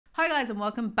Hi guys and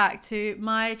welcome back to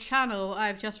my channel.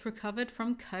 I've just recovered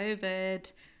from COVID,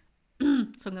 so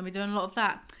I'm going to be doing a lot of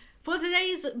that. For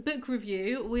today's book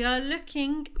review, we are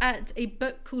looking at a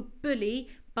book called Bully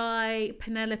by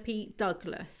Penelope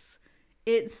Douglas.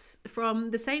 It's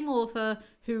from the same author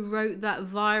who wrote that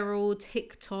viral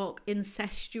TikTok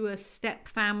incestuous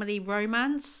step-family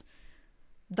romance.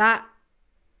 That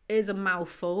is a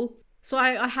mouthful. So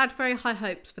I had very high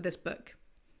hopes for this book.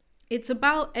 It's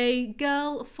about a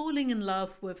girl falling in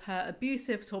love with her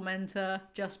abusive tormentor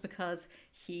just because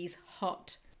he's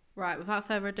hot. Right, without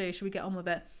further ado, should we get on with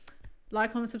it?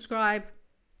 Like, comment, subscribe.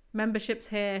 Memberships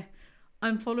here.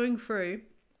 I'm following through,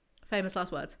 famous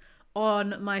last words,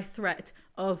 on my threat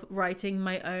of writing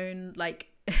my own,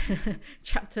 like,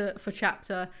 chapter for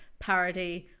chapter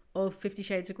parody of 50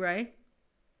 Shades of Grey.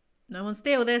 No one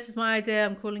steal this, is my idea.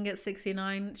 I'm calling it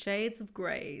 69 Shades of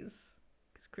Greys.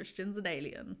 Christian's an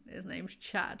alien. His name's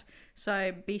Chad.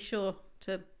 So be sure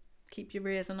to keep your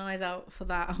ears and eyes out for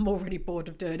that. I'm already bored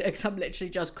of doing it because I'm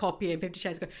literally just copying 50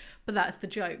 Shades of Grey. But that's the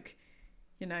joke,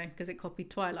 you know, because it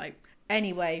copied Twilight.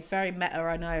 Anyway, very meta,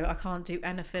 I know. I can't do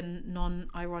anything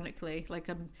non-ironically. Like,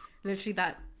 I'm literally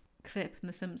that clip in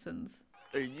The Simpsons.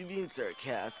 Are you being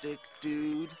sarcastic,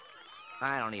 dude?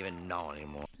 I don't even know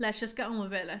anymore. Let's just get on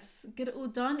with it. Let's get it all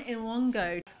done in one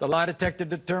go. The lie detector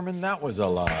determined that was a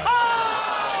lie. Oh!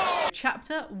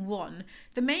 Chapter 1.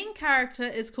 The main character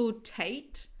is called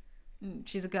Tate.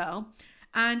 She's a girl.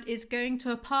 And is going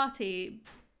to a party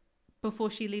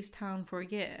before she leaves town for a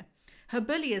year. Her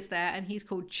bully is there and he's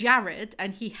called Jared.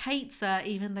 And he hates her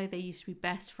even though they used to be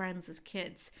best friends as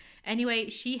kids. Anyway,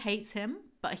 she hates him,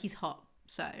 but he's hot.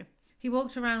 So he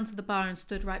walked around to the bar and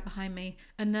stood right behind me.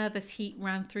 A nervous heat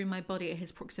ran through my body at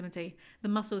his proximity. The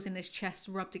muscles in his chest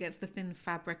rubbed against the thin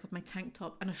fabric of my tank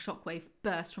top and a shockwave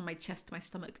burst from my chest to my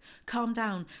stomach. Calm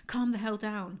down. Calm the hell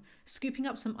down. Scooping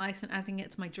up some ice and adding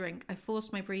it to my drink, I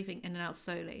forced my breathing in and out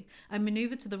slowly. I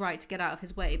maneuvered to the right to get out of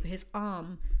his way, but his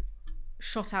arm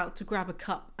shot out to grab a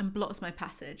cup and blocked my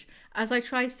passage. As I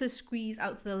tried to squeeze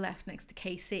out to the left next to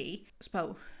KC,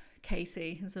 spell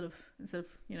KC instead of,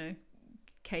 you know,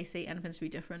 Casey, anything to be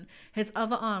different. His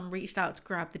other arm reached out to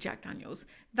grab the Jack Daniels.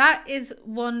 That is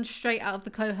one straight out of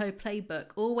the Coho playbook.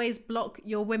 Always block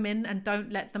your women and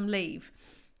don't let them leave.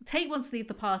 Tate wants to leave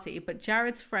the party, but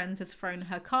Jared's friend has thrown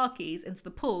her car keys into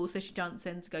the pool, so she jumps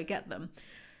in to go get them.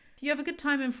 You have a good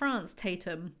time in France,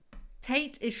 Tatum.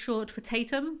 Tate is short for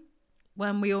Tatum,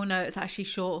 when we all know it's actually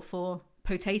short for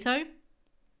potato.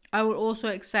 I will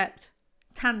also accept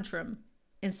tantrum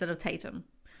instead of Tatum.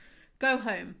 Go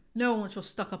home. No one wants your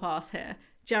stuck-up ass here.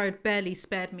 Jared barely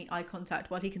spared me eye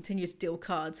contact while he continued to deal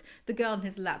cards. The girl on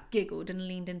his lap giggled and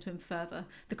leaned into him further.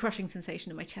 The crushing sensation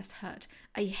in my chest hurt.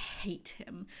 I hate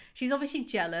him. She's obviously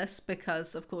jealous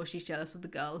because, of course, she's jealous of the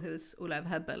girl who's all over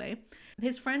her bully.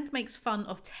 His friend makes fun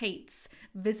of Tate's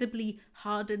visibly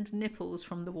hardened nipples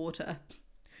from the water.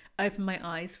 I opened my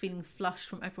eyes, feeling flushed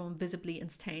from everyone visibly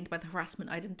entertained by the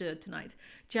harassment I'd endured tonight.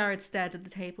 Jared stared at the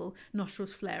table,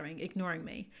 nostrils flaring, ignoring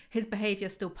me. His behaviour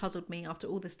still puzzled me after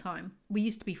all this time. We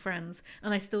used to be friends,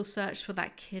 and I still searched for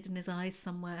that kid in his eyes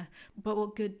somewhere. But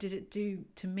what good did it do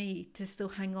to me to still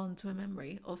hang on to a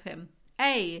memory of him?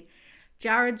 A.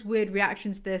 Jared's weird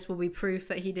reaction to this will be proof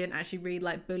that he didn't actually really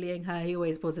like bullying her. He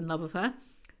always was in love with her.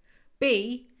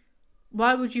 B.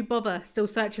 Why would you bother still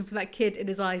searching for that kid in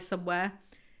his eyes somewhere?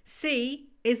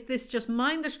 C, is this just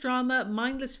mindless drama,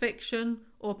 mindless fiction,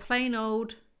 or plain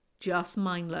old just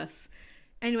mindless?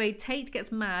 Anyway, Tate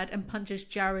gets mad and punches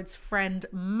Jared's friend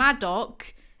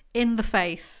Maddock in the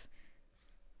face.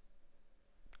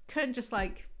 Couldn't just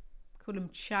like call him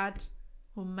Chad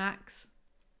or Max.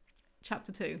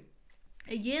 Chapter 2.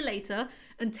 A year later,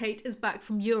 and Tate is back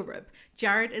from Europe.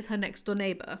 Jared is her next door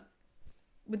neighbour.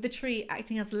 With the tree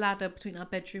acting as a ladder between our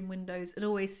bedroom windows, it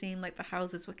always seemed like the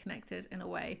houses were connected in a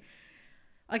way.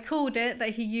 I called it that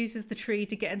he uses the tree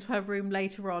to get into her room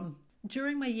later on.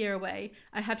 During my year away,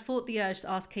 I had fought the urge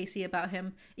to ask Casey about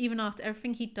him. Even after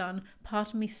everything he'd done, part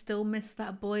of me still missed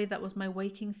that boy that was my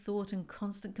waking thought and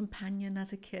constant companion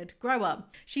as a kid. Grow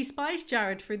up. She spies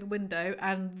Jared through the window,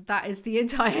 and that is the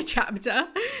entire chapter.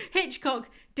 Hitchcock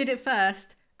did it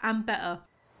first, and better.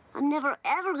 I'm never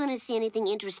ever gonna see anything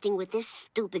interesting with this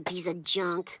stupid piece of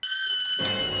junk.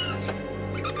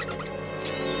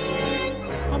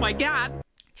 Oh my God!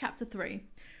 Chapter 3.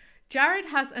 Jared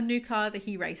has a new car that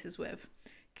he races with.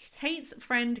 Tate's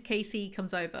friend Casey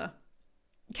comes over.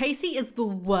 Casey is the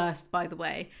worst, by the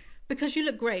way, because you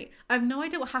look great. I have no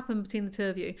idea what happened between the two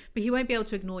of you, but he won't be able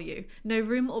to ignore you. No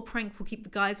rumor or prank will keep the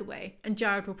guys away, and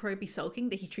Jared will probably be sulking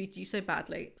that he treated you so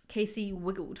badly. Casey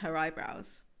wiggled her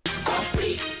eyebrows.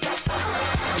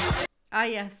 Ah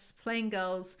yes, plain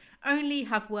girls only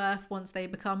have worth once they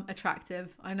become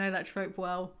attractive. I know that trope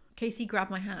well. Casey grabbed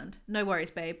my hand. No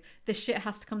worries, babe. This shit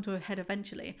has to come to a head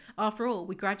eventually. After all,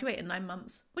 we graduate in 9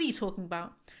 months. What are you talking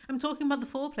about? I'm talking about the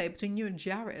foreplay between you and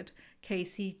Jared.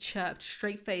 Casey chirped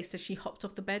straight-faced as she hopped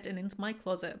off the bed and into my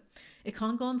closet. It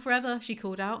can't go on forever, she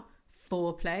called out.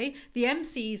 Foreplay? The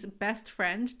MC's best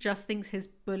friend just thinks his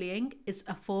bullying is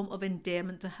a form of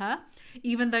endearment to her,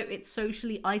 even though it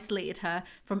socially isolated her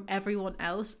from everyone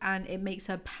else and it makes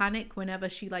her panic whenever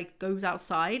she goes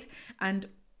outside. And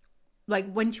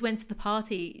when she went to the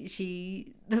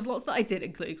party, there's lots that I did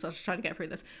include because I was just trying to get through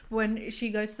this. When she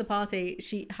goes to the party,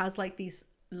 she has these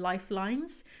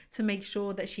lifelines to make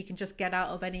sure that she can just get out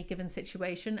of any given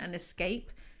situation and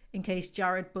escape in case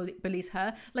Jared bullies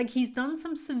her. He's done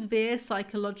some severe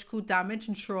psychological damage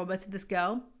and trauma to this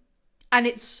girl, and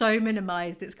it's so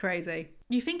minimized, it's crazy.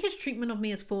 You think his treatment of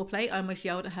me is foreplay? I almost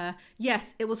yelled at her.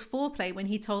 Yes, it was foreplay when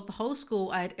he told the whole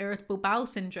school I had irritable bowel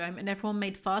syndrome and everyone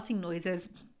made farting noises.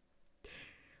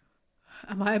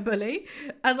 Am I a bully?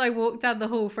 As I walked down the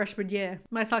hall freshman year,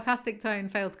 my sarcastic tone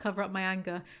failed to cover up my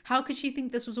anger. How could she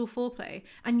think this was all foreplay?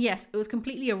 And yes, it was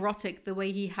completely erotic the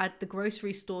way he had the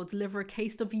grocery store deliver a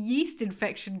case of yeast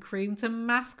infection cream to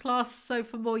math class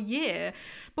sophomore year.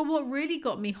 But what really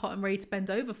got me hot and ready to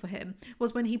bend over for him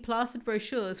was when he plastered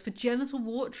brochures for genital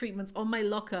wart treatments on my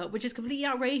locker, which is completely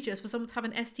outrageous for someone to have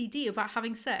an STD without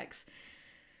having sex.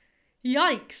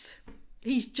 Yikes.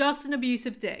 He's just an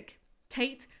abusive dick.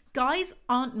 Tate, guys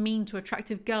aren't mean to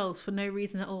attractive girls for no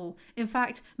reason at all. In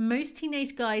fact, most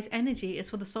teenage guys' energy is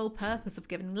for the sole purpose of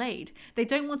getting laid. They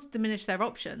don't want to diminish their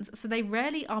options, so they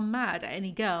rarely are mad at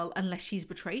any girl unless she's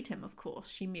betrayed him, of course,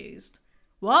 she mused.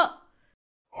 What?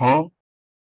 Huh?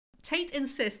 Tate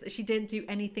insists that she didn't do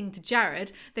anything to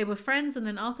Jared. They were friends, and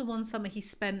then after one summer he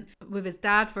spent with his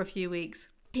dad for a few weeks,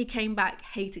 he came back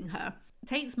hating her.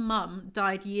 Tate's mum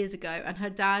died years ago and her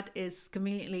dad is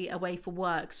conveniently away for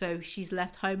work, so she's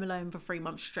left home alone for 3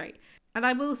 months straight. And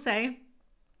I will say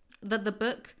that the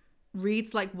book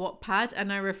reads like Wattpad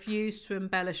and I refuse to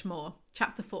embellish more.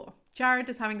 Chapter 4. Jared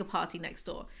is having a party next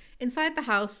door. Inside the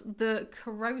house, the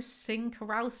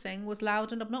carousing was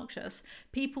loud and obnoxious.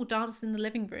 People danced in the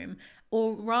living room,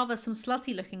 or rather some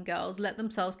slutty-looking girls let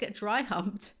themselves get dry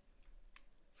humped.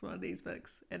 It's one of these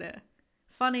books, isn't it?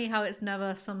 Funny how it's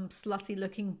never some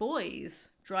slutty-looking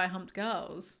boys dry humped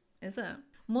girls, is it?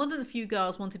 More than a few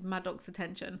girls wanted Maddox's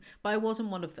attention, but I wasn't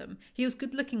one of them. He was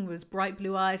good-looking with his bright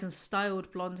blue eyes and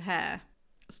styled blonde hair.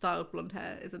 Styled blonde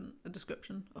hair isn't a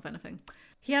description of anything.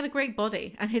 He had a great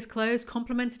body, and his clothes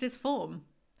complemented his form.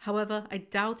 However, I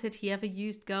doubted he ever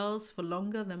used girls for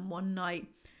longer than one night.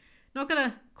 Not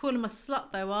gonna call him a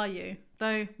slut though, are you?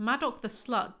 Though Maddox the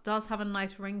Slut does have a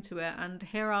nice ring to it, and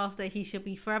hereafter he shall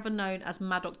be forever known as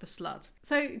Maddox the Slut.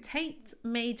 So Tate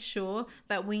made sure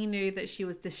that we knew that she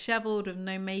was dishevelled with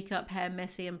no makeup, hair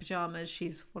messy and pyjamas.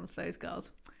 She's one of those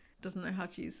girls. Doesn't know how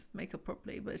to use makeup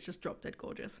properly, but it's just drop dead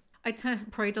gorgeous.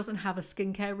 Probably doesn't have a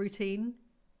skincare routine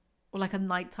or a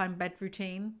nighttime bed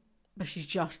routine, but she's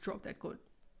just drop dead good.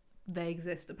 They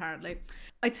exist apparently.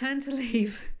 I turned to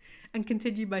leave and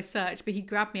continued my search, but he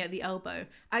grabbed me at the elbow.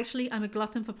 Actually, I'm a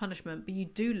glutton for punishment, but you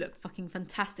do look fucking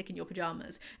fantastic in your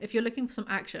pajamas. If you're looking for some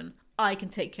action, I can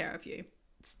take care of you.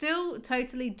 Still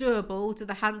totally doable to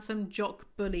the handsome jock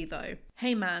bully though.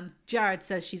 Hey man, Jared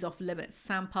says she's off limits.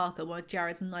 Sam Parker, one of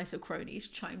Jared's nicer cronies,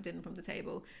 chimed in from the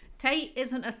table. Tate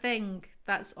isn't a thing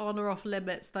that's on or off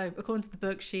limits though. According to the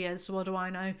book, she is, so what do I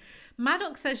know?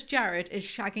 Maddox says Jared is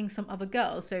shagging some other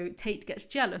girl, so Tate gets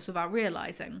jealous without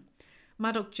realising.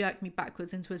 Maddox jerked me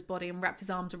backwards into his body and wrapped his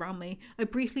arms around me. I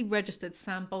briefly registered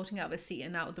Sam bolting out of his seat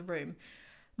and out of the room.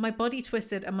 My body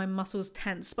twisted and my muscles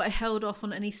tensed, but I held off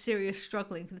on any serious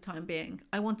struggling for the time being.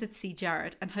 I wanted to see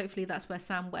Jared, and hopefully that's where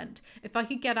Sam went. If I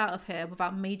could get out of here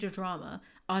without major drama,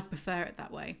 I'd prefer it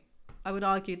that way. I would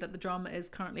argue that the drama is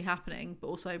currently happening, but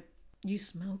also, you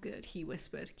smell good, he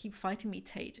whispered. Keep fighting me,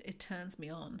 Tate. It turns me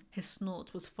on. His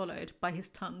snort was followed by his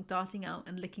tongue darting out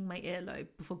and licking my earlobe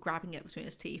before grabbing it between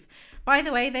his teeth. By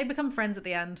the way, they become friends at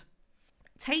the end.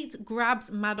 Tate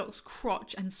grabs Maddox's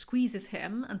crotch and squeezes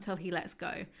him until he lets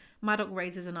go. Maddox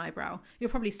raises an eyebrow.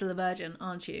 You're probably still a virgin,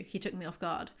 aren't you? He took me off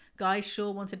guard. Guys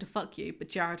sure wanted to fuck you, but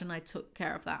Jared and I took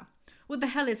care of that. What the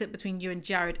hell is it between you and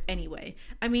Jared anyway?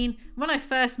 I mean, when I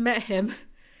first met him...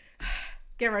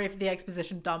 Get ready for the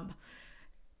exposition dump.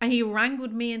 And he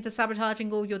wrangled me into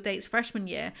sabotaging all your dates freshman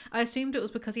year. I assumed it was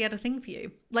because he had a thing for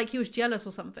you, like he was jealous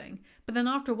or something. But then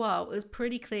after a while, it was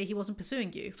pretty clear he wasn't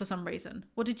pursuing you for some reason.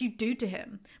 What did you do to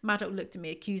him? Maddox looked at me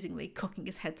accusingly, cocking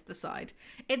his head to the side.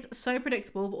 It's so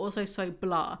predictable, but also so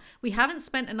blah. We haven't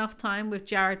spent enough time with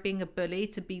Jared being a bully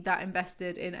to be that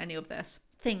invested in any of this.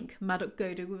 Think, Maddox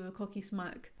goaded with a cocky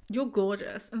smirk. You're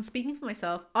gorgeous, and speaking for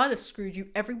myself, I'd have screwed you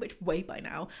every which way by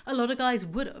now. A lot of guys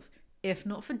would have. If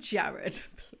not for Jared,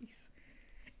 please.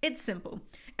 It's simple.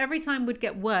 Every time we'd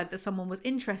get word that someone was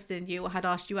interested in you or had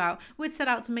asked you out, we'd set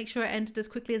out to make sure it ended as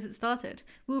quickly as it started.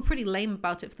 We were pretty lame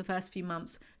about it for the first few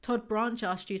months. Todd Branch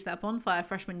asked you to that bonfire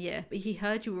freshman year, but he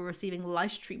heard you were receiving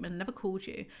lice treatment and never called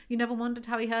you. You never wondered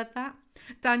how he heard that?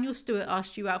 Daniel Stewart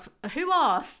asked you out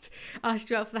asked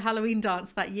you out for the Halloween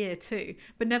dance that year too,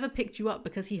 but never picked you up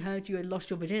because he heard you had lost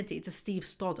your virginity to Steve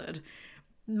Stoddard.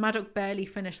 Maddox barely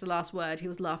finished the last word. He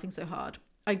was laughing so hard.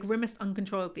 I grimaced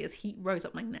uncontrollably as heat rose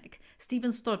up my neck.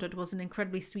 Stephen Stoddard was an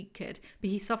incredibly sweet kid, but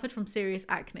he suffered from serious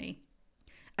acne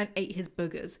and ate his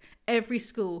boogers. Every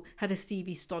school had a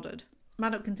Stevie Stoddard.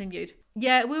 Maddox continued.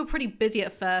 Yeah, we were pretty busy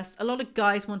at first. A lot of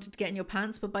guys wanted to get in your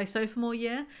pants, but by sophomore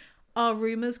year, our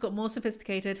rumours got more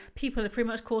sophisticated. People had pretty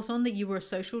much caught on that you were a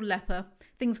social leper.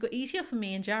 Things got easier for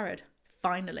me and Jared.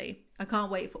 Finally. I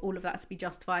can't wait for all of that to be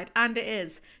justified. And it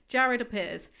is. Jared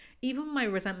appears. Even when my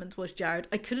resentment towards Jared,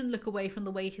 I couldn't look away from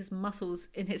the way his muscles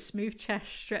in his smooth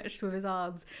chest stretched with his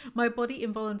arms. My body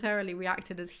involuntarily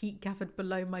reacted as heat gathered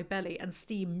below my belly and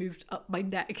steam moved up my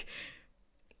neck.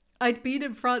 I'd been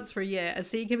in France for a year, and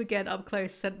seeing him again up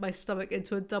close sent my stomach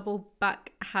into a double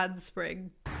back handspring.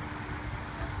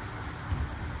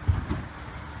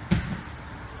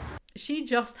 She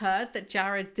just heard that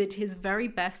Jared did his very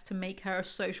best to make her a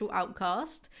social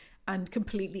outcast and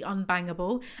completely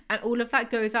unbangable, and all of that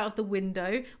goes out of the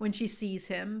window when she sees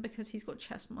him because he's got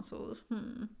chest muscles.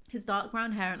 His dark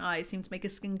brown hair and eyes seemed to make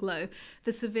his skin glow.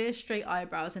 The severe straight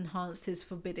eyebrows enhanced his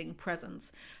forbidding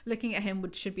presence. Looking at him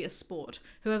should be a sport.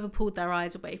 Whoever pulled their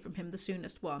eyes away from him the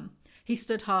soonest won. He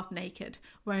stood half naked,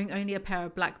 wearing only a pair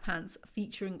of black pants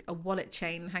featuring a wallet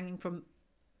chain hanging from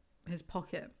his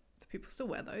pocket. Do people still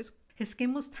wear those? His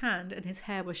skin was tanned and his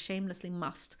hair was shamelessly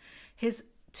mussed. His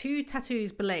 2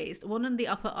 tattoos blazed, one on the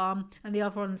upper arm and the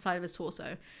other on the side of his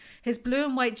torso. His blue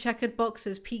and white checkered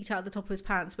boxers peeked out the top of his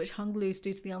pants, which hung loose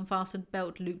due to the unfastened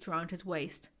belt looped around his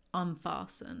waist.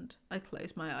 Unfastened. I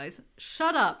closed my eyes.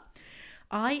 Shut up!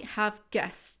 I have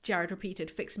guests, Jared repeated,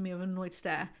 fixing me with an annoyed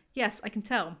stare. Yes, I can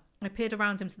tell. I peered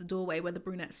around him to the doorway where the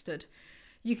brunette stood.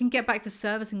 You can get back to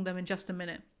servicing them in just a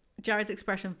minute. Jared's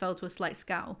expression fell to a slight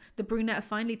scowl. The brunette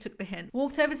finally took the hint,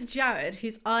 walked over to Jared,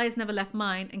 whose eyes never left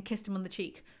mine, and kissed him on the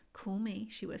cheek. Call me,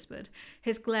 she whispered.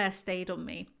 His glare stayed on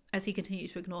me as he continued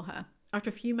to ignore her.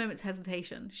 After a few moments'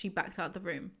 hesitation, she backed out of the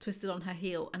room, twisted on her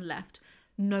heel, and left.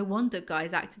 No wonder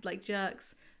guys acted like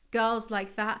jerks. Girls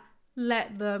like that,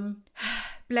 let them.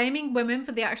 Blaming women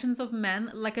for the actions of men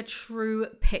like a true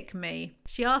pick-me.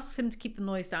 She asks him to keep the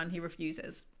noise down. He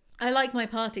refuses. I like my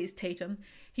parties, Tatum.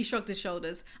 He shrugged his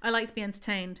shoulders. I like to be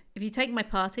entertained. If you take my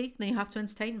party, then you have to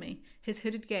entertain me. His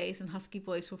hooded gaze and husky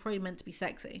voice were probably meant to be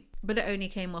sexy, but it only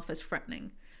came off as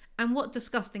threatening. And what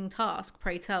disgusting task,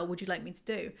 pray tell, would you like me to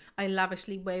do? I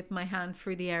lavishly waved my hand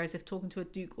through the air as if talking to a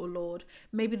duke or lord.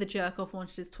 Maybe the jerk-off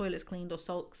wanted his toilets cleaned or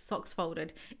socks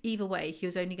folded. Either way, he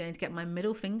was only going to get my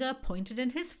middle finger pointed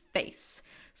in his face.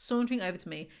 Sauntering over to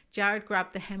me, Jared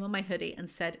grabbed the hem of my hoodie and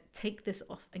said, "Take this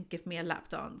off and give me a lap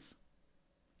dance."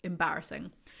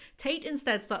 Embarrassing. Tate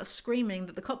instead starts screaming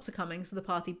that the cops are coming, so the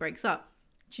party breaks up.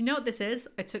 Do you know what this is?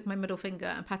 I took my middle finger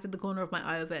and patted the corner of my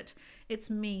eye with it. It's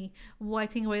me,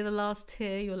 wiping away the last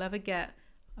tear you'll ever get.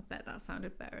 I bet that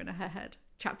sounded better in her head.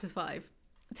 Chapter 5.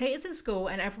 Tate is in school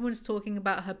and everyone's talking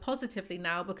about her positively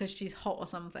now because she's hot or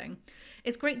something.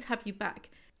 It's great to have you back,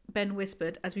 Ben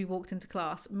whispered as we walked into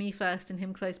class, me first and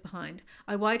him close behind.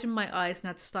 I widened my eyes and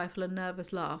had to stifle a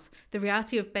nervous laugh. The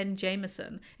reality of Ben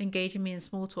Jameson engaging me in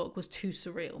small talk was too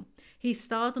surreal. He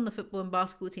starred on the football and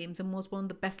basketball teams and was one of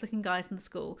the best looking guys in the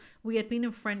school. We had been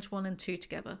in French 1 and 2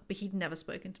 together, but he'd never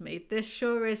spoken to me. This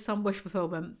sure is some wish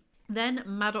fulfillment. Then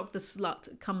Maddox the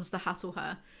slut comes to hassle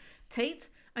her. Tate,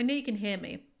 I know you can hear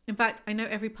me. In fact, I know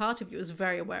every part of you is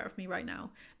very aware of me right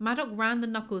now. Maddox ran the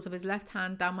knuckles of his left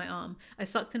hand down my arm. I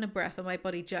sucked in a breath and my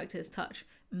body jerked to his touch.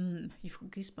 You've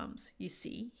got goosebumps. You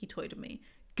see? He toyed with me.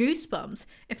 Goosebumps?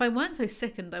 If I weren't so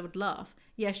sickened, I would laugh.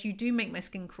 Yes, you do make my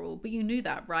skin crawl, but you knew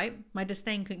that, right? My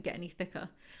disdain couldn't get any thicker.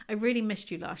 I really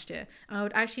missed you last year, and I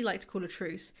would actually like to call a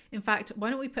truce. In fact, why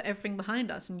don't we put everything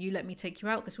behind us and you let me take you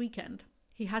out this weekend?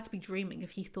 He had to be dreaming if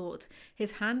he thought.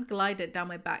 His hand glided down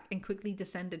my back and quickly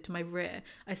descended to my rear.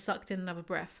 I sucked in another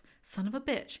breath. Son of a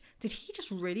bitch. Did he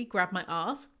just really grab my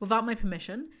ass without my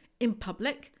permission? In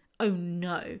public? Oh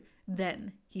no.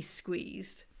 Then he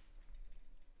squeezed.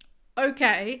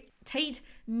 Okay. Tate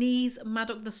knees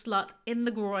Maddock the slut in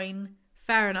the groin.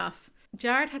 Fair enough.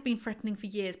 Jared had been threatening for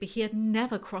years, but he had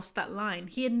never crossed that line.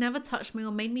 He had never touched me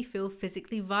or made me feel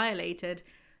physically violated.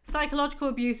 Psychological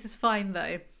abuse is fine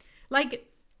though.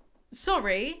 Like,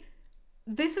 sorry,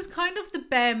 this is kind of the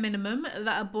bare minimum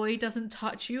that a boy doesn't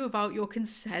touch you without your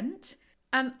consent.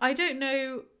 And I don't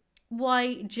know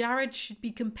why Jared should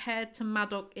be compared to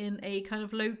Maddock in a kind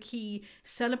of low-key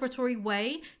celebratory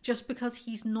way just because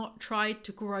he's not tried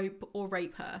to grope or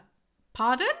rape her.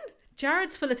 Pardon?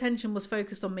 Jared's full attention was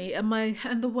focused on me,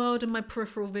 and the world in my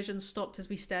peripheral vision stopped as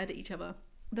we stared at each other.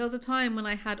 There was a time when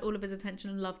I had all of his attention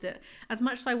and loved it. As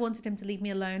much as I wanted him to leave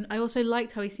me alone, I also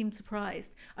liked how he seemed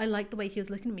surprised. I liked the way he was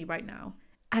looking at me right now.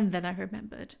 And then I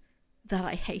remembered that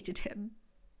I hated him.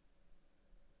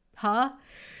 Huh?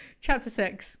 Chapter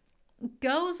 6.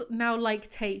 Girls now like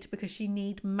Tate because she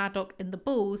need Maddock in the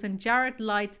balls, and Jared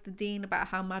lied to the dean about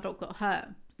how Maddock got hurt.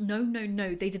 No,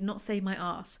 they did not save my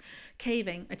ass.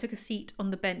 Caving, I took a seat on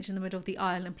the bench in the middle of the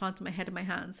aisle and planted my head in my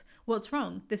hands. What's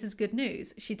wrong? This is good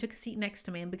news. She took a seat next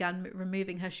to me and began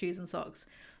removing her shoes and socks.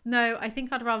 No, I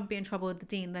think I'd rather be in trouble with the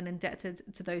dean than indebted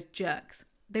to those jerks.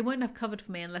 They wouldn't have covered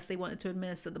for me unless they wanted to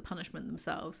administer the punishment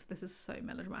themselves. This is so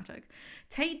melodramatic.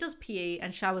 Tate does PE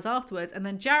and showers afterwards, and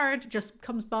then Jared just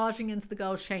comes barging into the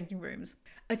girls' changing rooms.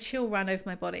 A chill ran over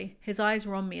my body. His eyes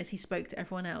were on me as he spoke to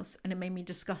everyone else, and it made me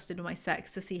disgusted with my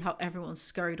sex to see how everyone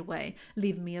scurried away,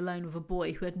 leaving me alone with a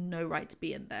boy who had no right to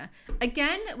be in there.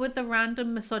 Again, with the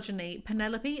random misogyny.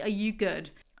 Penelope, are you good?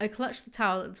 I clutched the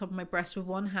towel at the top of my breast with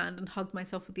one hand and hugged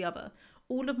myself with the other.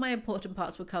 All of my important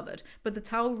parts were covered, but the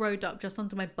towel rode up just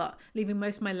onto my butt, leaving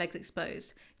most of my legs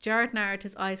exposed. Jared narrowed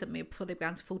his eyes at me before they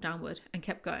began to fall downward, and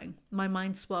kept going. My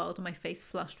mind swirled and my face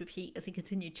flushed with heat as he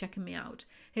continued checking me out.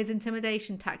 His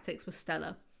intimidation tactics were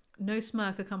stellar. No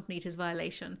smirk accompanied his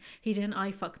violation. He didn't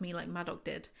eye-fuck me like Maddock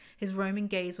did. His roaming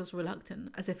gaze was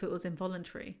reluctant, as if it was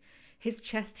involuntary. His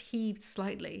chest heaved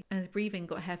slightly, and his breathing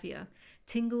got heavier.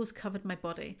 Tingles covered my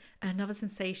body, and another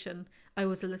sensation I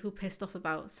was a little pissed off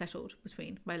about settled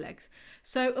between my legs.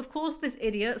 So, of course, this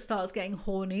idiot starts getting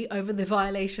horny over the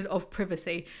violation of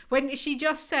privacy. When she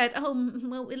just said, oh,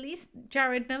 well, at least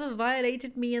Jared never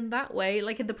violated me in that way,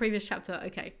 like in the previous chapter.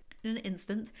 Okay. In an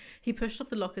instant, he pushed off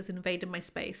the lockers and invaded my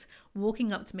space.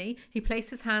 Walking up to me, he placed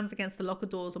his hands against the locker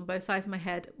doors on both sides of my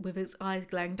head with his eyes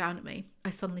glaring down at me. I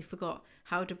suddenly forgot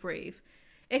how to breathe.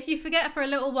 If you forget for a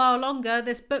little while longer,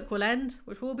 this book will end,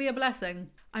 which will be a blessing.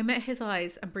 I met his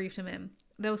eyes and breathed him in.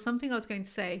 There was something I was going to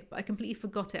say, but I completely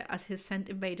forgot it as his scent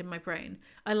invaded my brain.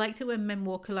 I liked it when men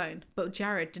wore cologne, but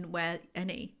Jared didn't wear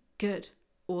any. Good.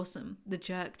 Awesome. The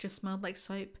jerk just smelled like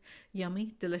soap.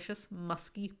 Yummy, delicious,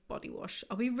 musky body wash.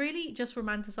 Are we really just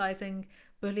romanticizing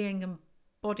bullying and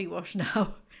body wash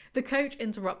now? The coach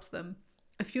interrupts them.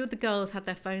 A few of the girls had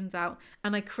their phones out,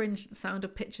 and I cringed at the sound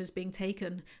of pictures being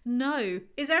taken. No.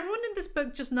 Is everyone in this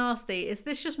book just nasty? Is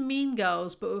this just Mean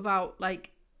Girls, but without, like,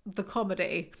 the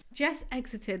comedy? Jess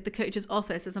exited the coach's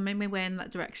office as I made my way in that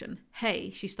direction.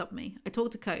 Hey, she stopped me. I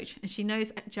talked to coach, and she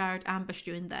knows Jared ambushed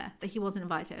you in there, that he wasn't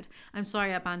invited. I'm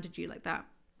sorry I abandoned you like that.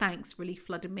 Thanks, relief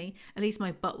flooded me. At least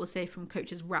my butt was safe from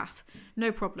coach's wrath.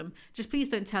 No problem. Just please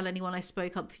don't tell anyone I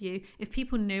spoke up for you. If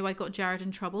people knew I got Jared in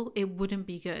trouble, it wouldn't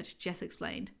be good, Jess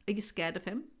explained. Are you scared of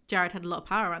him? Jared had a lot of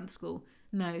power around the school.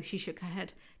 No, she shook her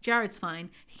head. Jared's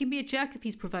fine. He can be a jerk if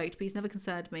he's provoked, but he's never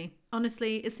concerned me.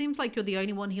 Honestly, it seems like you're the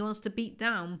only one he wants to beat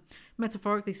down,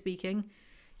 metaphorically speaking.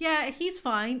 Yeah, he's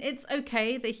fine. It's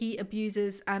okay that he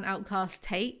abuses and outcasts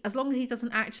Tate. As long as he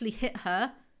doesn't actually hit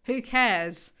her, who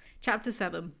cares? Chapter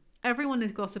 7. Everyone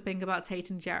is gossiping about Tate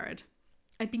and Jared.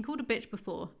 I'd been called a bitch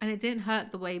before, and it didn't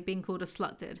hurt the way being called a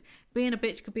slut did. Being a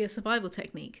bitch could be a survival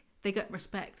technique. They got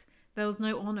respect. There was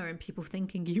no honour in people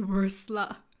thinking you were a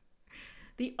slut.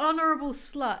 The honourable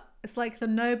slut. It's like the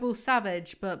noble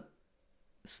savage, but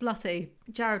slutty.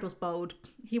 Jared was bold.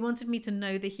 He wanted me to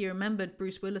know that he remembered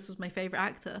Bruce Willis was my favourite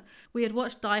actor. We had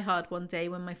watched Die Hard one day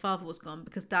when my father was gone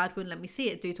because Dad wouldn't let me see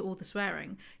it due to all the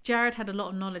swearing. Jared had a lot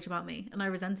of knowledge about me, and I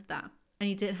resented that. And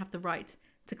he didn't have the right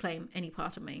to claim any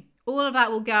part of me. All of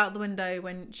that will go out the window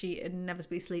when she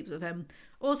inevitably sleeps with him.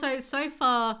 Also, so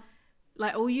far,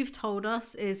 like, all you've told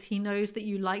us is he knows that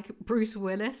you like Bruce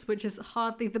Willis, which is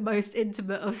hardly the most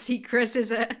intimate of secrets,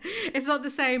 is it? It's not the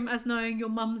same as knowing your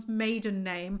mum's maiden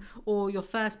name or your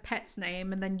first pet's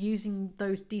name and then using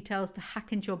those details to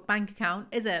hack into your bank account,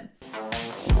 is it?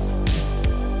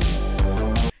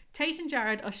 Tate and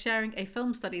Jared are sharing a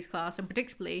film studies class, and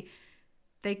predictably,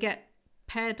 they get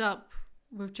paired up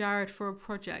with Jared for a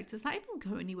project. Does that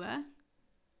even go anywhere?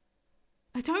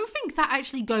 I don't think that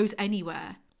actually goes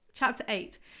anywhere. Chapter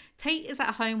 8. Tate is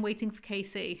at home waiting for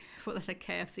KC. I thought they said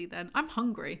KFC then. I'm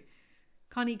hungry.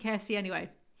 Can't eat KFC anyway.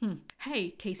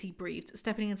 Hey, Casey breathed,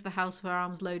 stepping into the house with her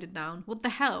arms loaded down. What the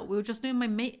hell? We were just doing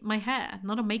my hair,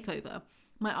 not a makeover.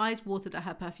 My eyes watered at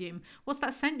her perfume. What's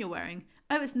that scent you're wearing?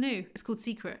 Oh, it's new. It's called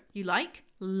Secret. You like?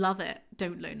 Love it.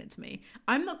 Don't loan it to me.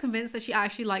 I'm not convinced that she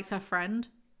actually likes her friend.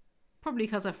 Probably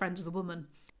because her friend is a woman.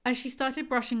 As she started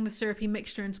brushing the syrupy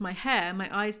mixture into my hair,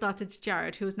 my eyes darted to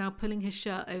Jared, who was now pulling his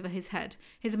shirt over his head.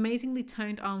 His amazingly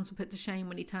toned arms were put to shame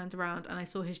when he turned around and I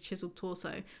saw his chiseled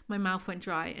torso. My mouth went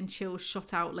dry and chills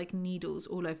shot out like needles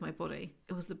all over my body.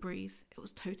 It was the breeze. It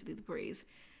was totally the breeze.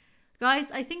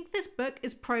 Guys, I think this book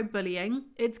is pro-bullying.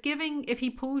 It's giving, if he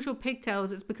pulls your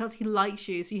pigtails, it's because he likes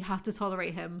you, so you have to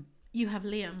tolerate him. You have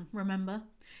Liam, remember?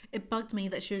 It bugged me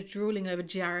that she was drooling over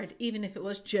Jared, even if it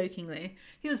was jokingly.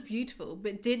 He was beautiful,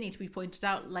 but it did need to be pointed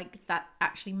out like that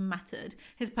actually mattered.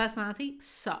 His personality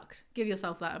sucked. Give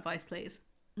yourself that advice, please.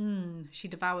 She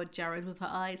devoured Jared with her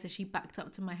eyes as she backed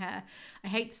up to my hair. I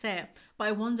hate to say it, but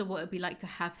I wonder what it'd be like to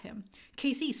have him.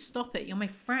 Casey, stop it. You're my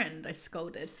friend, I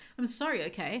scolded. I'm sorry,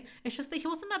 okay? It's just that he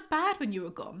wasn't that bad when you were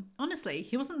gone. Honestly,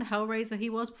 he wasn't the hellraiser he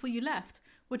was before you left.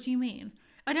 What do you mean?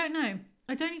 I don't know.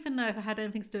 I don't even know if it had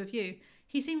anything to do with you.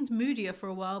 He seemed moodier for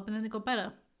a while, but then it got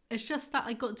better. It's just that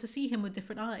I got to see him with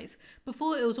different eyes.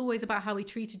 Before, it was always about how he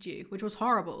treated you, which was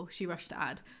horrible, she rushed to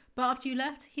add. But after you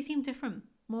left, he seemed different.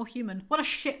 More human. What a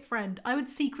shit friend. I would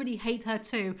secretly hate her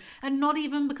too, and not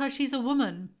even because she's a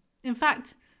woman. In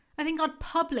fact, I think I'd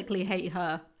publicly hate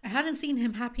her. I hadn't seen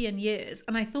him happy in years,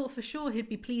 and I thought for sure he'd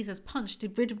be pleased as punch to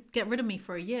get rid of me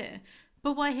for a year.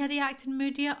 But why had he acted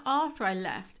moodier after I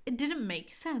left? It didn't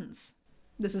make sense.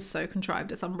 This is so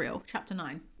contrived, it's unreal. Chapter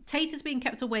 9. Tate is being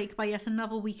kept awake by yet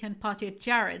another weekend party at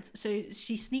Jared's, so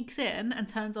she sneaks in and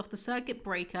turns off the circuit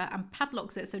breaker and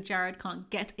padlocks it so Jared can't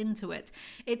get into it.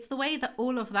 It's the way that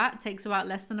all of that takes about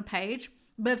less than a page,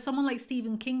 but if someone like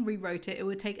Stephen King rewrote it, it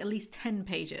would take at least 10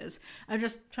 pages. I'm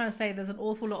just trying to say there's an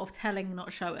awful lot of telling,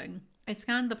 not showing. I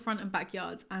scanned the front and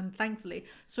backyards and thankfully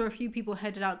saw a few people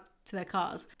headed out to their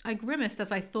cars. I grimaced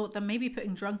as I thought that maybe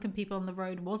putting drunken people on the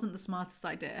road wasn't the smartest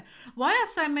idea. Why are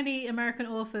so many American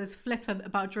authors flippant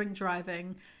about drink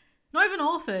driving? Not even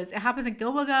authors. It happens in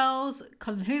Gilmore Girls.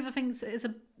 Colin Hoover thinks it's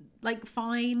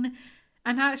fine.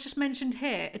 And now it's just mentioned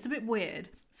here. It's a bit weird.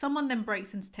 Someone then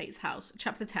breaks into Tate's house.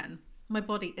 Chapter 10. My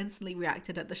body instantly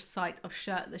reacted at the sight of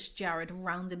shirtless Jared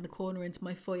rounding the corner into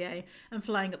my foyer and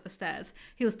flying up the stairs.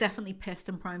 He was definitely pissed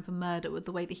and primed for murder with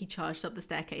the way that he charged up the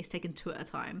staircase, taking 2 at a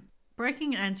time.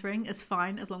 Breaking and entering is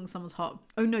fine as long as someone's hot.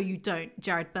 Oh no, you don't.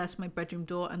 Jared burst my bedroom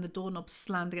door and the doorknob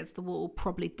slammed against the wall,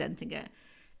 probably denting it.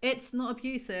 It's not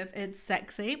abusive, it's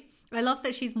sexy. I love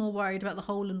that she's more worried about the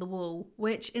hole in the wall,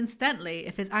 which, incidentally,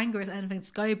 if his anger is anything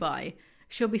to go by,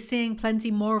 she'll be seeing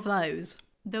plenty more of those.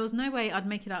 There was no way I'd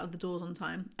make it out of the doors on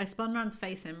time. I spun round to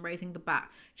face him, raising the bat.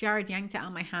 Jared yanked it out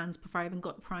of my hands before I even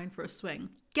got primed for a swing.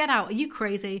 Get out, are you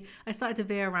crazy? I started to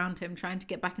veer around him, trying to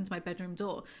get back into my bedroom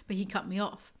door, but he cut me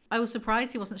off. I was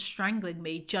surprised he wasn't strangling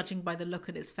me, judging by the look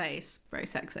on his face. Very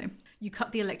sexy. You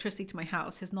cut the electricity to my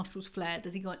house. His nostrils flared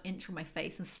as he got an inch from my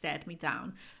face and stared me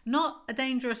down. Not a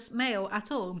dangerous male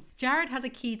at all. Jared has a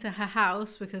key to her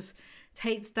house because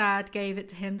Tate's dad gave it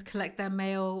to him to collect their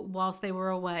mail whilst they were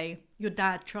away. Your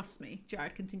dad trusts me,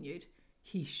 Jared continued.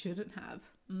 He shouldn't have.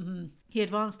 He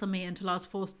advanced on me until I was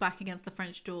forced back against the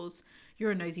French doors.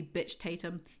 You're a nosy bitch,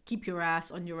 Tatum. Keep your ass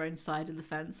on your own side of the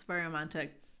fence. Very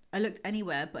romantic. I looked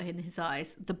anywhere but in his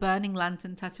eyes. The burning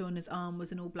lantern tattoo on his arm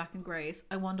was in all black and greys.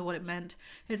 I wonder what it meant.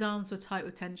 His arms were tight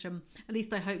with tension. At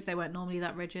least I hoped they weren't normally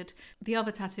that rigid. The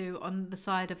other tattoo on the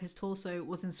side of his torso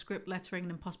was in script lettering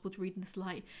and impossible to read in this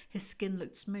light. His skin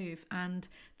looked smooth, and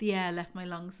the air left my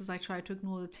lungs as I tried to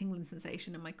ignore the tingling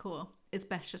sensation in my core. It's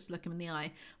best just to look him in the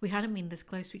eye. We hadn't been this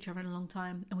close to each other in a long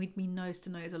time, and we'd been nose to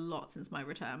nose a lot since my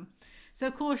return. So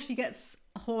of course she gets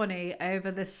horny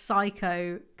over this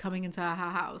psycho coming into her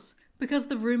house. Because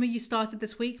the rumour you started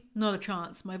this week? Not a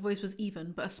chance. My voice was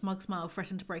even, but a smug smile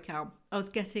threatened to break out. I was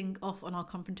getting off on our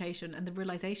confrontation and the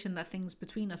realisation that things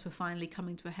between us were finally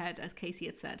coming to a head, as Casey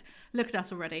had said. Look at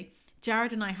us already.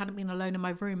 Jared and I hadn't been alone in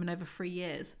my room in over 3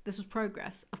 years. This was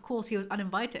progress. Of course he was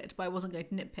uninvited, but I wasn't going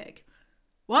to nitpick.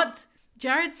 What?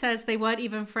 Jared says they weren't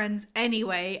even friends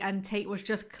anyway, and Tate was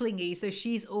just clingy, so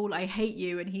she's all I hate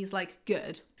you, and he's like,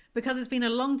 good. Because it's been a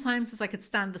long time since I could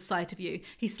stand the sight of you.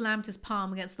 He slammed his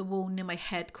palm against the wall near my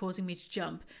head, causing me to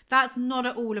jump. That's not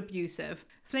at all abusive.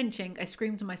 Flinching, I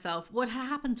screamed to myself, what had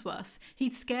happened to us?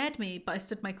 He'd scared me, but I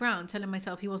stood my ground, telling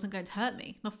myself he wasn't going to hurt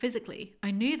me. Not physically.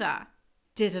 I knew that.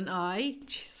 Didn't I?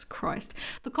 Jesus Christ.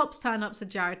 The cops turn up so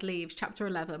Jared leaves. Chapter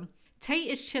 11. Tate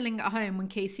is chilling at home when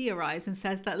Casey arrives and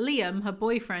says that Liam, her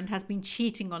boyfriend, has been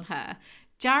cheating on her.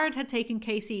 Jared had taken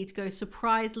Casey to go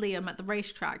surprise Liam at the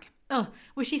racetrack. Ugh,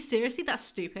 was she seriously that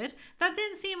stupid? That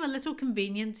didn't seem a little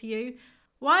convenient to you?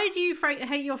 Why do you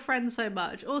hate your friend so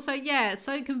much? Also, yeah, it's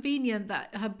so convenient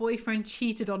that her boyfriend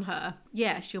cheated on her.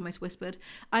 Yeah, she almost whispered.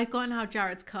 I'd gotten out of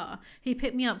Jared's car. He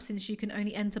picked me up since you can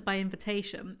only enter by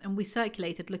invitation, and we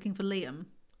circulated looking for Liam.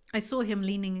 I saw him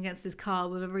leaning against his car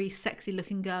with a very sexy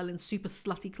looking girl in super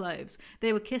slutty clothes.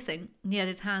 They were kissing, and he had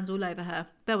his hands all over her.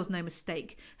 There was no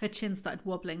mistake. Her chin started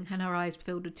wobbling and her eyes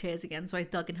filled with tears again, so I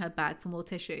dug in her bag for more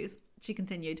tissues. She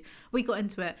continued. We got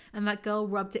into it, and that girl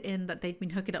rubbed it in that they'd been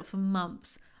hooking up for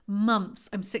months. Months.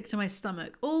 I'm sick to my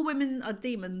stomach. All women are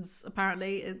demons,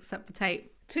 apparently, except for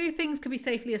Tate. Two things could be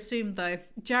safely assumed, though.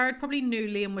 Jared probably knew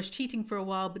Liam was cheating for a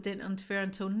while but didn't interfere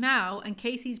until now, and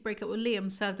Casey's breakup with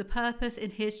Liam served a purpose in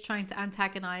his trying to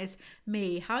antagonize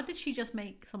me. How did she just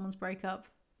make someone's breakup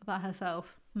about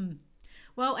herself?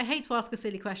 Well, I hate to ask a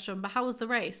silly question, but how was the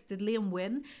race? Did Liam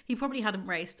win? He probably hadn't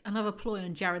raced. Another ploy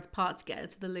on Jared's part to get her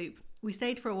to the loop. We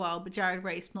stayed for a while, but Jared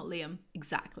raced, not Liam.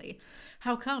 Exactly.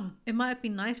 How come? It might have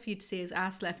been nice for you to see his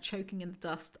ass left choking in the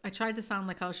dust. I tried to sound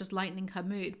like I was just lightening her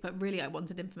mood, but really I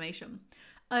wanted information.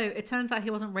 Oh, it turns out he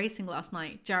wasn't racing last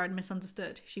night. Jared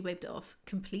misunderstood. She waved it off.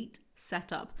 Complete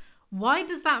setup. Why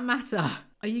does that matter?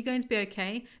 Are you going to be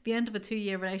okay? The end of a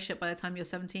 2-year relationship by the time you're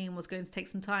 17 was going to take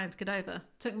some time to get over.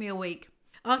 Took me a week.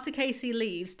 After Casey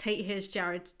leaves, Tate hears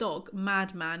Jared's dog,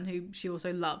 Madman, who she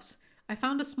also loves. I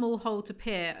found a small hole to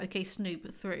peer,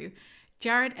 Snoop, through.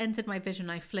 Jared entered my vision.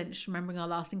 I flinched, remembering our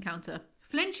last encounter.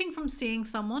 Flinching from seeing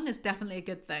someone is definitely a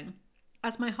good thing.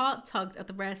 As my heart tugged at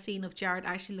the rare scene of Jared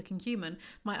actually looking human,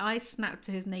 my eyes snapped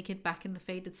to his naked back and the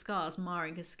faded scars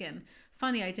marring his skin.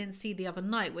 Funny I didn't see the other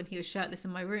night when he was shirtless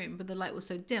in my room, but the light was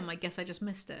so dim I guess I just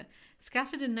missed it.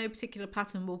 Scattered in no particular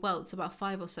pattern were welts, about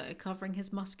 5 or so, covering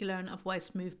his muscular and otherwise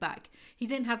smooth back. He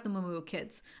didn't have them when we were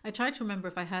kids. I tried to remember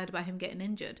if I heard about him getting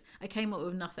injured. I came up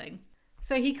with nothing.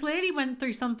 So he clearly went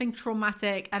through something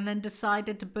traumatic and then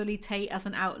decided to bully Tate as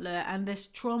an outlet, and this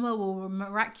trauma will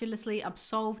miraculously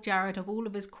absolve Jared of all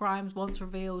of his crimes once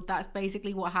revealed. That's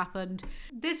basically what happened.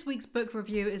 This week's book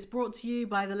review is brought to you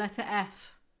by the letter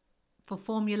F for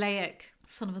formulaic.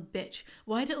 Son of a bitch.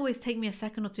 Why did it always take me a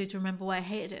second or two to remember why I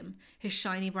hated him? His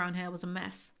shiny brown hair was a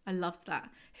mess. I loved that.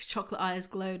 His chocolate eyes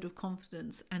glowed with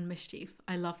confidence and mischief.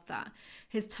 I loved that.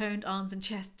 His toned arms and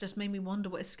chest just made me wonder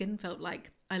what his skin felt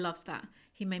like. I loved that.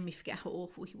 He made me forget how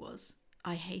awful he was.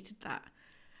 I hated that.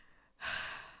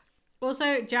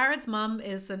 Also, Jared's mum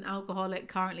is an alcoholic,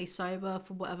 currently sober,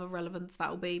 for whatever relevance that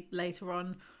will be later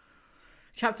on.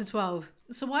 Chapter 12.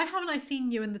 So why haven't I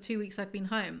seen you in the 2 weeks I've been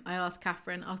home? I asked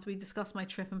Catherine after we discussed my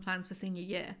trip and plans for senior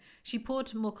year. She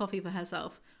poured more coffee for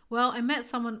herself. Well, I met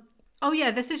someone... Oh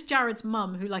yeah, this is Jared's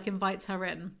mum who invites her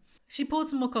in. She poured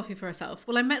some more coffee for herself.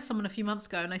 Well, I met someone a few months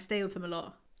ago and I stay with him a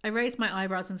lot. I raised my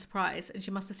eyebrows in surprise, and she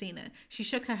must have seen it. She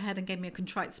shook her head and gave me a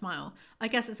contrite smile. I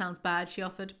guess it sounds bad, she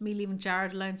offered, me leaving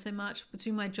Jared alone so much.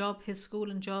 Between my job, his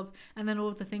school and job, and then all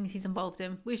of the things he's involved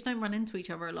in, we just don't run into each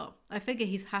other a lot. I figure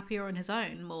he's happier on his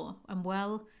own more. And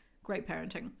well, great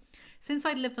parenting. Since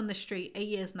I'd lived on this street 8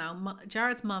 years now,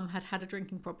 Jared's mum had had a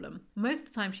drinking problem. Most of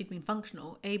the time she'd been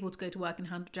functional, able to go to work and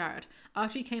handle Jared.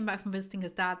 After he came back from visiting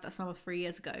his dad that summer 3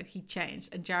 years ago, he'd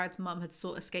changed, and Jared's mum had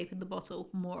sought escaping the bottle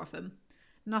more often.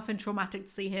 Nothing traumatic to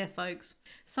see here, folks.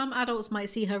 Some adults might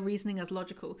see her reasoning as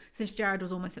logical, since Jared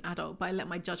was almost an adult, but I let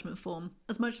my judgment form.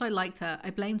 As much as I liked her,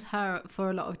 I blamed her for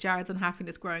a lot of Jared's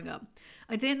unhappiness growing up.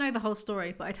 I didn't know the whole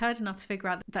story, but I'd heard enough to figure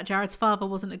out that Jared's father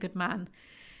wasn't a good man.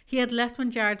 He had left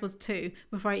when Jared was 2,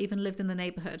 before I even lived in the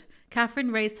neighbourhood.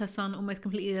 Catherine raised her son almost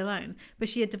completely alone, but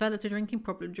she had developed a drinking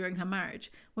problem during her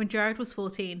marriage. When Jared was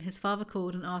 14, his father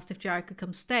called and asked if Jared could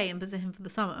come stay and visit him for the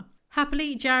summer.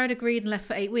 Happily, Jared agreed and left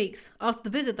for 8 weeks. After the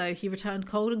visit, though, he returned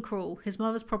cold and cruel. His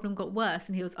mother's problem got worse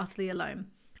and he was utterly alone.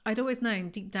 I'd always known,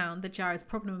 deep down, that Jared's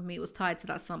problem with me was tied to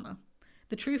that summer.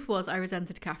 The truth was I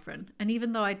resented Catherine, and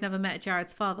even though I'd never met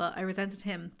Jared's father, I resented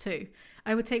him, too.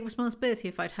 I would take responsibility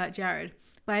if I'd hurt Jared,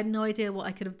 but I had no idea what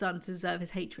I could have done to deserve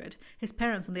his hatred. His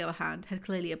parents, on the other hand, had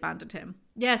clearly abandoned him.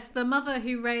 Yes, the mother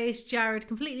who raised Jared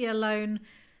completely alone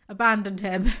abandoned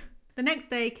him. The next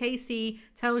day, Casey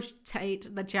tells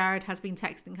Tate that Jared has been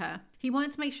texting her. He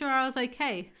wanted to make sure I was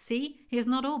okay. See, he is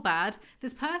not all bad.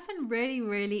 This person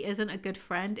really isn't a good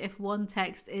friend if one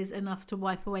text is enough to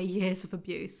wipe away years of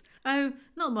abuse. Oh,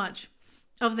 not much.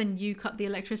 Other than you cut the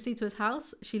electricity to his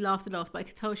house. She laughed it off, but I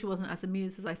could tell she wasn't as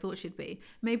amused as I thought she'd be.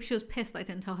 Maybe she was pissed that I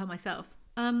didn't tell her myself.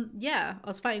 Yeah, I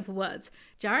was fighting for words.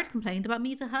 Jared complained about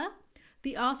me to her?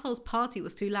 The arsehole's party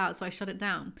was too loud, so I shut it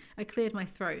down. I cleared my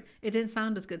throat. It didn't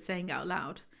sound as good saying it out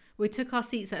loud. We took our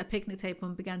seats at a picnic table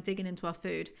and began digging into our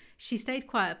food. She stayed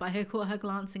quiet, but I caught her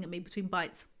glancing at me between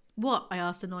bites. What? I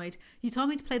asked, annoyed. You told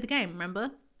me to play the game, remember?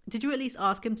 Did you at least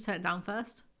ask him to turn it down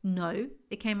first? No.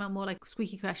 It came out more like a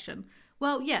squeaky question.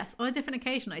 Well, yes, on a different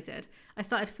occasion I did. I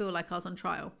started to feel like I was on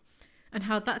trial. And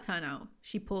how'd that turn out?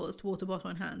 She paused, water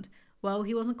bottle in hand. Well,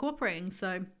 he wasn't cooperating,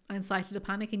 so I incited a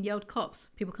panic and yelled cops.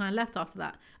 People kind of left after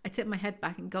that. I tipped my head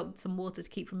back and gulped some water to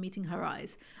keep from meeting her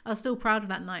eyes. I was still proud of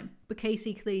that night, but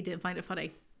Casey clearly didn't find it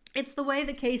funny. It's the way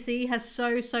that Casey has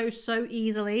so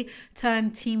easily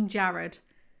turned Team Jared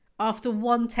after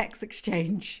one text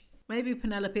exchange. Maybe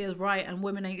Penelope is right and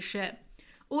women ain't shit.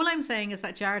 All I'm saying is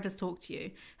that Jared has talked to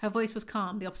you. Her voice was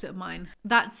calm, the opposite of mine.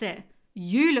 That's it.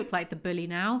 You look like the bully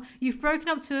now. You've broken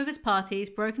up 2 of his parties,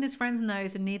 broken his friend's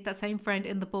nose, and need that same friend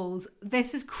in the balls.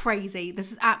 This is crazy.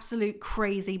 This is absolute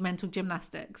crazy mental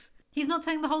gymnastics. He's not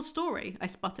telling the whole story, I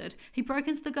sputtered. He broke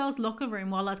into the girls' locker room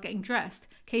while I was getting dressed.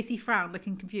 Casey frowned,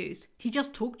 looking confused. He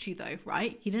just talked to you though,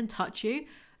 right? He didn't touch you?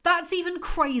 That's even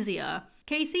crazier.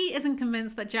 Casey isn't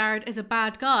convinced that Jared is a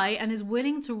bad guy and is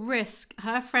willing to risk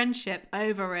her friendship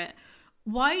over it.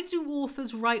 Why do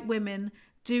authors write women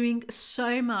doing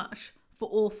so much for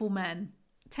awful men?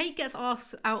 Tate gets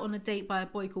asked out on a date by a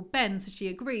boy called Ben, so she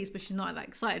agrees, but she's not that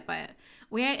excited by it.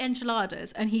 We ate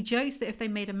enchiladas, and he jokes that if they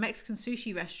made a Mexican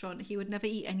sushi restaurant, he would never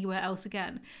eat anywhere else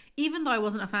again. Even though I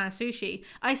wasn't a fan of sushi,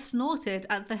 I snorted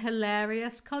at the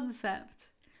hilarious concept.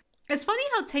 It's funny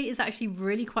how Tate is actually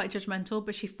really quite judgmental,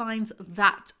 but she finds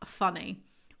that funny.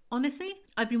 Honestly,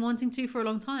 I've been wanting to for a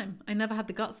long time. I never had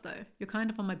the guts though. You're kind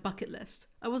of on my bucket list.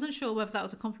 I wasn't sure whether that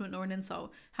was a compliment or an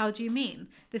insult. How do you mean?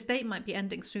 This date might be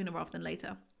ending sooner rather than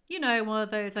later. You know, one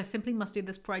of those I simply must do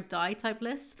this before I die type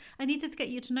lists. I needed to get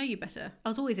you to know you better. I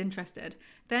was always interested.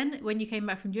 Then, when you came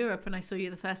back from Europe and I saw you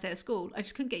the first day of school, I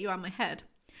just couldn't get you out of my head.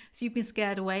 So you've been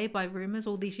scared away by rumours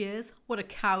all these years? What a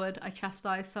coward, I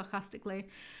chastised sarcastically.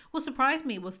 What surprised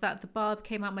me was that the barb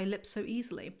came out my lips so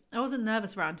easily. I wasn't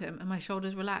nervous around him and my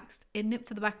shoulders relaxed. It nipped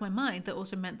to the back of my mind that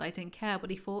also meant that I didn't care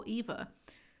what he thought either.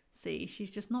 See,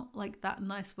 she's just not like that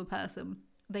nice of a person.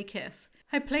 They kiss.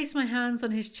 I placed my hands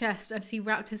on his chest as he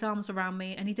wrapped his arms around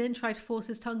me and he didn't try to force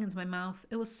his tongue into my mouth.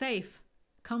 It was safe.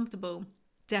 Comfortable.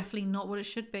 Definitely not what it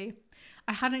should be.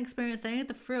 I hadn't experienced any of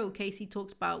the thrill Casey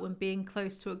talked about when being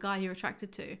close to a guy you're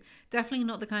attracted to. Definitely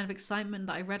not the kind of excitement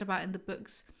that I read about in the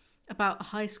books about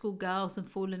high school girls and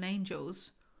fallen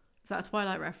angels. Is that a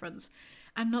Twilight reference?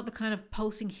 And not the kind of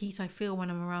pulsing heat I feel when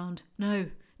I'm around.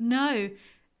 No.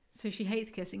 So she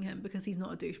hates kissing him because he's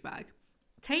not a douchebag.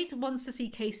 Tate wants to see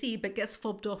Casey but gets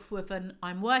fobbed off with an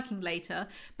 "I'm working later,"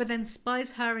 but then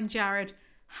spies her and Jared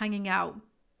hanging out.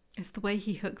 It's the way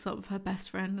he hooks up with her best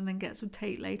friend and then gets with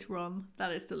Tate later on.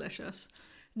 That is delicious.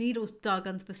 Needles dug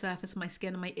under the surface of my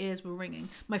skin and my ears were ringing.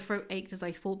 My throat ached as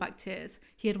I fought back tears.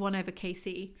 He had won over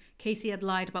Casey. Casey had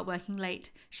lied about working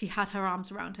late. She had her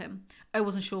arms around him. I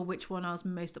wasn't sure which one I was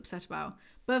most upset about.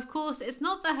 But of course, it's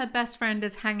not that her best friend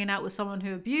is hanging out with someone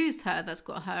who abused her that's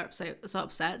got her so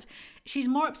upset. She's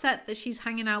more upset that she's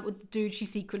hanging out with the dude she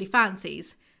secretly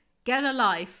fancies. Get a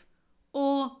life.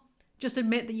 Or just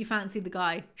admit that you fancy the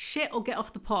guy. Shit or get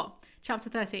off the pot. Chapter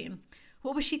 13.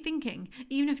 What was she thinking?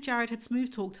 Even if Jared had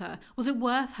smooth talked her, was it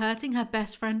worth hurting her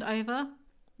best friend over?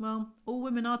 Well, all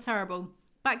women are terrible.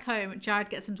 Back home, Jared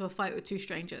gets into a fight with 2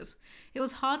 strangers. It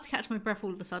was hard to catch my breath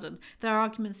all of a sudden. Their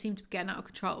arguments seemed to be getting out of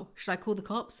control. Should I call the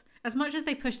cops? As much as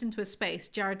they pushed into his space,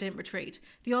 Jared didn't retreat.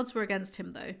 The odds were against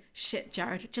him though. Shit,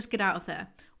 Jared, just get out of there.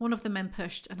 One of the men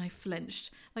pushed and I flinched.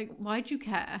 Like, why'd you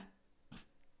care?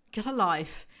 Get a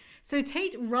life. So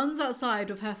Tate runs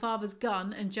outside with her father's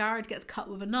gun and Jared gets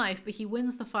cut with a knife, but he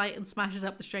wins the fight and smashes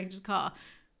up the stranger's car.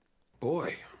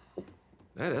 Boy,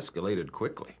 that escalated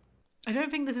quickly. I don't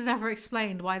think this is ever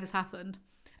explained why this happened.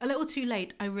 A little too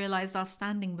late, I realised I was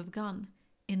standing with a gun,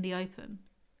 in the open,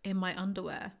 in my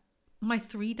underwear. My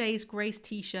 3 days grace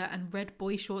t-shirt and red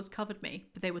boy shorts covered me,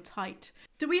 but they were tight.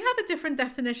 Do we have a different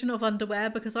definition of underwear?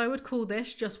 Because I would call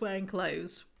this just wearing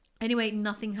clothes. Anyway,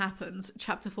 nothing happens.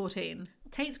 Chapter 14.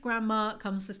 Tate's grandma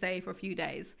comes to stay for a few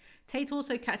days. Tate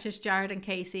also catches Jared and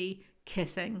Casey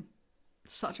kissing.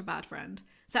 Such a bad friend.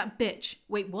 That bitch.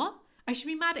 Wait, what? I should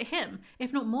be mad at him,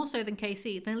 if not more so than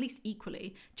Casey, then at least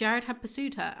equally. Jared had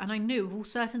pursued her, and I knew with all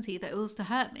certainty that it was to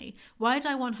hurt me. Why did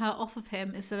I want her off of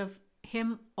him instead of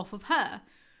him off of her?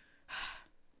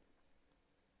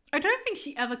 I don't think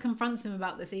she ever confronts him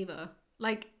about this either.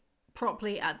 Like,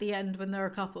 properly at the end when they're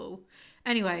a couple.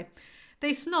 Anyway,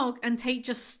 they snog and Tate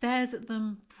just stares at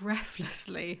them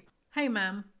breathlessly. Hey,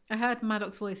 ma'am. I heard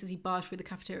Maddox's voice as he barged through the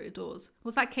cafeteria doors.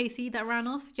 Was that Casey that ran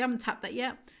off? You haven't tapped that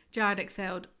yet? Jared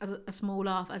exhaled as a small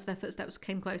laugh as their footsteps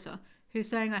came closer. Who's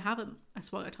saying I haven't? I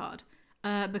swallowed hard.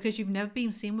 Because you've never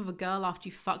been seen with a girl after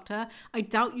you fucked her? I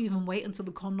doubt you even wait until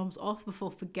the condom's off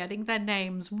before forgetting their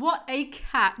names. What a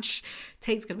catch!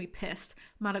 Tate's gonna be pissed.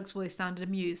 Maddox's voice sounded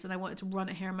amused and I wanted to run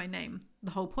at hearing my name.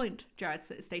 The whole point, Jared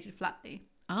stated flatly.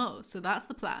 Oh, so that's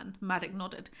the plan. Maddox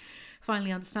nodded,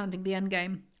 finally understanding the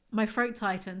endgame. My throat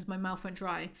tightened, my mouth went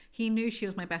dry. He knew she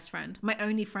was my best friend, my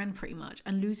only friend pretty much,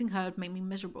 and losing her would make me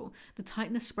miserable. The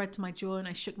tightness spread to my jaw and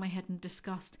I shook my head in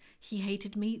disgust. He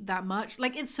hated me that much.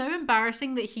 Like, it's so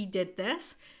embarrassing that he did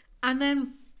this. And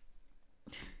then,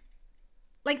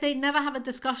 like, they never have a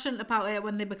discussion about it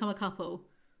when they become a couple.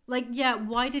 Like, yeah,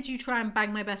 why did you try and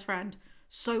bang my best friend?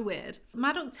 So weird.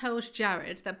 Maddox tells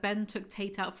Jared that Ben took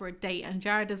Tate out for a date and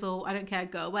Jared is all, I don't care,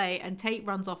 go away, and Tate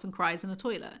runs off and cries in a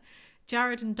toilet.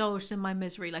 Jared indulged in my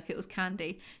misery like it was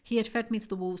candy. He had fed me to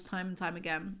the wolves time and time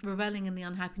again, reveling in the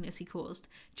unhappiness he caused.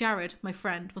 Jared, my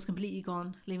friend, was completely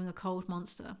gone, leaving a cold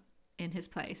monster in his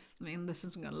place. I mean, this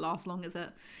isn't going to last long, is it?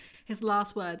 His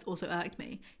last words also irked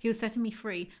me. He was setting me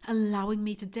free, allowing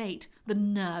me to date. The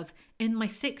nerve. In my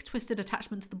sick, twisted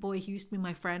attachment to the boy who used to be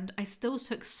my friend, I still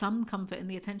took some comfort in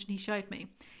the attention he showed me.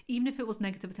 Even if it was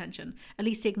negative attention, at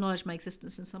least he acknowledged my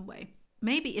existence in some way.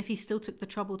 Maybe if he still took the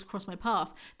trouble to cross my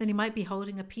path, then he might be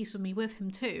holding a piece of me with him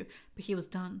too. But he was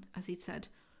done, as he'd said.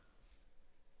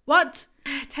 What?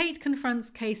 Tate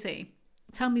confronts Casey.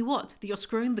 Tell me what? That you're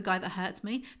screwing the guy that hurts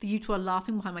me? That you two are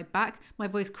laughing behind my back? My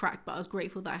voice cracked, but I was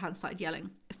grateful that I hadn't started yelling.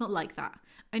 It's not like that.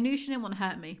 I knew she didn't want to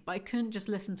hurt me, but I couldn't just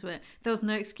listen to it. There was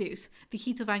no excuse. The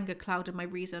heat of anger clouded my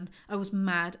reason. I was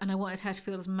mad, and I wanted her to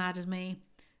feel as mad as me.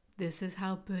 This is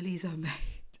how bullies are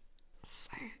made.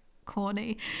 So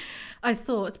corny, I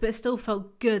thought, but it still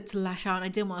felt good to lash out and I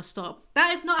didn't want to stop.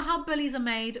 That is not how bullies are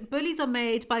made. Bullies are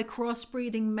made by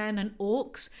crossbreeding men and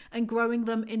orcs and growing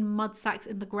them in mud sacks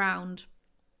in the ground.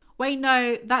 Wait,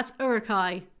 no, that's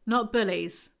urukai, not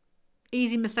bullies.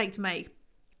 Easy mistake to make.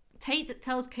 Tate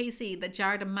tells Casey that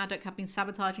Jared and Maddox have been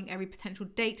sabotaging every potential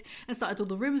date and started all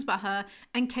the rumours about her,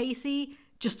 and Casey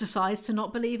just decides to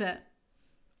not believe it.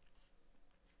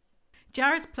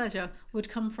 Jared's pleasure would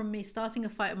come from me starting a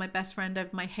fight with my best friend over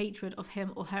my hatred of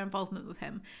him or her involvement with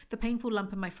him. The painful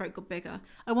lump in my throat got bigger.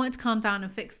 I wanted to calm down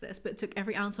and fix this, but it took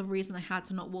every ounce of reason I had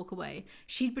to not walk away.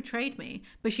 She'd betrayed me,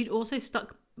 but she'd also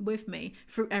stuck with me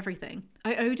through everything.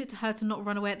 I owed it to her to not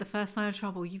run away at the first sign of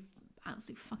trouble. You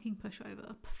absolute fucking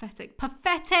pushover. Pathetic.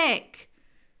 Pathetic!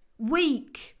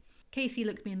 Weak! Casey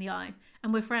looked me in the eye.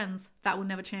 And we're friends. That will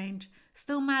never change.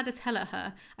 Still mad as hell at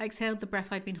her, I exhaled the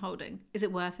breath I'd been holding. Is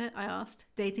it worth it? I asked.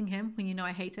 Dating him when you know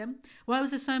I hate him? Why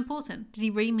was this so important? Did he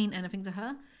really mean anything to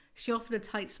her? She offered a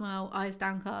tight smile, eyes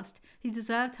downcast. He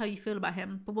deserved how you feel about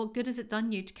him, but what good has it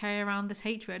done you to carry around this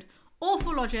hatred?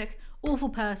 Awful logic, awful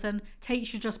person. Tate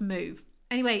should just move.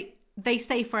 Anyway, they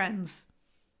stay friends.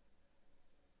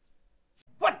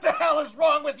 What the hell is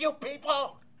wrong with you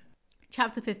people?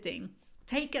 Chapter 15.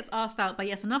 Tate gets asked out by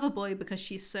yet another boy because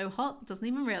she's so hot, doesn't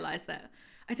even realise that.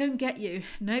 I don't get you.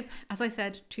 Nope. As I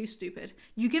said, too stupid.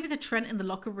 You give it to Trent in the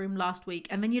locker room last week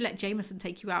and then you let Jameson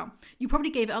take you out. You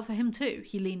probably gave it up for him too.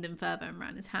 He leaned in further and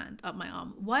ran his hand up my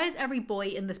arm. Why is every boy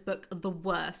in this book the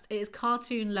worst? It is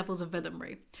cartoon levels of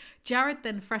villainry. Jared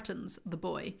then threatens the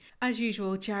boy. As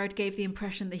usual, Jared gave the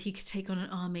impression that he could take on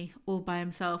an army all by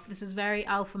himself. This is very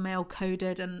alpha male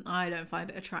coded and I don't find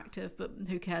it attractive, but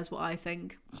who cares what I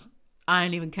think? I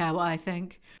don't even care what I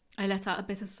think. I let out a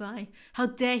bitter sigh. How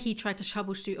dare he try to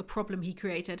troubleshoot a problem he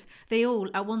created? They all,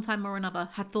 at one time or another,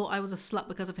 had thought I was a slut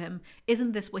because of him.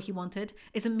 Isn't this what he wanted?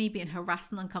 Isn't me being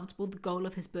harassed and uncomfortable the goal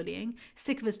of his bullying?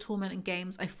 Sick of his torment and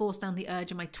games, I forced down the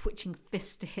urge in my twitching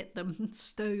fist to hit them.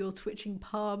 Stow your twitching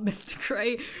palm, Mr.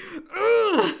 Gray.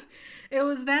 Ugh! It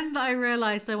was then that I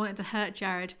realised I wanted to hurt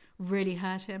Jared. Really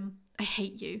hurt him. I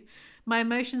hate you. My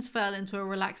emotions fell into a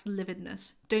relaxed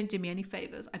lividness. Don't do me any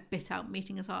favours, I bit out,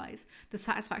 meeting his eyes. The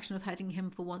satisfaction of hurting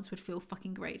him for once would feel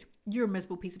fucking great. You're a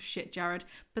miserable piece of shit, Jared.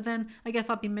 But then, I guess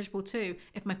I'd be miserable too,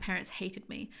 if my parents hated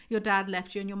me. Your dad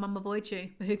left you and your mum avoided you,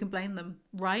 but who can blame them,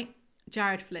 right?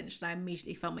 Jared flinched and I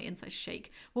immediately felt my insides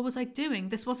shake. What was I doing?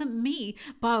 This wasn't me.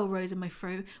 Bile rose in my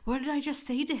throat. What did I just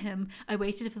say to him? I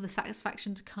waited for the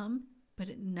satisfaction to come, But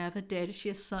it never did. She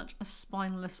is such a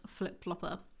spineless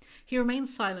flip-flopper. He remained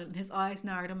silent, his eyes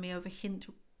narrowed on me with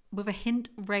a hint,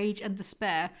 rage and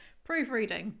despair.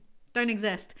 Proofreading. Don't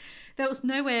exist. There was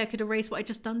no way I could erase what I'd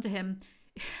just done to him.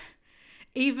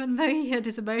 Even though he had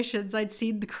his emotions, I'd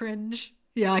seen the cringe.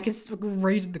 Yeah, I could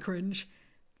read the cringe.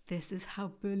 This is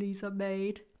how bullies are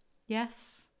made.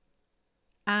 Yes.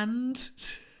 And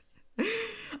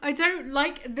I don't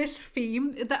like this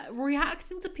theme that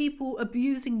reacting to people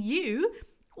abusing you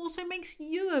also makes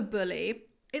you a bully.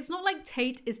 It's not like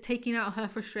Tate is taking out her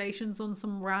frustrations on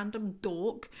some random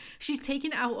dork. She's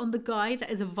taking it out on the guy that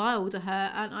is vile to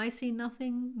her, and I see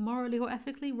nothing morally or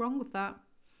ethically wrong with that.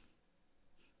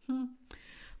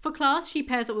 For class, she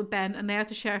pairs up with Ben and they have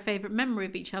to share a favourite memory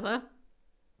of each other.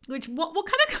 Which, what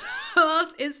kind of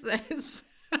class is this?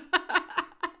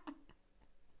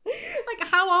 Like,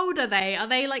 how old are they? Are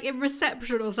they like in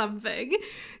reception or something?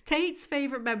 Tate's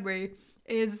favourite memory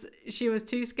is she was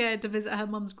too scared to visit her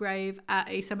mum's grave at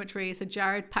a cemetery, so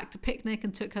Jared packed a picnic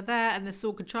and took her there, and this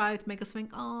all contrived to make us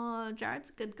think, oh, Jared's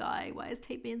a good guy. Why is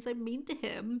Tate being so mean to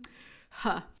him?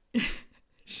 Huh.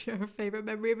 Share a favourite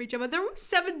memory of each other. They're all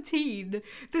 17.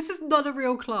 This is not a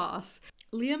real class.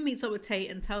 Liam meets up with Tate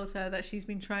and tells her that he's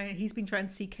been trying to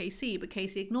see Casey, but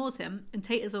Casey ignores him, and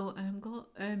Tate is all,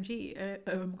 OMG,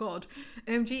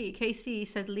 Casey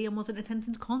said Liam wasn't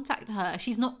intending to contact her.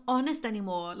 She's not honest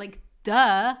anymore. Like,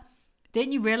 duh.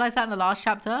 Didn't you realise that in the last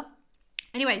chapter?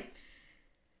 Anyway,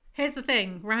 here's the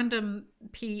thing. Random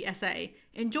PSA.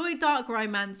 Enjoy dark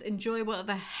romance. Enjoy whatever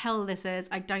the hell this is.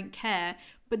 I don't care.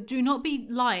 But do not be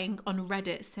lying on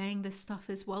Reddit saying this stuff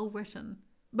is well written.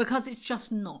 Because it's just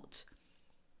not.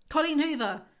 Colleen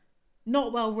Hoover,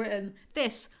 not well written.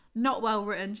 This, not well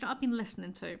written. Do you know what I've been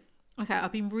listening to? Okay,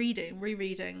 I've been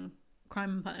rereading Crime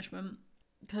and Punishment.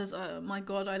 Because, my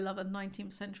God, I love a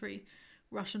 19th century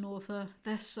Russian author.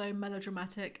 They're so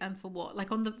melodramatic, and for what?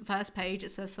 Like, on the first page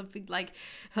it says something like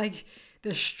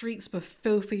the streets were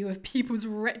filthy with people's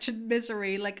wretched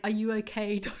misery. Like, are you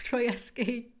okay,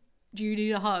 Dostoevsky? Do you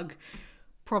need a hug?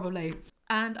 Probably.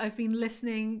 And I've been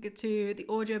listening to the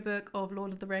audiobook of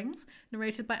Lord of the Rings,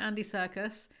 narrated by Andy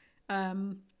Serkis.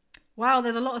 Wow,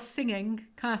 there's a lot of singing.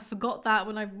 Kind of forgot that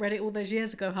when I read it all those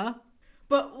years ago, huh?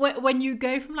 But when you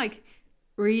go from like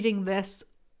reading this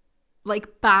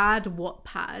like bad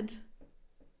Wattpad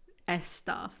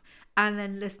stuff and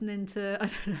then listening to, I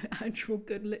don't know, actual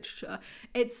good literature,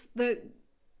 it's the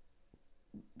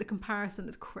comparison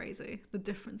is crazy. The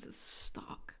difference is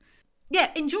stark. Yeah,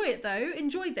 enjoy it though.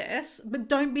 Enjoy this, but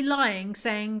don't be lying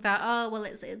saying that, oh, well,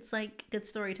 it's like good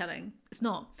storytelling. It's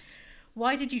not.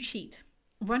 Why did you cheat?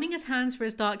 Running his hands through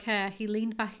his dark hair, he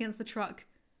leaned back against the truck.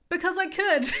 Because I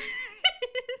could.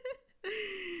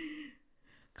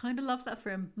 Kind of love that for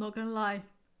him, not gonna lie.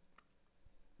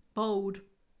 Bold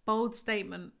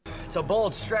statement. It's a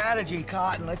bold strategy,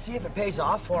 Cotton. Let's see if it pays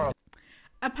off for him.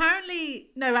 Apparently,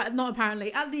 no, not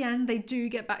apparently. At the end, they do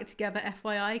get back together,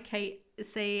 FYI,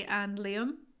 Casey and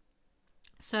Liam.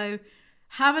 So,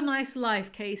 have a nice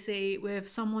life, Casey, with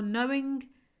someone knowing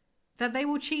that they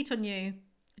will cheat on you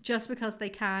just because they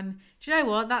can. Do you know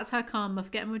what? That's her karma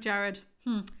for getting with Jared.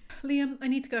 Liam, I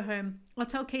need to go home. I'll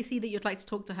tell Casey that you'd like to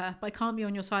talk to her, but I can't be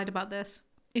on your side about this.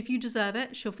 If you deserve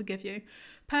it, she'll forgive you.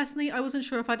 Personally, I wasn't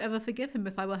sure if I'd ever forgive him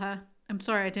if I were her. I'm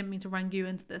sorry, I didn't mean to wrang you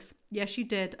into this. Yes, you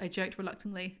did, I joked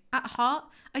reluctantly. At heart,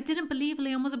 I didn't believe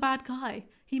Liam was a bad guy.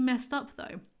 He messed up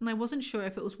though, and I wasn't sure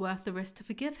if it was worth the risk to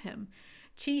forgive him.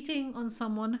 Cheating on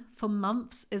someone for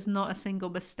months is not a single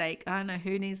mistake. I don't know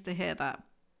who needs to hear that,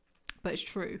 but it's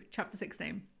true. Chapter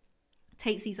 16.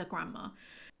 Tate sees her grandma.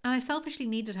 And I selfishly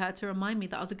needed her to remind me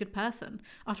that I was a good person.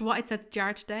 After what I'd said to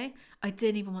Jared today, I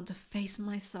didn't even want to face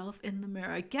myself in the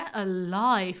mirror. Get a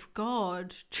life,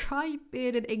 God. Try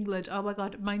being in England. Oh my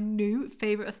God. My new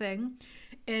favourite thing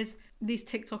is these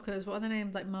TikTokers. What are their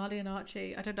names? Like Marley and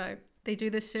Archie. I don't know. They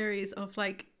do this series of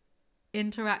like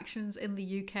interactions in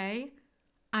the UK.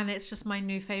 And it's just my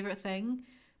new favourite thing.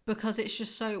 Because it's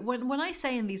just so, when I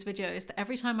say in these videos that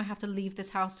every time I have to leave this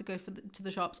house to go to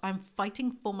the shops, I'm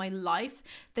fighting for my life,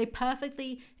 they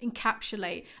perfectly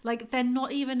encapsulate, like they're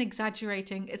not even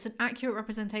exaggerating. It's an accurate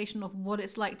representation of what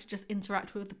it's like to just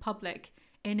interact with the public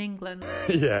in England.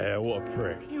 Yeah, what a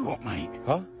prick. You what, mate?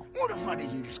 Huh? What the fuck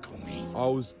did you just call me? I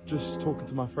was just talking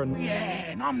to my friend.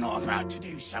 Yeah, and I'm not about to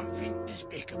do something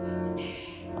despicable.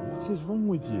 What is wrong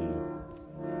with you?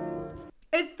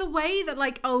 It's the way that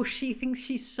like, oh, she thinks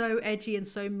she's so edgy and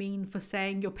so mean for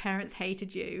saying your parents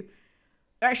hated you.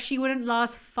 She wouldn't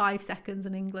last 5 seconds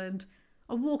in England.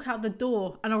 I'll walk out the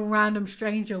door and a random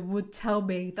stranger would tell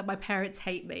me that my parents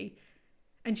hate me.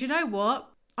 And do you know what?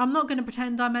 I'm not going to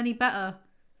pretend I'm any better.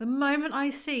 The moment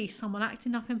I see someone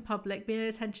acting up in public, being an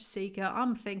attention seeker,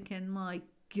 I'm thinking, my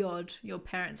God, your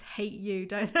parents hate you,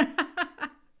 don't they?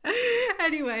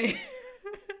 Anyway.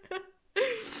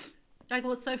 Like,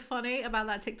 what's so funny about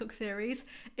that TikTok series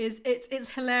is it's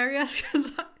hilarious because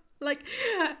like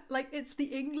it's the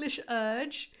English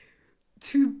urge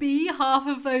to be half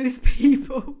of those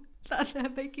people that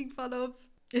they're making fun of.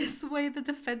 It's the way the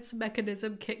defense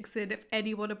mechanism kicks in if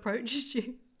anyone approaches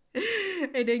you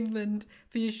in England,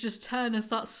 for you to just turn and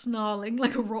start snarling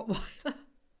like a Rottweiler.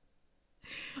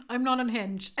 I'm not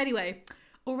unhinged. Anyway,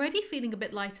 already feeling a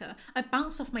bit lighter, I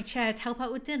bounced off my chair to help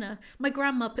out with dinner. My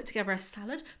grandma put together a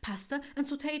salad, pasta, and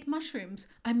sauteed mushrooms.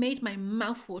 I made my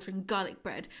mouth-watering garlic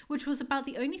bread, which was about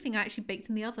the only thing I actually baked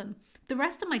in the oven. The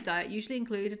rest of my diet usually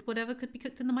included whatever could be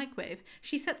cooked in the microwave.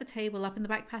 She set the table up in the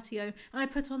back patio, and I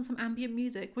put on some ambient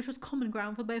music, which was common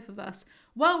ground for both of us.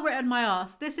 Well written, my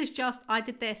ass. This is just, I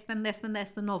did this, then this, then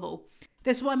this, the novel.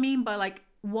 This is what I mean by, like,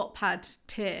 Wattpad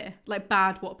tier. Like,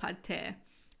 bad Wattpad tier.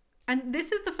 And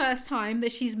this is the first time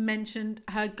that she's mentioned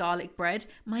her garlic bread,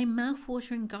 my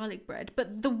mouth-watering garlic bread.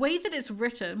 But the way that it's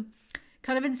written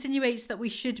kind of insinuates that we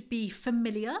should be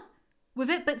familiar with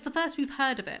it, but it's the first we've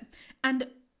heard of it. And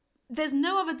there's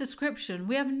no other description.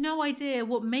 We have no idea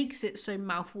what makes it so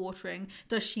mouth-watering.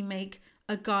 Does she make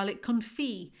a garlic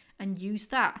confit and use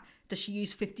that? Does she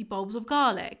use 50 bulbs of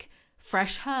garlic?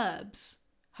 Fresh herbs?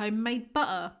 Homemade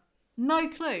butter? No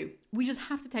clue. We just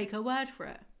have to take her word for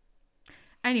it.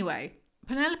 Anyway,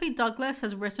 Penelope Douglas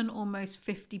has written almost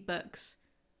 50 books.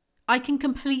 I can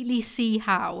completely see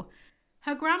how.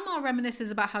 Her grandma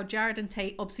reminisces about how Jared and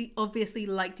Tate obviously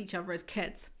liked each other as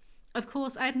kids. Of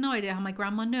course, I had no idea how my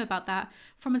grandma knew about that.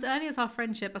 From as early as our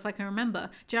friendship as I can remember,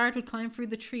 Jared would climb through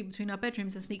the tree between our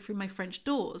bedrooms and sneak through my French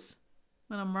doors.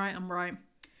 When I'm right, I'm right.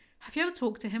 Have you ever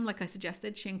talked to him like I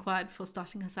suggested? She inquired before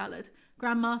starting her salad.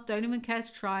 Grandma, don't even care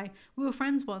to try. We were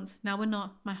friends once. Now we're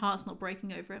not. My heart's not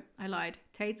breaking over it. I lied.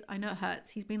 Tate, I know it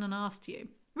hurts. He's been an arse to you.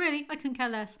 Really? I couldn't care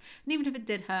less. And even if it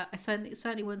did hurt, I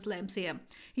certainly wouldn't let him see it.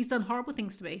 He's done horrible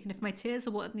things to me, and if my tears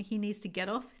are what he needs to get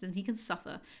off, then he can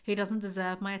suffer. He doesn't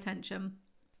deserve my attention.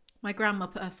 My grandma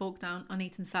put her fork down,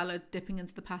 uneaten salad, dipping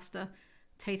into the pasta.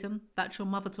 Tatum, that's your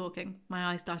mother talking.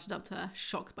 My eyes darted up to her,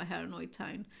 shocked by her annoyed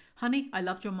tone. Honey, I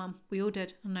loved your mum. We all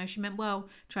did. I know she meant well,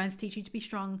 trying to teach you to be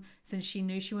strong, since she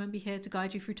knew she wouldn't be here to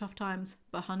guide you through tough times.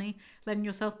 But honey, letting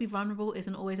yourself be vulnerable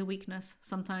isn't always a weakness.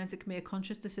 Sometimes it can be a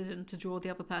conscious decision to draw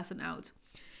the other person out.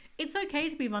 It's okay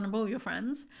to be vulnerable with your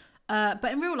friends, but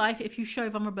in real life, if you show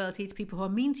vulnerability to people who are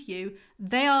mean to you,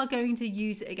 they are going to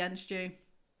use it against you.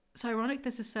 It's ironic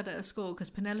this is said at a school, because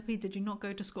Penelope, did you not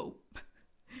go to school?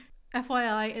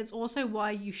 FYI, it's also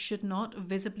why you should not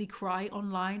visibly cry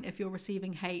online if you're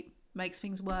receiving hate. Makes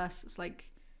things worse. It's like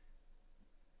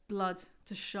blood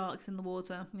to sharks in the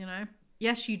water, you know?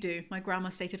 Yes, you do, my grandma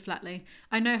stated flatly.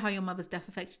 I know how your mother's death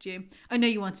affected you. I know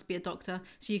you wanted to be a doctor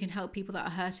so you can help people that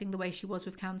are hurting the way she was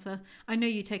with cancer. I know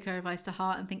you take her advice to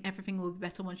heart and think everything will be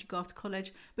better once you go off to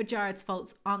college, but Jared's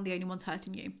faults aren't the only ones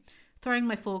hurting you. Throwing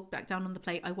my fork back down on the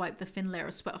plate, I wiped the thin layer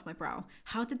of sweat off my brow.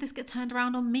 How did this get turned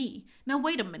around on me? Now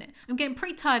wait a minute. I'm getting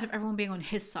pretty tired of everyone being on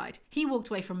his side. He walked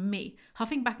away from me.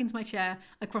 Huffing back into my chair,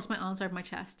 I crossed my arms over my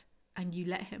chest. And you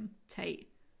let him, Tate.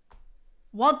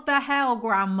 What the hell,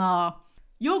 Grandma?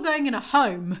 You're going in a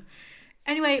home.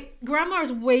 Anyway, Grandma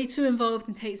is way too involved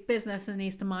in Tate's business and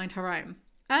needs to mind her own.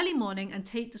 Early morning, and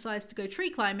Tate decides to go tree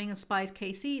climbing and spies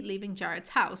Casey leaving Jared's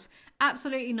house.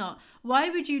 Absolutely not. Why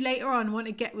would you later on want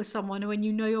to get with someone when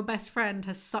you know your best friend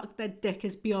has sucked their dick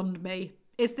is beyond me?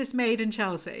 Is this made in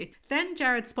Chelsea? Then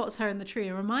Jared spots her in the tree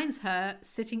and reminds her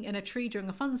sitting in a tree during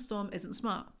a thunderstorm isn't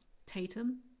smart.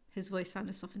 Tatum? His voice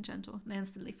sounded soft and gentle, and I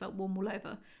instantly felt warm all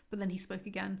over. But then he spoke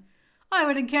again. I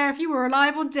wouldn't care if you were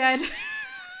alive or dead.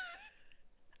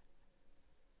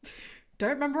 Don't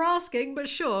remember asking, but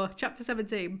sure. Chapter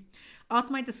 17.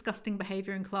 After my disgusting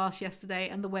behaviour in class yesterday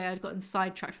and the way I'd gotten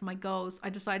sidetracked from my goals,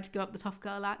 I decided to go up the tough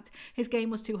girl act. His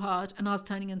game was too hard and I was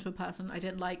turning into a person I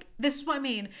didn't like. This is what I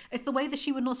mean. It's the way that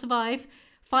she would not survive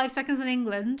 5 seconds in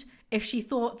England if she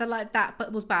thought that like that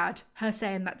but was bad. Her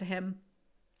saying that to him.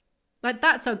 Like,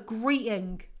 that's a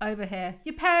greeting over here.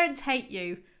 Your parents hate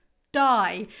you.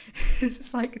 Die.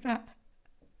 It's like that.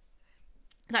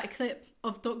 That clip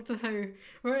of Doctor Who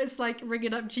where it's like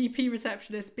ringing up GP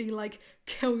receptionists being like,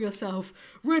 kill yourself,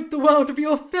 rid the world of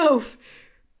your filth.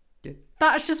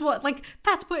 That's just what, like,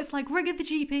 that's what it's like ringing the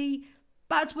GP.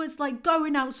 That's what it's like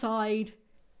going outside.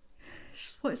 It's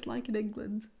just what it's like in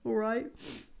England, all right?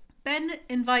 Ben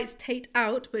invites Tate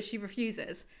out, but she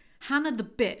refuses. Hannah the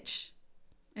bitch.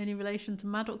 Any relation to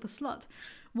Maddock the slut?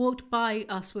 Walked by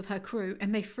us with her crew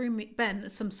and they threw Ben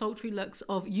some sultry looks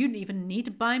of "you didn't even need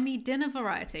to buy me dinner"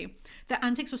 variety. Their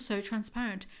antics were so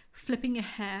transparent, flipping your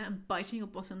hair and biting your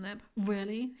bottom lip.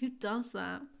 Really? Who does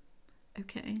that?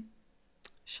 Okay.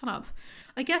 Shut up.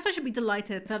 I guess I should be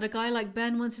delighted that a guy like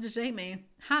Ben wanted to date me.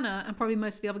 Hannah, and probably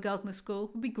most of the other girls in the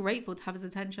school, would be grateful to have his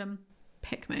attention.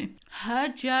 Pick me. Her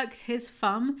jerked his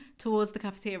thumb towards the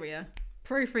cafeteria.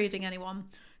 Proofreading, anyone?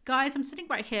 Guys, I'm sitting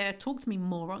right here. Talk to me,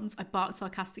 morons. I barked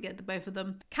sarcastically at the both of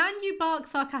them. Can you bark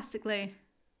sarcastically?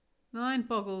 Mine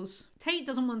boggles. Tate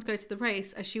doesn't want to go to the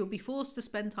race as she will be forced to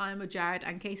spend time with Jared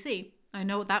and Casey. I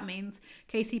know what that means.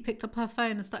 Casey picked up her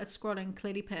phone and started scrolling,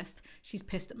 clearly pissed. She's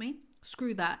pissed at me?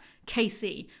 Screw that.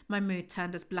 Casey. My mood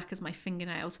turned as black as my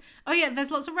fingernails. Oh yeah,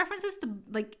 there's lots of references to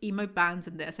like emo bands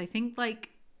in this. I think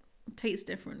like Tate's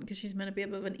different because she's meant to be a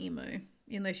bit of an emo,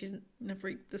 even though she's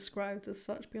never described as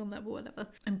such beyond that, but whatever.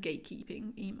 I'm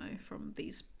gatekeeping emo from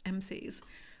these MCs.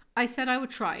 I said I would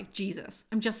try. Jesus.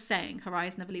 I'm just saying, her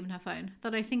eyes never leaving her phone,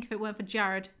 that I think if it weren't for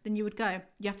Jared, then you would go.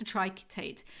 You have to try,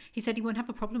 Tate. He said he wouldn't have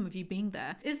a problem with you being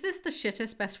there. Is this the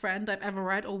shittest best friend I've ever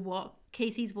read or what?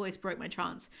 Casey's voice broke my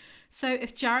trance. So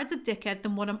if Jared's a dickhead,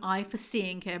 then what am I for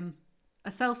seeing him?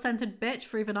 A self-centered bitch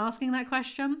for even asking that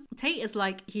question? Tate is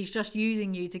like, he's just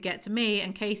using you to get to me,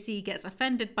 and Casey gets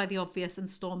offended by the obvious and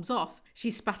storms off.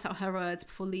 She spat out her words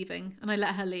before leaving, and I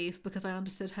let her leave because I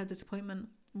understood her disappointment.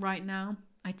 Right now,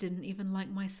 I didn't even like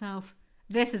myself.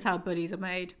 This is how bullies are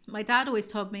made. My dad always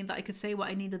told me that I could say what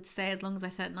I needed to say as long as I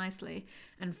said it nicely,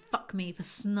 and fuck me for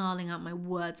snarling out my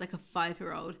words like a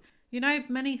 5-year-old. You know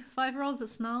many 5-year-olds that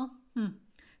snarl?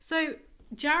 So,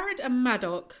 Jared and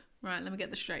Maddock, right, let me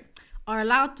get this straight, are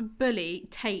allowed to bully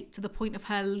Tate to the point of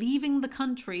her leaving the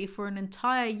country for an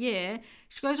entire year.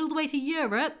 She goes all the way to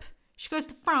Europe. She goes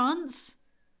to France.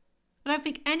 I don't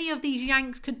think any of these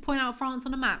Yanks could point out France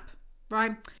on a map,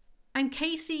 right? And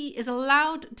Casey is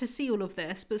allowed to see all of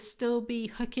this, but still be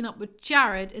hooking up with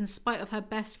Jared in spite of her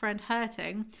best friend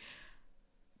hurting.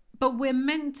 But we're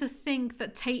meant to think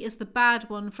that Tate is the bad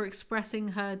one for expressing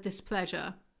her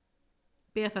displeasure.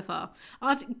 BFFR.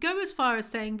 I'd go as far as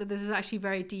saying that this is actually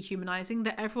very dehumanizing,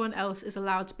 that everyone else is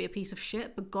allowed to be a piece of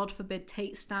shit, but God forbid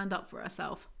Tate stand up for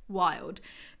herself. Wild.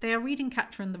 They are reading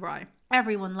Catcher in the Rye.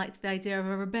 Everyone likes the idea of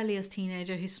a rebellious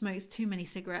teenager who smokes too many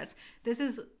cigarettes. This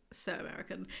is so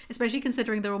American, especially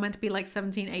considering they're all meant to be like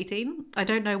 17, 18. I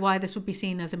don't know why this would be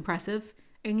seen as impressive.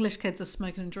 English kids are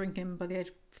smoking and drinking by the age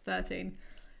of 13.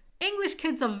 English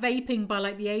kids are vaping by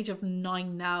like the age of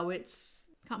 9 now.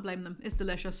 Can't blame them. It's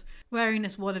delicious.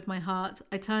 Wariness watered my heart.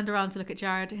 I turned around to look at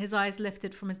Jared. His eyes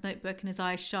lifted from his notebook and his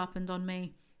eyes sharpened on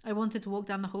me. I wanted to walk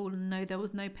down the hall and know there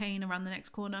was no pain around the next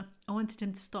corner. I wanted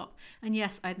him to stop. And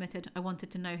yes, I admitted, I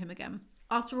wanted to know him again.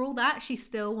 After all that, she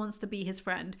still wants to be his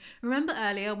friend. Remember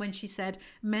earlier when she said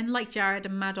men like Jared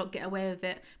and Maddock get away with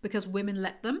it because women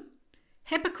let them?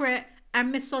 Hypocrite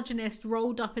and misogynist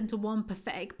rolled up into one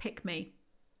pathetic pick-me.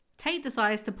 Tate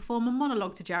decides to perform a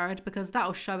monologue to Jared because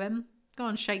that'll show him. Go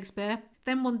on, Shakespeare.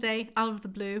 Then one day, out of the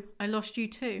blue, I lost you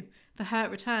too. The hurt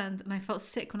returned, and I felt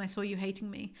sick when I saw you hating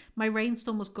me. My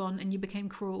rainstorm was gone, and you became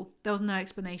cruel. There was no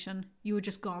explanation. You were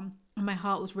just gone, and my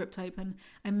heart was ripped open.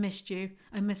 I missed you.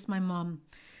 I missed my mom.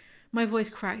 My voice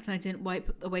cracked, and I didn't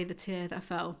wipe away the tear that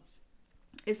fell.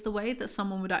 It's the way that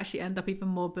someone would actually end up even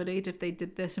more bullied if they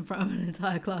did this in front of an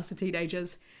entire class of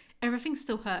teenagers. Everything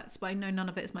still hurts, but I know none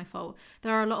of it is my fault.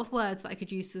 There are a lot of words that I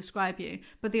could use to describe you,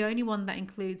 but the only one that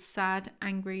includes sad,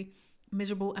 angry,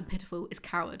 miserable, and pitiful is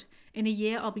coward. In a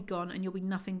year, I'll be gone, and you'll be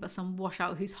nothing but some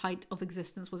washout whose height of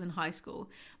existence was in high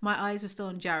school. My eyes were still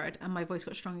on Jared, and my voice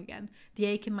got strong again. The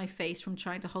ache in my face from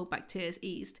trying to hold back tears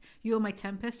eased. You were my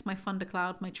tempest, my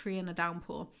thundercloud, my tree in a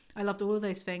downpour. I loved all of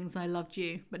those things, and I loved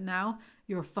you. But now,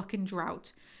 you're a fucking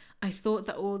drought. I thought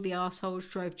that all the assholes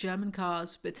drove German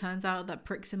cars, but it turns out that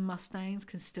pricks in Mustangs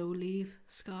can still leave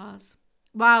scars.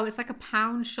 Wow, it's like a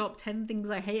pound shop, 10 things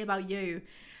I hate about you.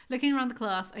 Looking around the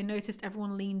class, I noticed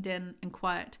everyone leaned in and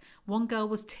quiet. One girl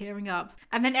was tearing up,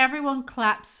 and then everyone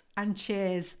claps and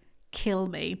cheers. Kill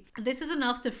me. This is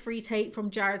enough to free Tate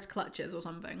from Jared's clutches or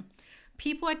something.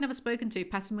 People I'd never spoken to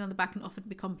patted me on the back and offered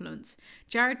me compliments.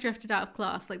 Jared drifted out of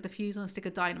class like the fuse on a stick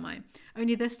of dynamite.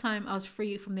 Only this time I was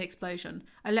free from the explosion.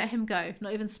 I let him go,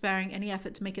 not even sparing any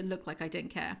effort to make it look like I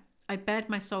didn't care. I'd bared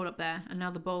my soul up there, and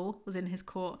now the ball was in his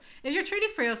court. If you're truly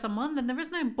free of someone, then there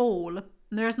is no ball, and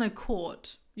there is no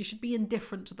court. You should be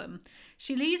indifferent to them.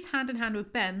 She leaves hand in hand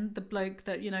with Ben, the bloke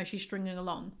that, she's stringing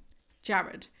along.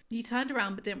 Jared. He turned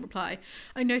around but didn't reply.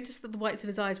 I noticed that the whites of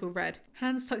his eyes were red,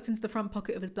 hands tucked into the front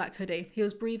pocket of his black hoodie. He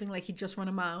was breathing like he'd just run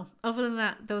a mile. Other than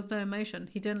that, there was no emotion.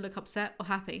 He didn't look upset or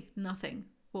happy. Nothing.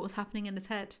 what was happening in his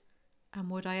head. And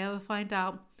would I ever find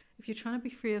out? If you're trying to be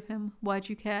free of him, why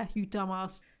do you care, you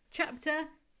dumbass? Chapter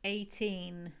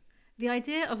 18. The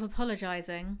idea of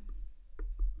apologising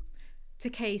to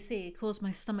Casey caused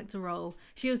my stomach to roll.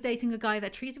 She was dating a guy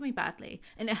that treated me badly,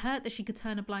 and it hurt that she could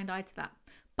turn a blind eye to that.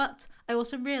 But I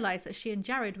also realised that she and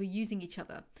Jared were using each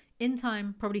other. In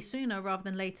time, probably sooner rather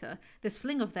than later, this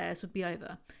fling of theirs would be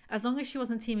over. As long as she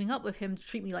wasn't teaming up with him to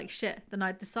treat me like shit, then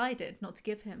I'd decided not to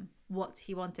give him what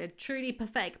he wanted. Truly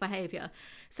pathetic behaviour.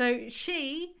 So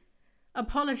she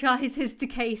apologises to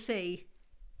Casey.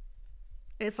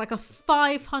 It's like a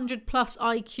 500 plus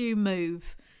IQ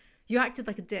move. You acted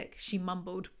like a dick, she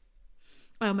mumbled.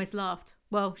 I almost laughed.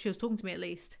 Well, she was talking to me at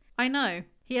least. I know.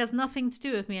 He has nothing to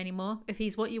do with me anymore. If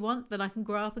he's what you want, then I can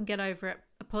grow up and get over it.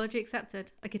 Apology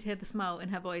accepted. I could hear the smile in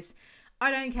her voice.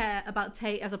 I don't care about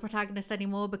Tate as a protagonist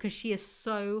anymore because she is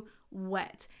so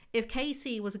wet. If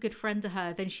Casey was a good friend to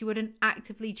her, then she wouldn't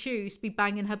actively choose to be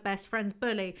banging her best friend's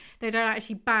bully. They don't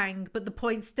actually bang, but the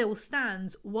point still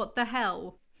stands. What the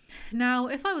hell? Now,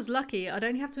 if I was lucky, I'd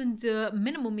only have to endure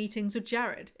minimal meetings with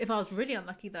Jared. If I was really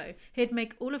unlucky, though, he'd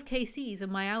make all of Casey's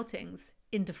and my outings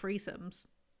into threesomes.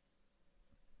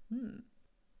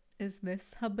 Is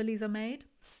this how bullies are made?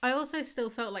 I also still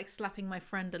felt like slapping my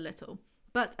friend a little.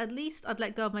 But at least I'd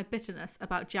let go of my bitterness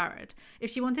about Jared. If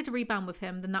she wanted to rebound with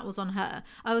him, then that was on her.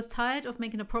 I was tired of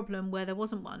making a problem where there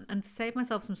wasn't one, and to save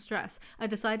myself some stress, I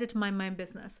decided to mind my own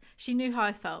business. She knew how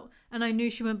I felt, and I knew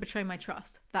she wouldn't betray my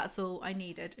trust. That's all I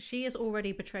needed. She has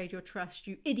already betrayed your trust,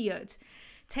 you idiot.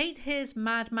 Tate hears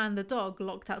Madman the dog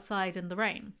locked outside in the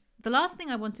rain. The last thing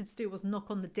I wanted to do was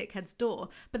knock on the dickhead's door,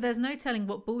 but there's no telling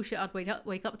what bullshit I'd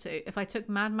wake up to if I took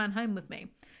Madman home with me.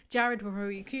 Jared will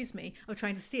probably accuse me of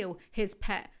trying to steal his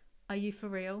pet. Are you for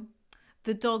real?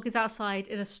 The dog is outside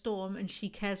in a storm and she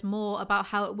cares more about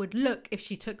how it would look if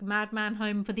she took Madman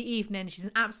home for the evening. She's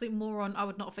an absolute moron. I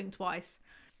would not think twice.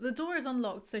 The door is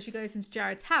unlocked, so she goes into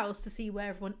Jared's house to see where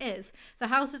everyone is. The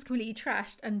house is completely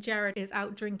trashed and Jared is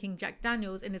out drinking Jack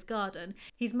Daniels in his garden.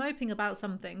 He's moping about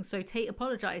something, so Tate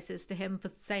apologises to him for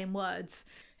saying words.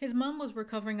 His mum was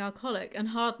recovering alcoholic and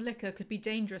hard liquor could be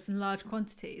dangerous in large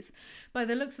quantities. By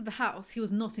the looks of the house, he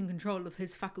was not in control of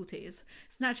his faculties.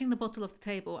 Snatching the bottle off the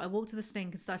table, I walked to the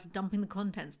sink and started dumping the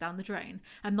contents down the drain.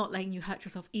 I'm not letting you hurt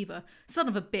yourself either. Son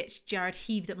of a bitch, Jared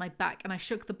heaved at my back and I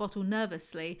shook the bottle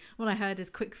nervously when I heard his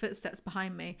quick footsteps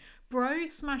behind me. Bro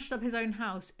smashed up his own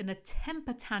house in a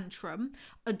temper tantrum,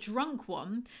 a drunk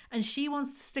one, and she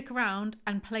wants to stick around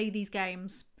and play these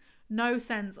games. No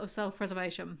sense of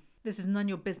self-preservation. This is none of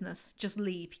your business. Just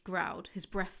leave, he growled. His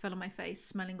breath fell on my face,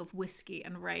 smelling of whiskey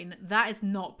and rain. That is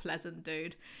not pleasant,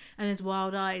 dude. And his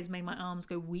wild eyes made my arms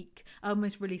go weak. I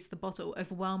almost released the bottle,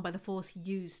 overwhelmed by the force he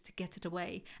used to get it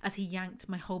away. As he yanked,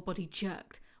 my whole body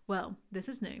jerked. Well, this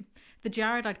is new. The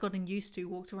Jared I'd gotten used to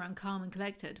walked around calm and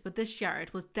collected, but this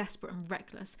Jared was desperate and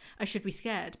reckless. I should be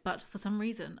scared, but for some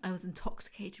reason, I was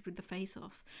intoxicated with the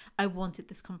face-off. I wanted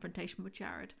this confrontation with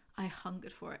Jared. I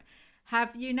hungered for it.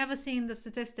 Have you never seen the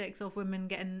statistics of women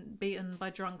getting beaten by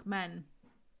drunk men?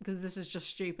 Because this is just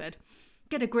stupid.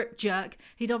 Get a grip, jerk.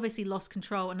 He'd obviously lost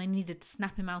control and I needed to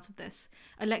snap him out of this.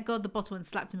 I let go of the bottle and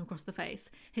slapped him across the face.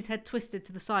 His head twisted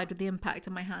to the side with the impact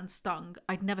and my hand stung.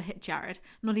 I'd never hit Jared,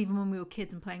 not even when we were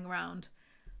kids and playing around.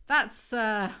 That's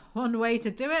one way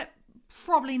to do it.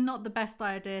 Probably not the best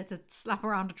idea to slap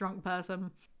around a drunk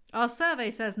person. Our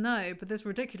survey says no, but this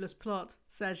ridiculous plot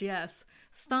says yes.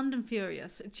 Stunned and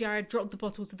furious, Jared dropped the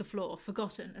bottle to the floor,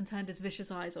 forgotten, and turned his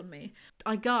vicious eyes on me.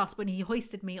 I gasped when he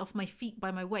hoisted me off my feet by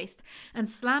my waist and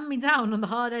slammed me down on the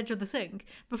hard edge of the sink.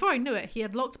 Before I knew it, he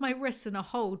had locked my wrists in a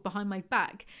hold behind my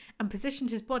back and positioned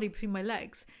his body between my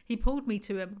legs. He pulled me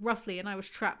to him, roughly, and I was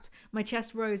trapped. My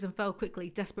chest rose and fell quickly,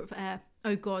 desperate for air.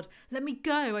 Oh God, let me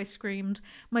go, I screamed.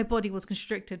 My body was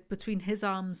constricted between his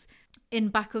arms in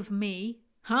back of me.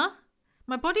 Huh?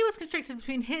 My body was constricted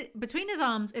between his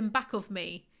arms in back of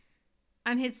me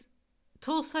and his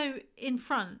torso in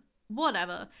front.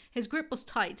 Whatever. His grip was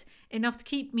tight, enough to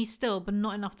keep me still but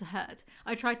not enough to hurt.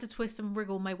 I tried to twist and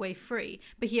wriggle my way free,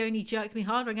 but he only jerked me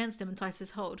harder against him and tightened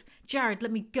his hold. Jared,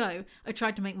 let me go. I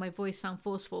tried to make my voice sound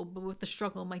forceful, but with the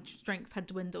struggle my strength had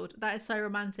dwindled. That is so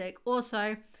romantic.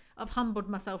 Also, I've humbled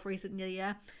myself recently,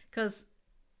 yeah? Because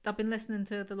I've been listening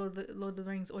to the Lord of the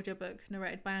Rings audiobook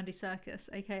narrated by Andy Serkis,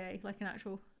 aka like an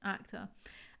actual actor.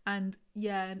 And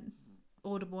yeah,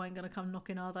 Audible ain't going to come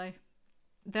knocking, are they?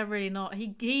 They're really not.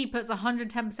 He puts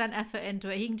 110% effort into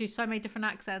it. He can do so many different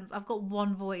accents. I've got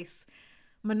one voice.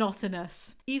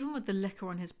 Monotonous. Even with the liquor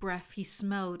on his breath, he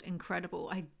smelled incredible.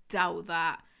 I doubt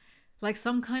that. Like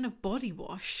some kind of body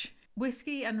wash.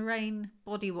 Whiskey and Rain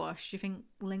body wash. Do you think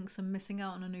Lynx are missing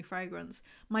out on a new fragrance?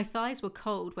 My thighs were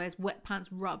cold where his wet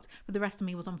pants rubbed, but the rest of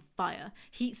me was on fire.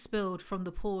 Heat spilled from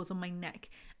the pores on my neck.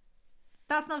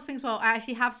 That's another thing as well. I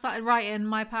actually have started writing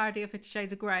my parody of 50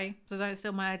 Shades of Grey, so don't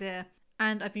steal my idea.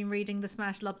 And I've been reading the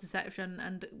Smash Love Deception,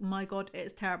 and my god,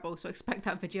 it's terrible. So expect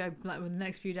that video like within the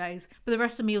next few days. But the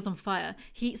rest of me was on fire.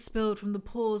 Heat spilled from the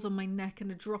pores on my neck,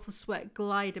 and a drop of sweat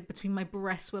glided between my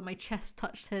breasts where my chest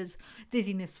touched his.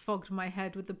 Dizziness fogged my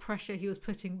head with the pressure he was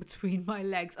putting between my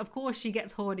legs. Of course, she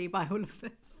gets horny by all of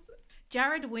this.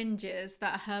 Jared whinges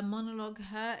that her monologue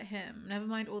hurt him. Never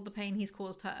mind all the pain he's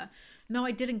caused her. No,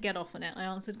 I didn't get off on it, I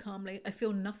answered calmly. I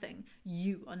feel nothing.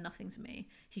 You are nothing to me.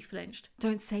 He flinched.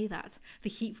 Don't say that. The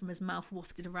heat from his mouth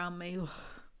wafted around me. Ugh,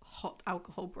 hot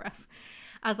alcohol breath.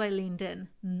 As I leaned in,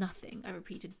 nothing, I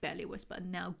repeated, barely a whisper.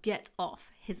 Now get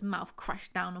off. His mouth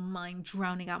crashed down on mine,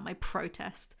 drowning out my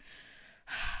protest.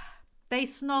 They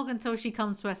snog until she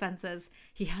comes to her senses.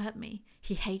 He hurt me.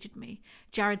 He hated me.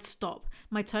 Jared, stop.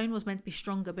 My tone was meant to be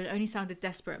stronger, but it only sounded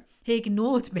desperate. He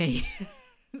ignored me.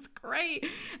 It's great.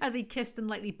 As he kissed and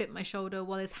lightly bit my shoulder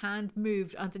while his hand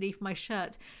moved underneath my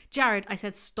shirt. Jared, I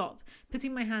said stop.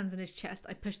 Putting my hands on his chest,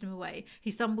 I pushed him away.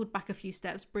 He stumbled back a few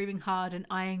steps, breathing hard and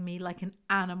eyeing me like an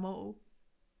animal.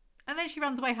 And then she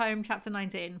runs away home, chapter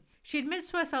 19. She admits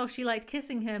to herself she liked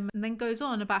kissing him and then goes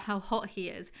on about how hot he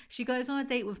is. She goes on a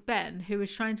date with Ben, who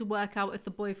is trying to work out if the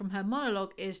boy from her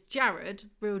monologue is Jared,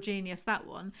 real genius that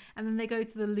one, and then they go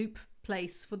to the loop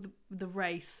place for the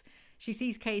race. She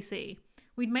sees Casey.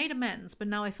 We'd made amends, but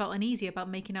now I felt uneasy about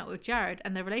making out with Jared,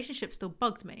 and their relationship still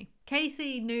bugged me.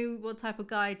 Casey knew what type of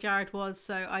guy Jared was,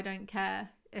 so I don't care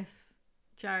if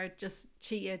Jared just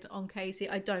cheated on Casey.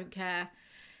 I don't care.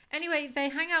 Anyway, they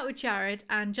hang out with Jared,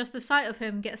 and just the sight of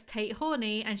him gets Tate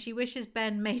horny, and she wishes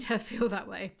Ben made her feel that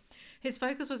way. His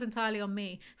focus was entirely on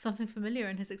me, something familiar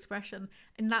in his expression.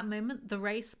 In that moment, the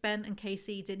race, Ben, and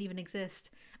Casey didn't even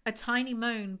exist. A tiny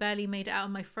moan barely made it out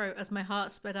of my throat as my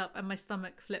heart sped up and my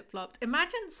stomach flip-flopped.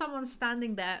 Imagine someone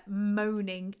standing there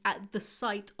moaning at the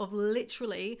sight of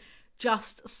literally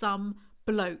just some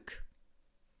bloke.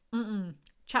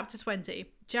 Chapter 20.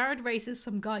 Jared races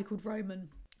some guy called Roman.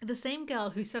 The same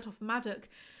girl who set off Maddox,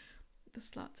 the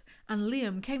slut, and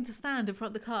Liam came to stand in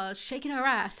front of the cars, shaking her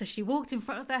ass as she walked in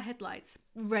front of their headlights.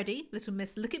 Ready, little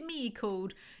miss, look at me, he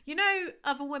called. You know,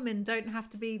 other women don't have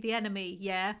to be the enemy,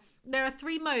 yeah? There are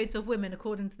 3 modes of women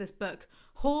according to this book.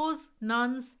 Whores,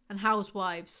 nuns, and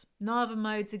housewives. No other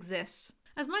modes exist.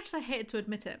 As much as I hated to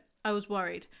admit it, I was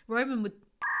worried. Roman would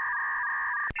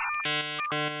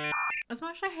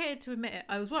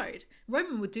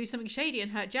do something shady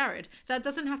and hurt Jared. That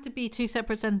doesn't have to be 2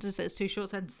 separate sentences, 2 short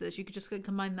sentences. You could just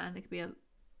combine that and they could be a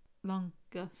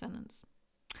longer sentence.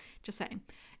 Just saying.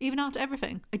 Even after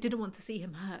everything, I didn't want to see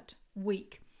him hurt.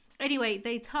 Weak. Anyway,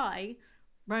 they tie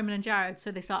Roman and Jared,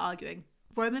 so they start arguing.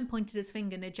 Roman pointed his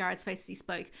finger near Jared's face as he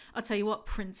spoke. I'll tell you what,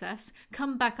 princess.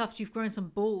 Come back after you've grown some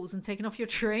balls and taken off your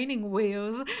training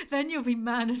wheels. Then you'll be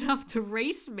man enough to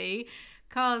race me.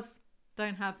 Cars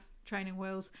don't have training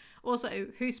wheels. Also,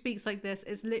 who speaks like this?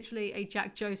 It's literally a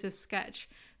Jack Joseph sketch.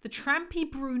 The trampy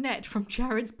brunette from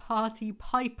Jared's party,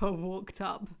 Piper, walked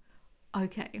up.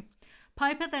 Okay.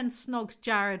 Piper then snogs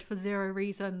Jared for 0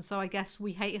 reason, so I guess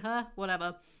we hate her.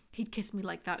 Whatever. He'd kissed me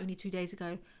like that only 2 days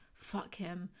ago. Fuck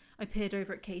him. I peered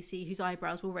over at Casey, whose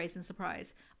eyebrows were raised in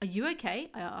surprise. Are you okay?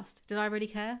 I asked. Did I really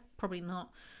care? Probably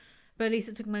not. But at least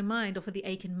it took my mind off of the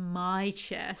ache in my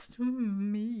chest.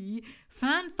 Me.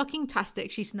 Fan-fucking-tastic,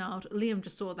 she snarled. Liam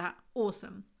just saw that.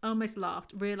 Awesome. I almost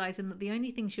laughed, realising that the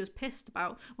only thing she was pissed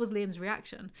about was Liam's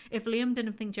reaction. If Liam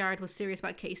didn't think Jared was serious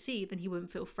about KC, then he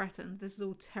wouldn't feel threatened. This is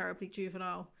all terribly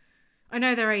juvenile. I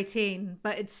know they're 18,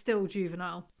 but it's still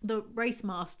juvenile. The race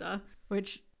master,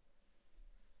 which...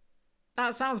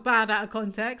 that sounds bad out of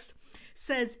context,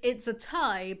 says it's a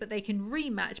tie, but they can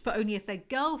rematch, but only if their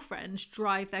girlfriends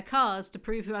drive their cars to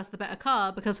prove who has the better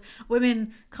car, because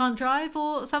women can't drive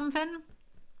or something.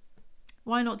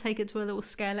 Why not take it to a little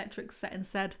scare electric set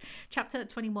instead? Chapter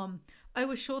 21. I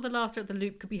was sure the laughter at the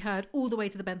loop could be heard all the way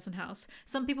to the Benson house.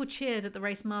 Some people cheered at the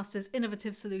race master's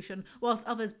innovative solution, whilst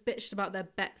others bitched about their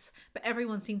bets, but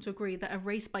everyone seemed to agree that a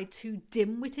race by 2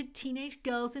 dim-witted teenage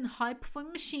girls in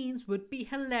high-performing machines would be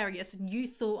hilarious, and you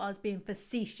thought I was being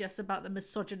facetious about the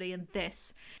misogyny in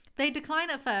this. They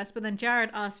declined at first, but then Jared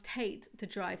asked Tate to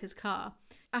drive his car.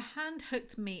 A hand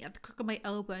hooked me at the crook of my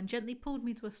elbow and gently pulled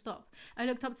me to a stop. I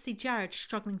looked up to see Jared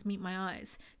struggling to meet my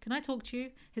eyes. Can I talk to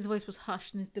you? His voice was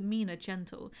hushed and his demeanour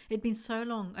gentle. It'd been so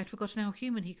long I'd forgotten how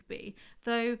human he could be,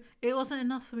 though it wasn't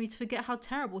enough for me to forget how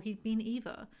terrible he'd been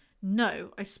either.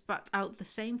 No, I spat out the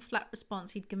same flat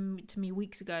response he'd given to me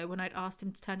weeks ago when I'd asked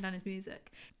him to turn down his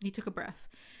music. He took a breath.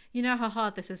 You know how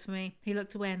hard this is for me. He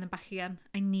looked away and then back again.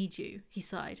 I need you, he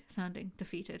sighed, sounding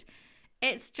defeated.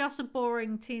 It's just a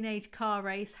boring teenage car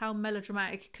race. How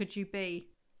melodramatic could you be?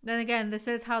 Then again, this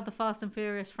is how the Fast and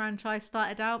Furious franchise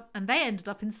started out, and they ended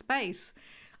up in space.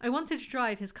 I wanted to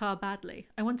drive his car badly.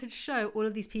 I wanted to show all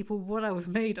of these people what I was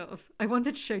made of. I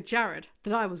wanted to show Jared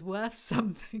that I was worth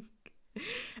something.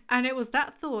 And it was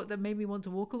that thought that made me want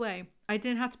to walk away. I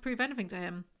didn't have to prove anything to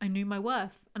him. I knew my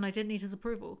worth, and I didn't need his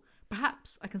approval.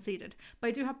 Perhaps, I conceded, but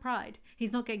I do have pride.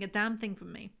 He's not getting a damn thing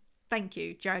from me. Thank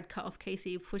you, Jared cut off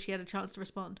Casey before she had a chance to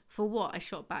respond. For what? I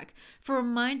shot back. For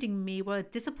reminding me what a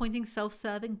disappointing,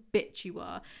 self-serving bitch you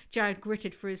are. Jared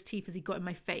gritted through his teeth as he got in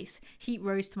my face. Heat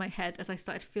rose to my head as I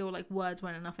started to feel like words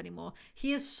weren't enough anymore.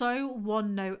 He is so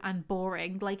one-note and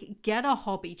boring. Like, get a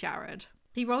hobby, Jared.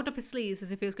 He rolled up his sleeves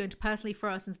as if he was going to personally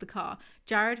throw us into the car.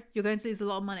 Jared, you're going to lose a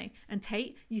lot of money. And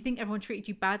Tate, you think everyone treated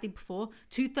you badly before?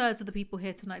 2/3 of the people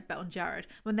here tonight bet on Jared.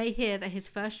 When they hear that his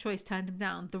first choice turned him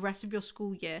down, the rest of your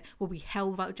school year will be hell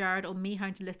without Jared or me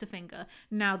having to lift a finger.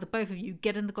 Now, the both of you,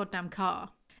 get in the goddamn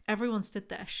car. Everyone stood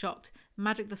there, shocked.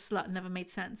 Magic the Slut never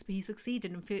made sense, but he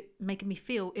succeeded in making me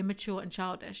feel immature and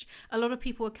childish. A lot of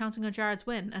people were counting on Jared's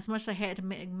win. As much as I hated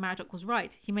admitting Maddox was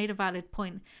right, he made a valid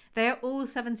point. They are all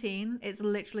 17. It's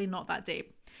literally not that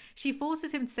deep. She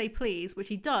forces him to say please, which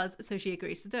he does, so she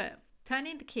agrees to do it.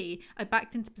 Turning the key, I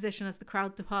backed into position as the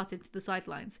crowd departed to the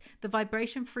sidelines. The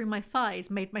vibration through my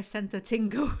thighs made my center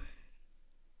tingle.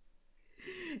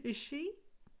 Is she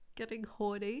getting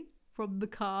horny from the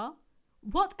car?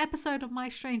 What episode of My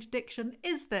Strange Addiction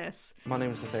is this? My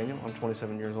name is Nathaniel, I'm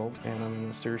 27 years old, and I'm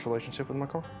in a serious relationship with my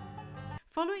car.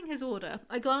 Following his order,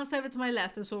 I glanced over to my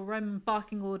left and saw Roman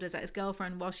barking orders at his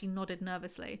girlfriend while she nodded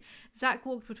nervously. Zach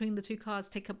walked between the two cars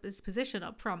to take up his position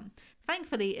up front.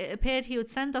 Thankfully, it appeared he would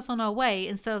send us on our way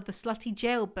instead of the slutty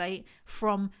jailbait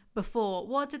from before.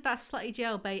 What did that slutty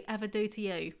jailbait ever do to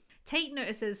you? Tate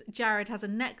notices Jared has a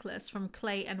necklace from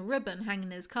clay and ribbon hanging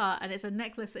in his car, and it's a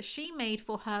necklace that she made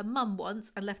for her mum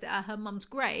once and left it at her mum's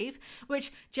grave,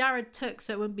 which Jared took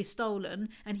so it wouldn't be stolen,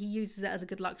 and he uses it as a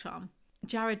good luck charm.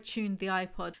 Jared tuned the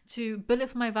iPod to Bullet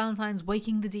for My Valentine's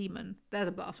Waking the Demon. There's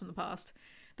a blast from the past.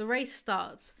 The race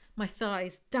starts. My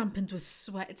thighs, dampened with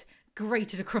sweat,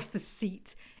 grated across the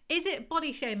seat. Is it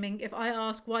body shaming if I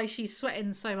ask why she's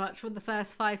sweating so much for the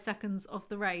first 5 seconds of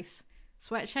the race?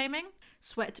 Sweat shaming?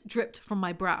 Sweat dripped from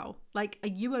my brow. Like, are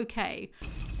you okay?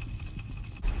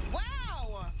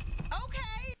 Wow!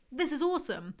 Okay! This is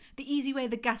awesome. The easy way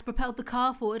the gas propelled the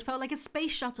car forward felt like a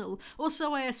space shuttle, or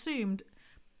so I assumed.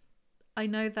 I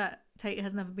know that Tate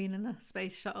has never been in a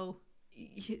space shuttle.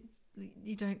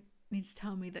 You don't need to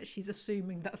tell me that she's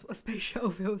assuming that's what a space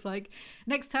shuttle feels like.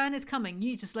 Next turn is coming. You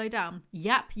need to slow down.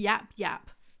 Yap, yap, yap.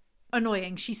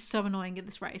 Annoying. She's so annoying in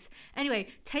this race. Anyway,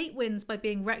 Tate wins by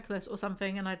being reckless or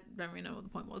something, and I don't really know what the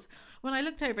point was. When I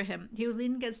looked over him, he was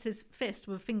leaning against his fist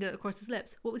with a finger across his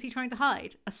lips. What was he trying to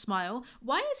hide? A smile?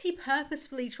 Why is he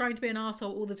purposefully trying to be an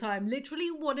arsehole all the time? Literally,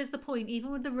 what is the point? Even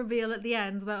with the reveal at the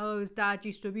end that, oh, his dad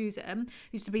used to abuse him,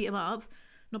 used to beat him up,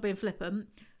 not being flippant.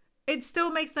 It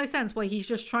still makes no sense why he's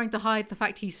just trying to hide the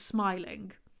fact he's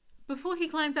smiling. Before he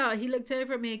climbed out, he looked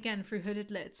over at me again through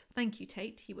hooded lids. Thank you,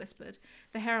 Tate, he whispered.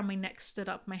 The hair on my neck stood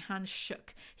up, my hands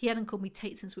shook. He hadn't called me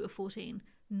Tate since we were 14.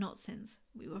 Not since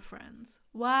we were friends.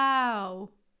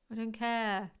 Wow. I don't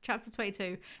care. Chapter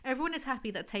 22. Everyone is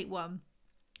happy that Tate won.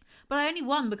 But I only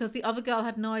won because the other girl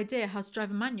had no idea how to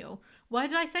drive a manual. Why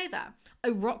did I say that? I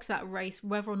rocked that race,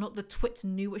 whether or not the twit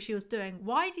knew what she was doing.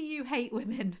 Why do you hate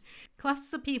women?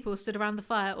 Clusters of people stood around the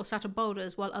fire or sat on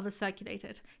boulders while others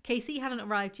circulated. Casey hadn't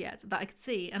arrived yet, that I could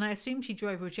see, and I assumed she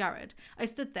drove with Jared. I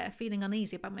stood there, feeling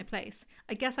uneasy about my place.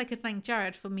 I guess I could thank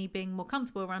Jared for me being more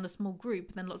comfortable around a small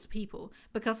group than lots of people.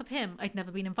 Because of him, I'd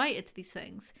never been invited to these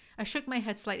things. I shook my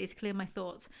head slightly to clear my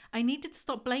thoughts. I needed to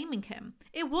stop blaming him.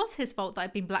 It was his fault that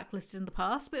I'd been blacklisted in the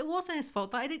past, but it wasn't his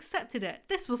fault that I'd accepted it.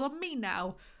 This was on me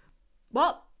now.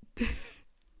 What?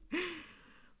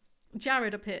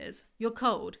 Jared appears. You're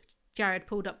cold. Jared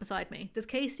pulled up beside me. Does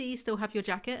KC still have your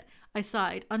jacket? I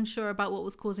sighed, unsure about what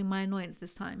was causing my annoyance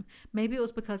this time. Maybe it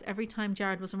was because every time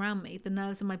Jared was around me, the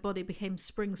nerves in my body became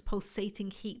Spring's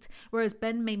pulsating heat, whereas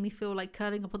Ben made me feel like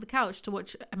curling up on the couch to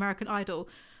watch American Idol.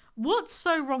 What's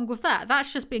so wrong with that?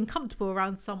 That's just being comfortable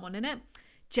around someone, innit?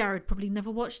 Jared probably never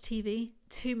watched TV.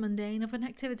 Too mundane of an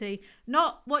activity.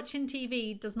 Not watching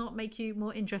TV does not make you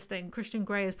more interesting. Christian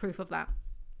Grey is proof of that.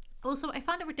 Also, I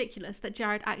found it ridiculous that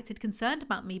Jared acted concerned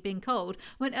about me being cold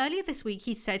when earlier this week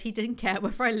he said he didn't care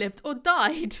whether I lived or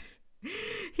died.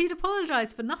 He'd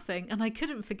apologised for nothing, and I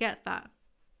couldn't forget that.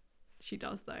 She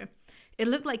does, though. It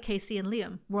looked like Casey and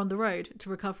Liam were on the road to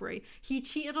recovery. He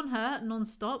cheated on her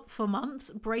non-stop for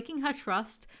months, breaking her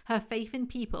trust, her faith in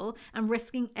people, and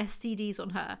risking STDs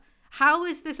on her. How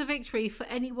is this a victory for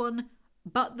anyone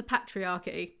but the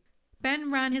patriarchy?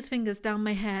 Ben ran his fingers down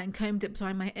my hair and combed it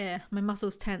behind my ear. My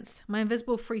muscles tensed. My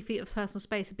invisible 3 feet of personal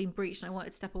space had been breached and I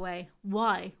wanted to step away.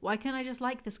 Why? Why can't I just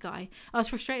like this guy? I was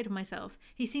frustrated with myself.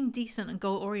 He seemed decent and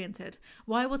goal-oriented.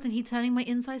 Why wasn't he turning my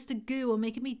insides to goo or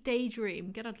making me daydream?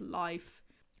 Get a life.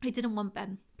 I didn't want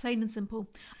Ben. Plain and simple.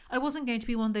 I wasn't going to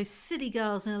be one of those silly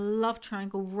girls in a love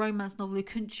triangle romance novel who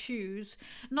couldn't choose.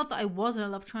 Not that I was in a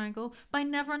love triangle, but I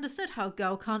never understood how a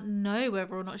girl can't know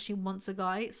whether or not she wants a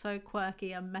guy. It's so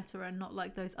quirky and meta and not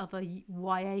like those other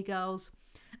YA girls.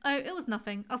 Oh, it was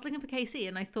nothing. I was looking for Casey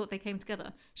and I thought they came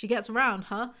together. She gets around,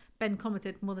 huh? Ben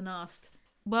commented more than asked.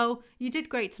 Well, you did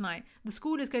great tonight. The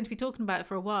school is going to be talking about it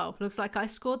for a while. Looks like I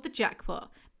scored the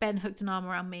jackpot. Ben hooked an arm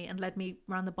around me and led me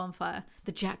round the bonfire.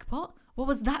 The jackpot? What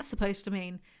was that supposed to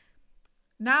mean?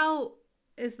 Now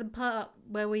is the part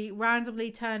where we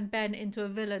randomly turn Ben into a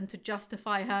villain to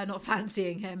justify her not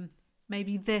fancying him.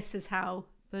 Maybe this is how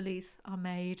bullies are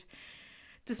made.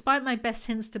 Despite my best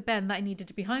hints to Ben that I needed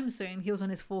to be home soon, he was on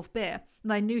his 4th beer,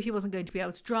 and I knew he wasn't going to be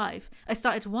able to drive. I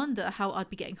started to wonder how I'd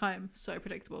be getting home. So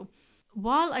predictable.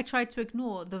 While I tried to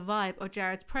ignore the vibe of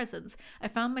Jared's presence, I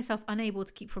found myself unable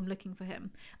to keep from looking for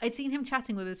him. I'd seen him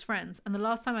chatting with his friends, and the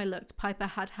last time I looked, Piper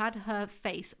had her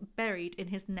face buried in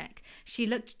his neck. She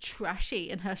looked trashy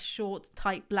in her short,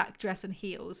 tight black dress and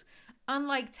heels.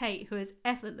 Unlike Tate, who is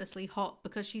effortlessly hot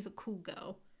because she's a cool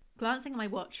girl. Glancing at my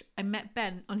watch, I met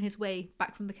Ben on his way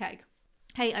back from the keg.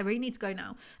 Hey, I really need to go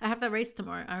now. I have that race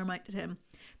tomorrow, I reminded him.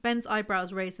 Ben's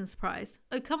eyebrows raised in surprise.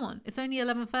 Oh, come on, it's only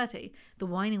 11:30. The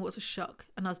whining was a shock,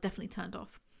 and I was definitely turned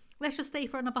off. Let's just stay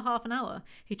for another half an hour.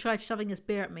 He tried shoving his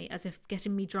beer at me as if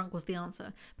getting me drunk was the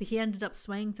answer, but he ended up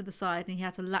swaying to the side and he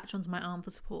had to latch onto my arm for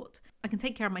support. I can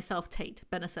take care of myself, Tate,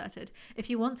 Ben asserted. If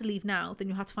you want to leave now, then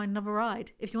you'll have to find another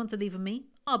ride. If you want to leave with me,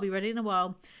 I'll be ready in a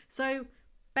while. So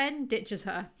Ben ditches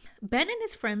her. Ben and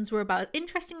his friends were about as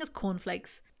interesting as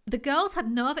cornflakes. The girls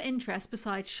had no other interest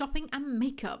besides shopping and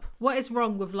makeup. What is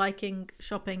wrong with liking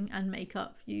shopping and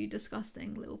makeup, you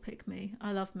disgusting little pick-me?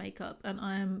 I love makeup and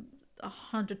I am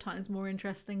 100 times more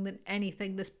interesting than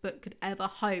anything this book could ever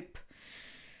hope.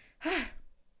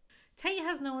 Tate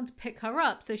has no one to pick her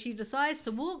up, so she decides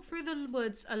to walk through the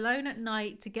woods alone at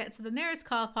night to get to the nearest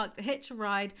car park to hitch a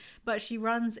ride, but she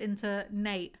runs into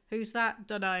Nate. Who's that?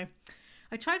 Dunno.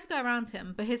 I tried to go around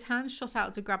him, but his hand shot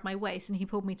out to grab my waist and he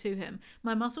pulled me to him.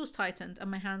 My muscles tightened and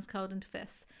my hands curled into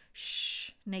fists.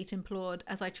 Shh, Nate implored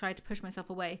as I tried to push myself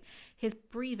away. His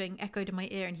breathing echoed in my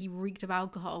ear and he reeked of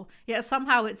alcohol. Yet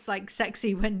somehow it's like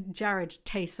sexy when Jared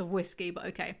tastes of whiskey, but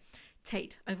okay.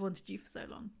 Tate, I've wanted you for so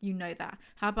long. You know that.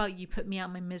 How about you put me out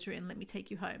of my misery and let me take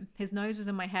you home? His nose was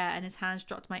in my hair and his hands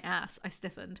dropped my ass. I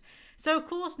stiffened. So of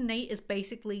course Nate is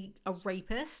basically a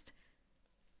rapist.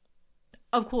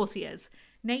 Of course he is.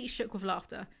 Nate shook with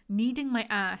laughter. Kneading my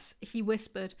ass, he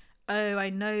whispered, "Oh, I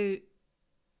know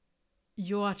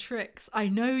you are tricks. I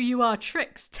know you are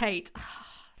tricks, Tate."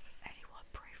 Does anyone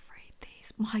proofread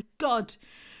these? My God.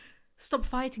 Stop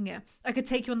fighting it. I could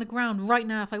take you on the ground right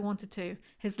now if I wanted to.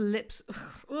 His lips...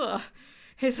 Ugh.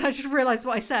 I just realised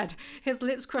what I said. His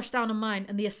lips crushed down on mine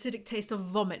and the acidic taste of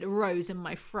vomit rose in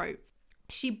my throat.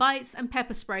 She bites and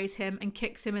pepper sprays him and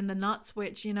kicks him in the nuts,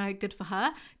 which, you know, good for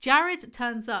her. Jared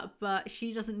turns up, but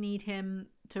she doesn't need him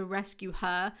to rescue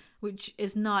her, which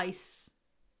is nice.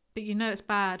 But you know it's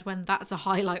bad when that's a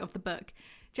highlight of the book.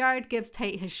 Jared gives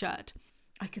Tate his shirt.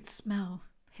 I could smell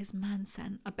his man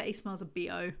scent. I bet he smells of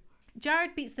BO.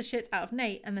 Jared beats the shit out of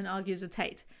Nate and then argues with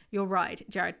Tate. Your ride,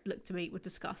 Jared looked at me with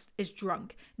disgust, is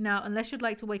drunk. Now, unless you'd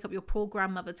like to wake up your poor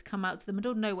grandmother to come out to the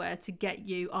middle of nowhere to get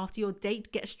you after your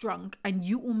date gets drunk and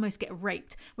you almost get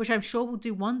raped, which I'm sure will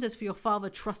do wonders for your father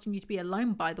trusting you to be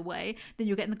alone, by the way, then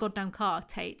you'll get in the goddamn car,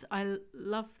 Tate. I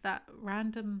love that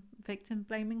random victim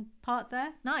blaming part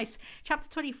there. Nice. Chapter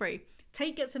 23.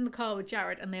 Tate gets in the car with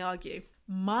Jared and they argue.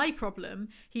 My problem?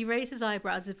 He raised his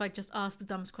eyebrows as if I'd just asked the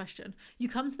dumbest question. You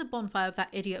come to the bonfire with that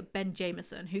idiot Ben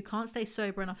Jameson who can't stay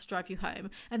sober enough to drive you home,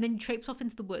 and then you traipse off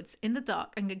into the woods in the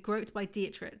dark and get groped by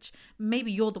Dietrich.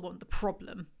 Maybe you're the one with the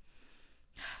problem.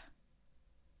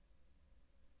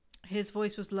 His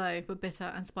voice was low but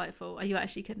bitter and spiteful. Are you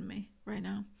actually kidding me right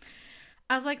now?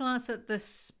 As I glanced at the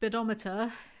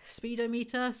speedometer,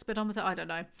 I don't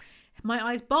know. My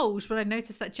eyes bulged when I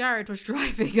noticed that Jared was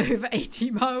driving over 80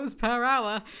 miles per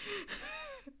hour.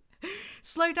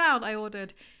 Slow down, I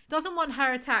ordered. Doesn't want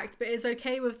her attacked, but is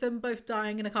okay with them both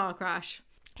dying in a car crash.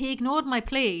 He ignored my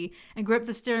plea and gripped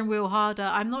the steering wheel harder.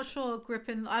 I'm not sure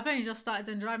I've only just started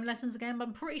doing driving lessons again, but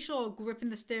I'm pretty sure gripping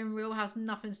the steering wheel has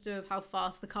nothing to do with how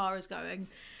fast the car is going.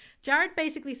 Jared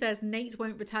basically says Nate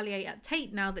won't retaliate at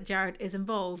Tate now that Jared is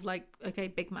involved. Like, okay,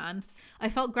 big man. I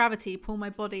felt gravity pull my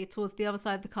body towards the other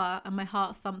side of the car, and my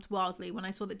heart thumped wildly when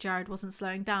I saw that Jared wasn't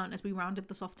slowing down as we rounded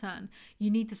the soft turn. You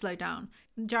need to slow down.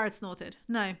 Jared snorted.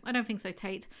 No, I don't think so,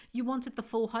 Tate. You wanted the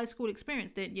full high school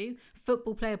experience, didn't you?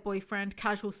 Football player boyfriend,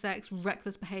 casual sex,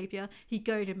 reckless behaviour. He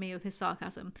goaded me with his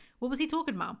sarcasm. What was he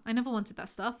talking about? I never wanted that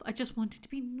stuff. I just wanted to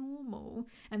be normal.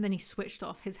 And then he switched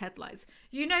off his headlights.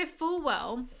 You know full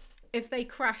well, if they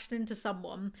crashed into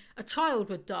someone, a child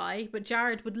would die, but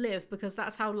Jared would live because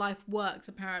that's how life works,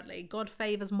 apparently. God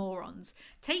favours morons.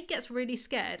 Tate gets really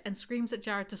scared and screams at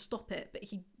Jared to stop it, but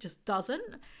he just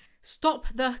doesn't. Stop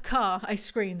the car, I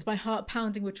screamed, my heart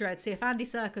pounding with dread. See, if Andy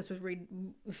Serkis was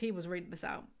reading this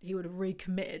out, he would have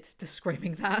recommitted to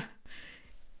screaming that.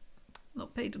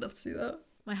 Not paid enough to do that.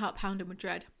 My heart pounding with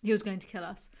dread. He was going to kill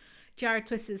us. Jared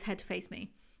twisted his head to face me.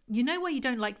 You know why you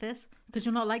don't like this? Because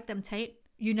you're not like them, Tate.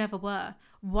 You never were.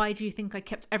 Why do you think I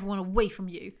kept everyone away from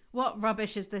you? What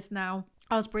rubbish is this now?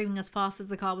 I was breathing as fast as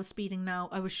the car was speeding now.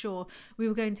 I was sure we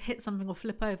were going to hit something or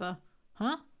flip over.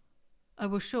 Huh? I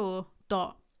was sure.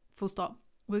 Dot. Full stop.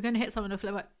 We were going to hit something or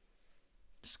flip over.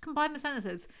 Just combine the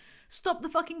sentences. Stop the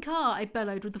fucking car, I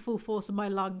bellowed with the full force of my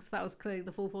lungs. That was clearly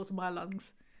the full force of my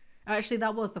lungs. Actually,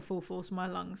 that was the full force of my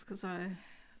lungs because I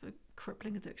have a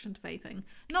crippling addiction to vaping.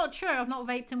 Not true. I've not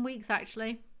vaped in weeks,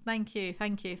 actually. Thank you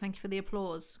for the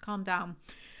applause. Calm down.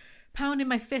 Pounding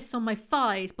my fists on my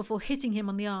thighs before hitting him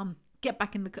on the arm. Get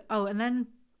back in the... Oh, and then...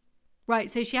 Right,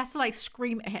 so she has to, like,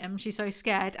 scream at him. She's so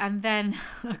scared. And then...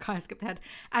 I kind of skipped ahead.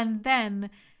 And then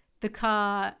the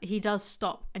car... He does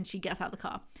stop and she gets out of the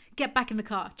car. Get back in the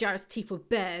car. Jared's teeth were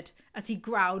bared as he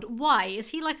growled. Why? Is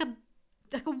he like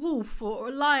a wolf or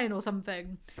a lion or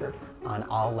something? On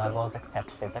all levels except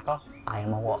physical, I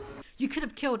am a wolf. You could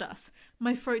have killed us.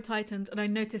 My throat tightened and I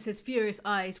noticed his furious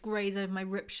eyes graze over my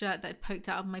ripped shirt that had poked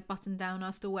out of my button down I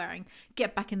was still wearing.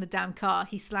 Get back in the damn car.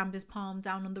 He slammed his palm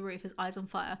down on the roof, his eyes on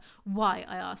fire. Why?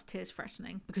 I asked, tears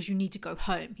threatening. Because you need to go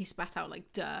home. He spat out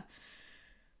like duh.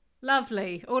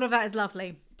 Lovely. All of that is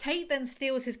lovely. Tate then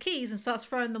steals his keys and starts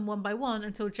throwing them one by one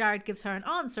until Jared gives her an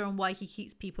answer on why he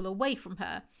keeps people away from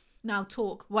her. Now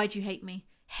talk. Why do you hate me?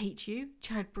 Hate you?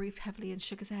 Jared breathed heavily and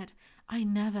shook his head. I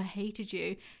never hated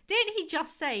you. Didn't he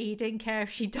just say he didn't care if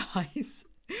she dies?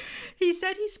 He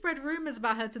said he spread rumours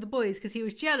about her to the boys because he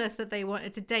was jealous that they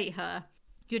wanted to date her.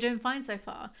 You're doing fine so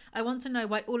far. I want to know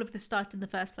why all of this started in the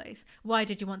first place. Why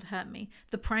did you want to hurt me?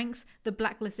 The pranks? The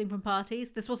blacklisting from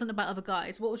parties? This wasn't about other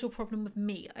guys. What was your problem with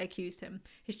me? I accused him.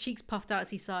 His cheeks puffed out as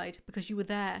he sighed. Because you were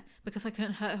there. Because I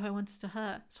couldn't hurt who I wanted to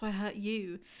hurt. So I hurt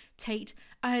you. Tate,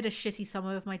 I had a shitty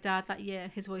summer with my dad that year.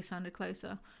 His voice sounded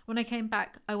closer. When I came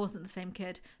back, I wasn't the same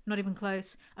kid. Not even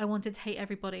close. I wanted to hate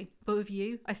everybody. But with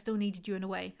you, I still needed you in a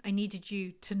way. I needed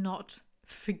you to not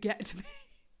forget me.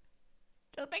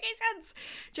 Doesn't make any sense.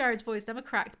 Jared's voice never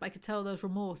cracked, but I could tell there was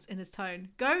remorse in his tone.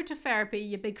 Go to therapy,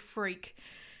 you big freak.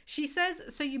 She says,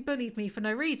 so you bullied me for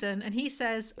no reason. And he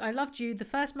says, I loved you the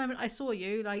first moment I saw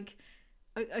you. Like,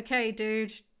 okay,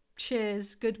 dude,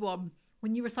 cheers, good one.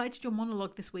 When you recited your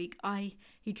monologue this week,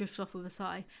 he drifted off with a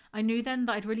sigh. I knew then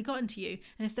that I'd really gotten to you,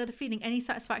 and instead of feeling any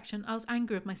satisfaction, I was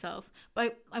angry with myself.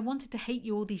 But I wanted to hate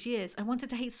you all these years. I wanted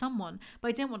to hate someone, but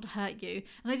I didn't want to hurt you.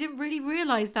 And I didn't really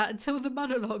realise that until the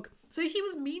monologue. So he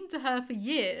was mean to her for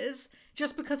years,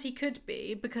 just because he could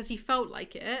be, because he felt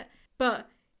like it, but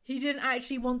he didn't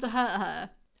actually want to hurt her.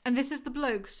 And this is the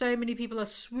bloke so many people are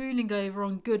swooning over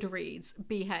on Goodreads.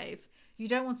 Behave. You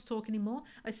don't want to talk anymore?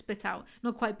 I spit out,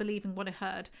 not quite believing what I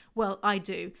heard. Well, I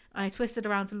do. And I twisted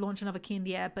around to launch another key in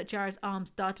the air, but Jared's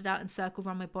arms darted out and circled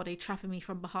around my body, trapping me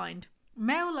from behind.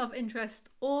 Male love interest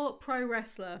or pro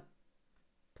wrestler?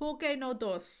 ¿Por qué no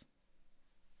dos?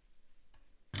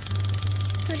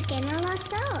 ¿Por qué no los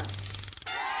dos?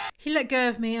 He let go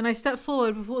of me and I stepped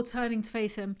forward before turning to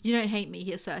face him. You don't hate me,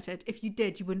 he asserted. If you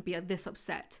did, you wouldn't be this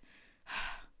upset.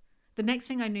 The next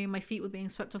thing I knew, my feet were being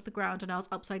swept off the ground and I was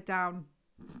upside down.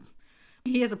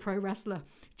 He is a pro wrestler.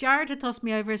 Jared had tossed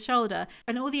me over his shoulder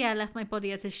and all the air left my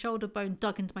body as his shoulder bone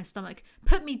dug into my stomach.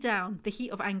 Put me down. The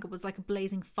heat of anger was like a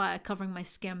blazing fire covering my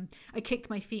skin. I kicked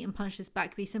my feet and punched his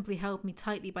back, but he simply held me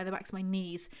tightly by the backs of my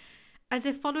knees. As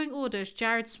if following orders,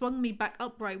 Jared swung me back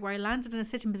upright where I landed in a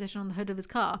sitting position on the hood of his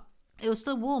car. It was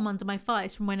still warm under my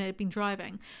thighs from when I had been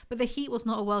driving, but the heat was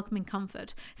not a welcoming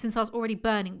comfort, since I was already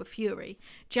burning with fury.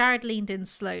 Jared leaned in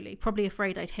slowly, probably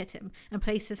afraid I'd hit him, and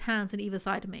placed his hands on either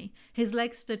side of me. His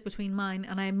legs stood between mine,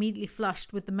 and I immediately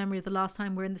flushed with the memory of the last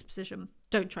time we were in this position.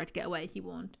 "Don't try to get away," he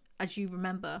warned. "As you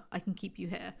remember, I can keep you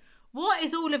here." What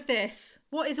is all of this?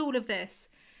 What is all of this?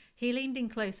 He leaned in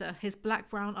closer, his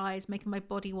black-brown eyes making my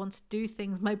body want to do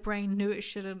things my brain knew it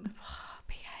shouldn't.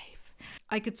 Behave.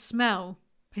 I could smell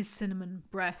his cinnamon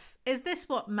breath. Is this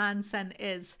what man scent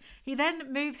is? He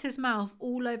then moves his mouth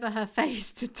all over her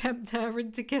face to tempt her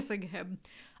into kissing him.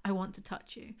 "I want to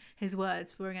touch you." His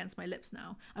words were against my lips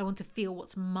now. "I want to feel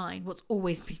what's mine, what's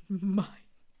always been mine."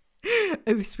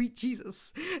 Oh, sweet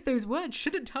Jesus. Those words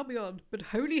shouldn't tell me on, but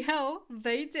holy hell,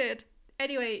 they did.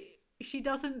 Anyway, she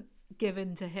doesn't give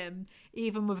in to him,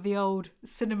 even with the old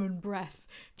cinnamon breath.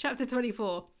 Chapter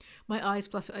 24. My eyes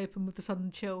flutter open with the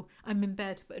sudden chill. I'm in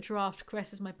bed, but a draft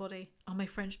caresses my body. Are my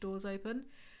French doors open?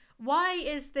 Why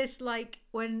is this like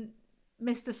when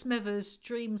Mr. Smithers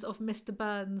dreams of Mr.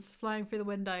 Burns flying through the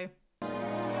window?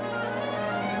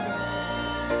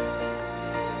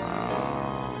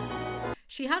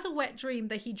 She has a wet dream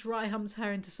that he dry humps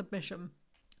her into submission.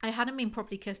 I hadn't been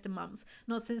properly kissed in months,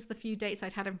 not since the few dates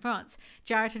I'd had in France.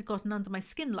 Jared had gotten under my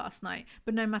skin last night,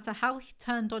 but no matter how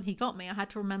turned on he got me, I had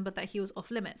to remember that he was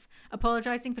off limits.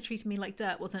 Apologising for treating me like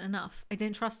dirt wasn't enough. I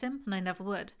didn't trust him, and I never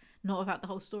would. Not without the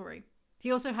whole story.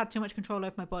 He also had too much control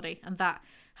over my body, and that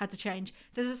had to change.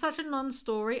 This is such a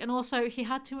non-story, and also he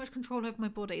had too much control over my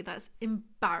body. That's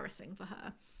embarrassing for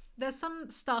her. There's some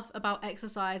stuff about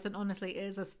exercise, and honestly it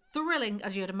is as thrilling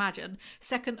as you'd imagine,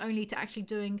 second only to actually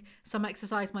doing some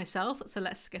exercise myself, so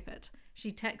let's skip it.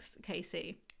 She texts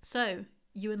Casey. "So,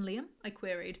 you and Liam?" I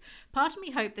queried. Part of me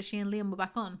hoped that she and Liam were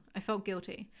back on. I felt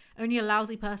guilty. Only a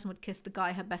lousy person would kiss the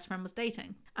guy her best friend was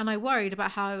dating. And I worried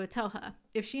about how I would tell her.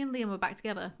 If she and Liam were back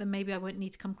together, then maybe I wouldn't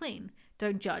need to come clean.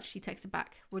 "Don't judge," she texted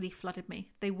back. Relief flooded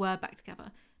me. They were back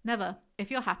together. "Never. If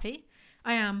you're happy."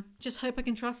 "I am. Just hope I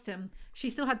can trust him." She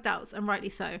still had doubts, and rightly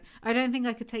so. I don't think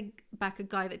I could take back a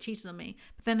guy that cheated on me.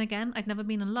 But then again, I'd never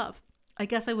been in love. I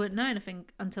guess I wouldn't know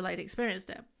anything until I'd experienced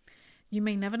it. "You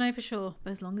may never know for sure, but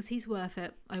as long as he's worth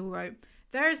it," I wrote.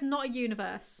 There is not a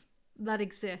universe that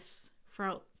exists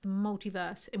throughout the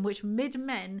multiverse in which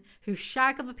mid-men who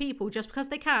shag other people just because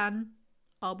they can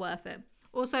are worth it.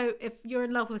 Also, if you're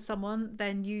in love with someone,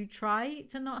 then you try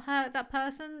to not hurt that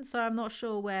person. So I'm not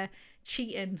sure where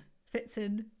cheating fits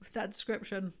in with that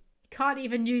description. Can't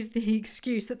even use the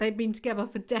excuse that they've been together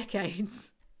for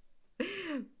decades.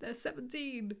 They're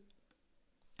 17.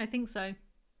 I think so.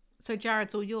 "So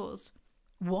Jared's all yours."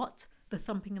 What? The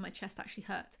thumping in my chest actually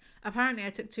hurt. Apparently I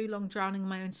took too long drowning in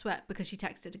my own sweat because she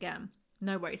texted again.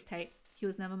 "No worries, Tate. He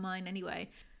was never mine anyway."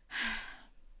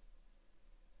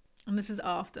 And this is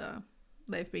after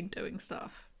they've been doing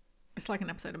stuff. It's like an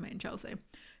episode of Made in Chelsea.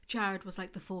 "Jared was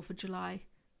like the 4th of July.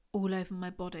 All over my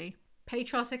body.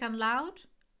 Patriotic and loud?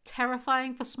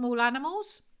 Terrifying for small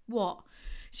animals? What?"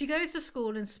 She goes to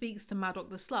school and speaks to Maddock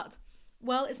the slut.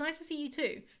 "Well, it's nice to see you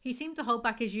too." He seemed to hold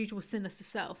back his usual sinister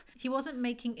self. He wasn't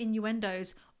making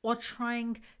innuendos or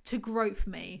trying to grope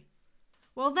me.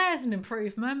 Well, there's an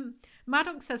improvement.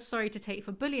 Maddox says sorry to Tate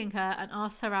for bullying her and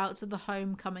asks her out to the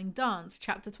homecoming dance,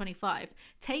 chapter 25.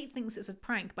 Tate thinks it's a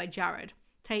prank by Jared.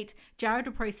 Tate, "Jared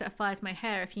would probably set fire to my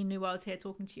hair if he knew I was here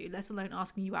talking to you, let alone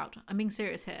asking you out. I'm being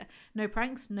serious here. No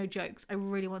pranks, no jokes. I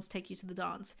really want to take you to the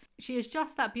dance." She is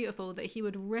just that beautiful that he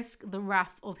would risk the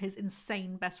wrath of his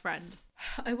insane best friend.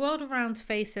 I whirled around to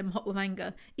face him, hot with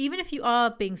anger. "Even if you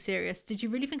are being serious, did you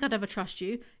really think I'd ever trust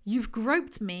you? You've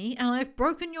groped me and I've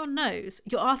broken your nose.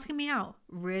 You're asking me out.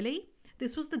 Really?"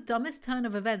 This was the dumbest turn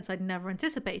of events I'd never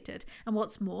anticipated, and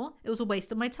what's more, it was a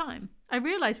waste of my time. "I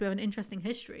realise we have an interesting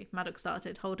history," Maddox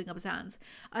started, holding up his hands.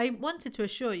 "I wanted to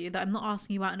assure you that I'm not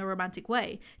asking you out in a romantic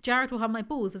way. Jared will have my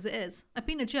balls as it is. I've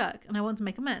been a jerk, and I want to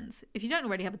make amends. If you don't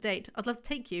already have a date, I'd love to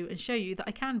take you and show you that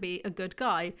I can be a good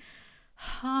guy."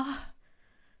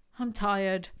 I'm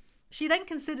tired. She then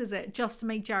considers it just to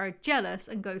make Jared jealous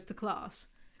and goes to class.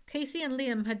 Casey and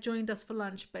Liam had joined us for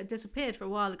lunch but had disappeared for a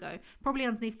while ago, probably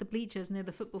underneath the bleachers near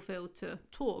the football field to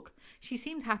talk. She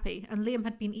seemed happy, and Liam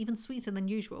had been even sweeter than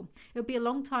usual. It would be a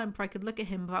long time before I could look at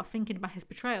him without thinking about his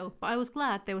betrayal, but I was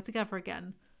glad they were together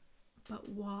again. But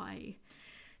why?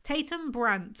 Tatum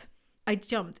Brandt. I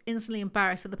jumped, instantly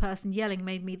embarrassed that the person yelling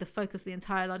made me the focus of the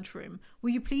entire lunchroom. "Will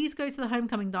you please go to the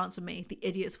homecoming dance with me?" the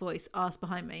idiot's voice asked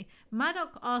behind me.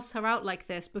 Maddox asked her out like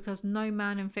this because no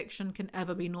man in fiction can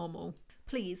ever be normal.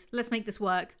 "Please, let's make this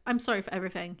work. I'm sorry for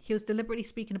everything." He was deliberately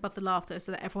speaking above the laughter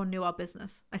so that everyone knew our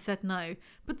business. I said no.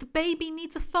 "But the baby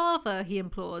needs a father," he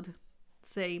implored.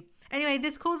 See. Anyway,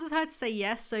 this causes her to say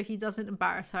yes so he doesn't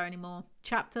embarrass her anymore.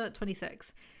 Chapter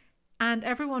 26. And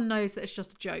everyone knows that it's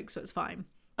just a joke, so it's fine.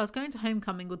 I was going to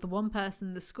homecoming with the one person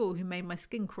in the school who made my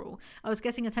skin crawl. I was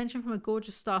getting attention from a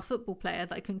gorgeous star football player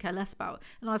that I couldn't care less about,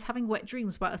 and I was having wet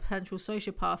dreams about a potential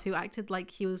sociopath who acted like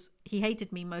he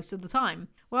hated me most of the time.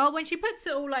 Well, when she puts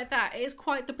it all like that, it is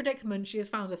quite the predicament she has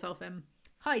found herself in.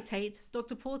 Hi, Tate.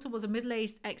 Dr. Porter was a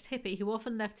middle-aged ex-hippie who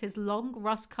often left his long,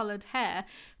 rust-coloured hair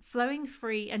flowing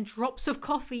free and drops of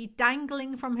coffee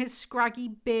dangling from his scraggy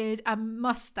beard and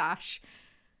moustache.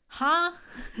 Huh?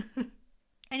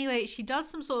 Anyway, she does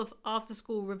some sort of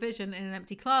after-school revision in an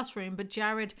empty classroom, but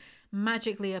Jared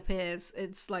magically appears.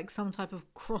 It's like some type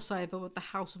of crossover with the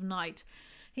House of Night.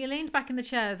 He leaned back in the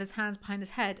chair with his hands behind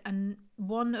his head and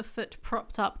one foot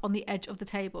propped up on the edge of the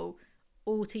table.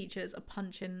 All teachers are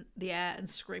punching the air and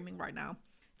screaming right now.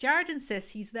 Jared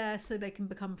insists he's there so they can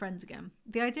become friends again.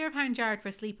 The idea of having Jared for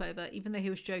a sleepover, even though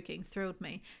he was joking, thrilled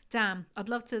me. Damn, I'd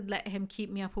love to let him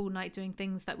keep me up all night doing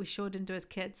things that we sure didn't do as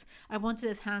kids. I wanted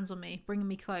his hands on me, bringing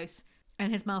me close,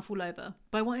 and his mouth all over.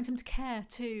 But I wanted him to care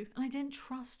too, and I didn't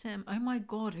trust him. Oh my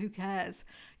god, who cares?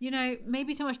 You know,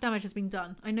 maybe too much damage has been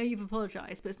done. I know you've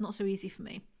apologised, but it's not so easy for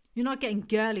me. You're not getting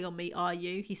girly on me, are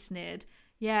you? He sneered.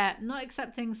 Yeah, not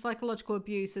accepting psychological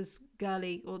abuse as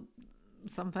girly or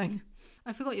something.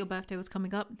 I forgot your birthday was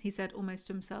coming up, he said almost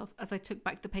to himself as I took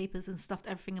back the papers and stuffed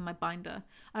everything in my binder.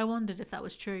 I wondered if that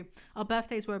was true. Our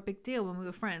birthdays were a big deal when we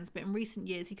were friends, but in recent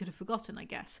years he could have forgotten, I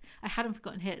guess. I hadn't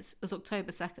forgotten his. It was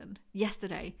October 2nd.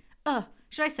 Yesterday.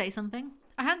 Should I say something?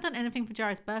 I hadn't done anything for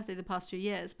Jared's birthday the past few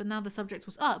years, but now the subject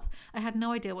was up. I had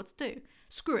no idea what to do.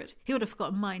 Screw it. He would have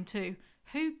forgotten mine too.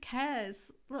 Who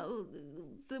cares? Well,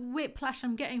 the whiplash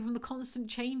I'm getting from the constant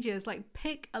changes. Like,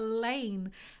 pick a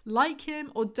lane. Like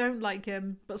him or don't like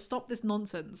him, but stop this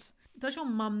nonsense. Does your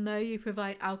mum know you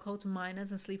provide alcohol to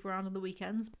minors and sleep around on the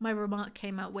weekends? My remark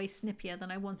came out way snippier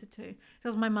than I wanted to.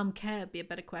 Does my mum care? Be a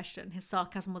better question. His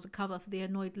sarcasm was a cover for the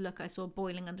annoyed look I saw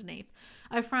boiling underneath.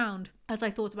 I frowned as I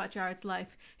thought about Jared's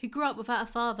life. He grew up without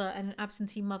a father and an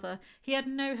absentee mother. He had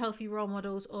no healthy role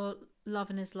models or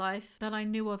love in his life that I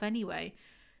knew of anyway.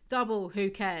 Double who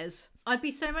cares. I'd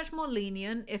be so much more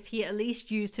lenient if he at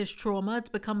least used his trauma to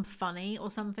become funny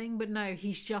or something, but no,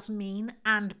 he's just mean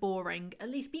and boring. At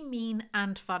least be mean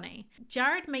and funny.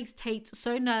 Jared makes Tate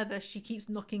so nervous she keeps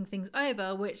knocking things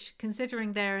over, which,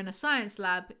 considering they're in a science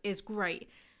lab, is great.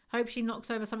 Hope she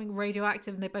knocks over something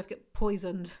radioactive and they both get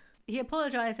poisoned. He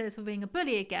apologises for being a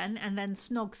bully again and then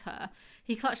snogs her.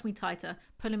 He clutched me tighter,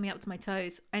 pulling me up to my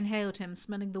toes. I inhaled him,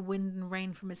 smelling the wind and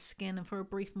rain from his skin, and for a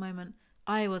brief moment,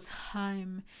 I was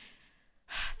home.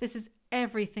 This is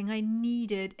everything I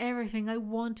needed, everything I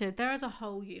wanted. There is a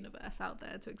whole universe out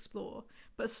there to explore,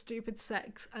 but stupid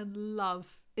sex and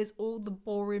love is all the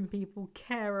boring people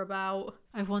care about.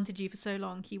 I've wanted you for so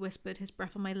long, he whispered. His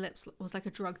breath on my lips was like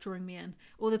a drug drawing me in.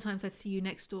 All the times I'd see you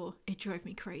next door, it drove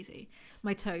me crazy.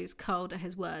 My toes curled at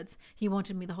his words. He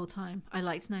wanted me the whole time. I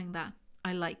liked knowing that.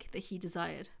 I like that he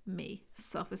desired me.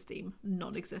 Self-esteem,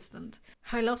 non-existent.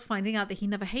 I loved finding out that he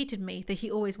never hated me, that he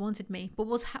always wanted me. But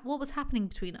what was happening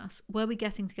between us? Were we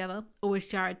getting together? Or was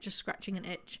Jared just scratching an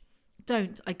itch?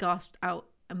 Don't, I gasped out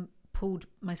and pulled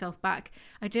myself back.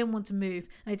 I didn't want to move.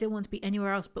 I didn't want to be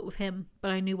anywhere else but with him. But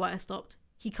I knew why I stopped.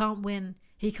 He can't win.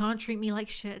 He can't treat me like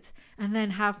shit and then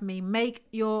have me. Make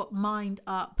your mind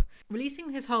up.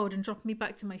 Releasing his hold and dropping me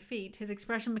back to my feet, his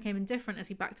expression became indifferent as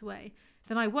he backed away.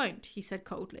 Then I won't, he said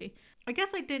coldly. I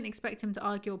guess I didn't expect him to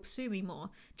argue or pursue me more.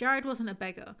 Jared wasn't a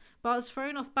beggar, but I was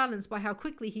thrown off balance by how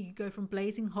quickly he could go from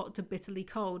blazing hot to bitterly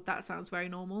cold. That sounds very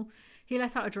normal. He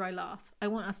let out a dry laugh. I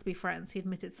want us to be friends, he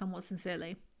admitted somewhat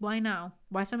sincerely. Why now?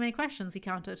 Why so many questions, he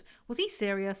countered. Was he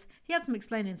serious? He had some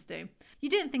explaining to do. You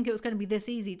didn't think it was going to be this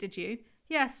easy, did you?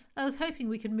 Yes, I was hoping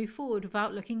we could move forward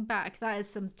without looking back. That is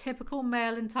some typical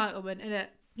male entitlement, innit?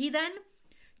 He then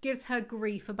gives her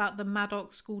grief about the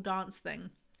Maddox school dance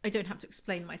thing. I don't have to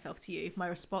explain myself to you. My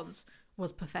response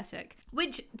was pathetic.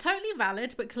 Which, totally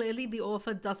valid, but clearly the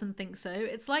author doesn't think so.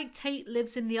 It's like Tate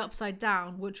lives in the Upside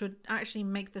Down, which would actually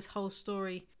make this whole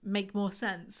story make more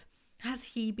sense. Has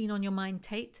he been on your mind,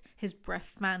 Tate? His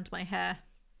breath fanned my hair,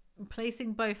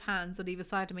 placing both hands on either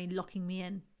side of me, locking me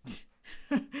in.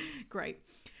 Great.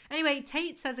 Anyway,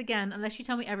 Tate says again, unless you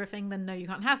tell me everything, then no, you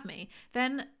can't have me.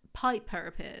 Then Piper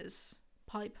appears.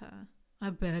 Piper?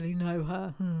 I barely know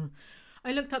her.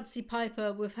 I looked up to see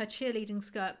Piper with her cheerleading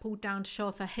skirt pulled down to show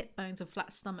off her hip bones and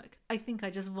flat stomach. I think I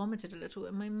just vomited a little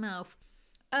in my mouth.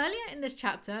 Earlier in this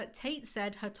chapter, Tate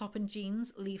said her top and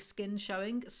jeans leave skin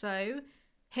showing, so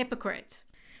hypocrite.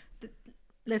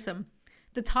 Listen,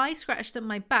 The tie scratched at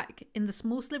my back in the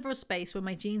small sliver of space where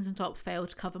my jeans and top failed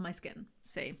to cover my skin.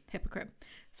 See, hypocrite.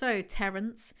 So,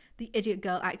 Terence, the idiot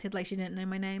girl acted like she didn't know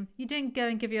my name. You didn't go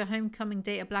and give your homecoming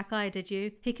date a black eye, did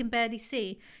you? He can barely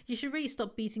see. You should really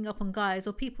stop beating up on guys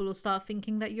or people will start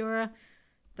thinking that you're a...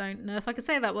 Don't know if I could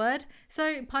say that word.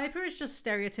 So, Piper is just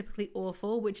stereotypically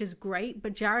awful, which is great,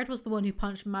 but Jared was the one who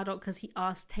punched Maddox because he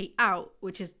asked Tate out,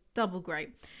 which is double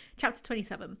great. Chapter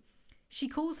 27. She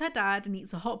calls her dad and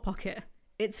eats a Hot Pocket.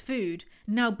 It's food.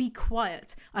 Now be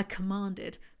quiet, I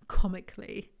commanded,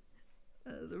 comically.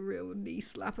 That was a real knee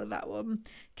slapper, that one.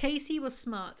 Casey was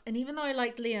smart, and even though I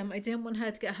liked Liam, I didn't want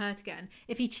her to get hurt again.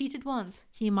 If he cheated once,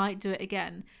 he might do it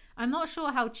again. I'm not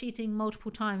sure how cheating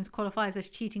multiple times qualifies as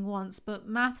cheating once, but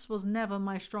maths was never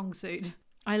my strong suit.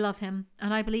 I love him,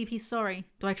 and I believe he's sorry.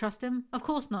 Do I trust him? Of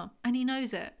course not, and he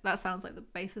knows it. That sounds like the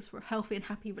basis for a healthy and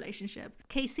happy relationship.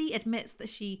 Casey admits that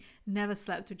she never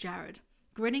slept with Jared.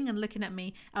 Grinning and looking at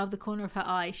me out of the corner of her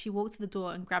eye, she walked to the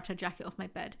door and grabbed her jacket off my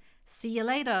bed. See you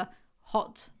later,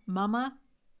 hot mama.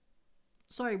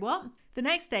 Sorry, what? The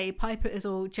next day, Piper is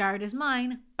all, Jared is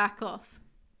mine, back off.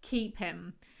 Keep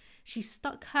him. She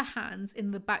stuck her hands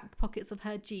in the back pockets of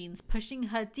her jeans, pushing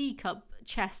her D-cup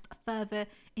chest further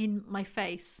in my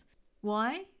face.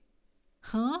 Why?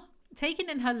 Huh? Taking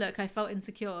in her look, I felt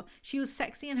insecure. She was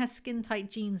sexy in her skin-tight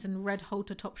jeans and red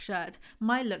halter-top shirt.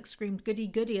 My look screamed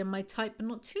goody-goody in my tight but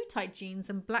not too tight jeans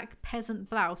and black peasant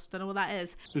blouse. Don't know what that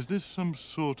is. Is this some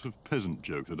sort of peasant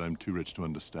joke that I'm too rich to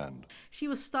understand? She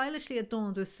was stylishly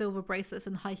adorned with silver bracelets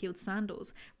and high-heeled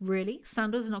sandals. Really?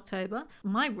 Sandals in October?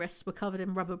 My wrists were covered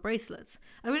in rubber bracelets.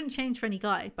 I wouldn't change for any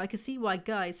guy, but I could see why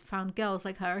guys found girls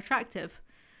like her attractive.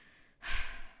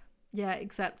 Yeah,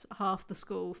 except half the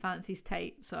school fancies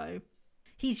Tate, so...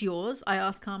 He's yours, I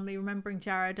asked calmly, remembering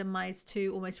Jared and my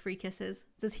two almost free kisses.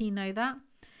 Does he know that?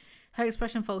 Her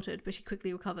expression faltered, but she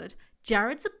quickly recovered.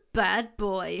 Jared's a bad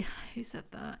boy. Who said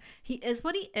that? He is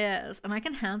what he is, and I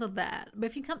can handle that. But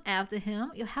if you come after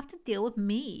him, you'll have to deal with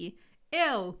me.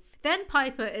 Ew. Then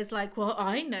Piper is like, well,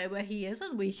 I know where he is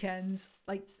on weekends.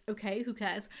 Like, okay, who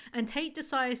cares? And Tate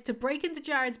decides to break into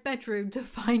Jared's bedroom to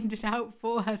find it out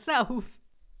for herself.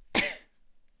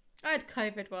 I had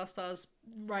COVID whilst I was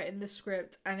writing this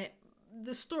script, and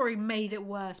the story made it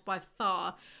worse by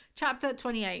far. Chapter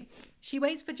 28. She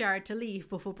waits for Jared to leave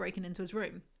before breaking into his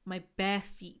room. My bare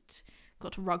feet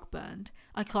got rug burned.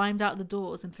 I climbed out the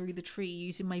doors and through the tree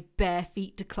using my bare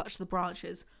feet to clutch the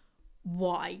branches.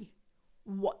 Why?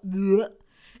 What? Blech.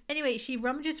 Anyway, she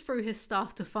rummages through his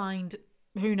stuff to find,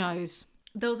 who knows.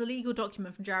 There was a legal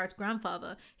document from Jared's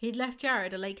grandfather. He'd left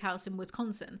Jared a lake house in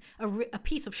Wisconsin. A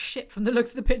piece of shit from the looks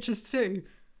of the pictures too.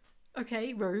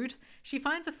 Okay, rude. She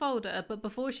finds a folder, but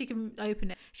before she can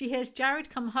open it, she hears Jared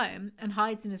come home and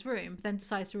hides in his room, but then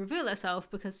decides to reveal herself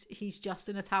because he's just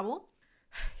in a towel.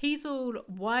 He's all,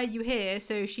 why are you here?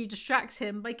 So she distracts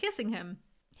him by kissing him.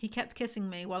 He kept kissing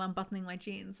me while unbuttoning my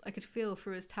jeans. I could feel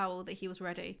through his towel that he was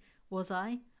ready. Was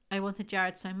I? I wanted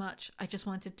Jared so much. I just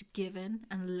wanted to give in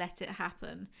and let it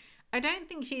happen. I don't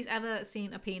think she's ever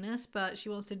seen a penis, but she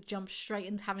wants to jump straight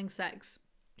into having sex.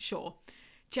 Sure.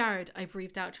 Jared, I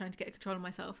breathed out, trying to get control of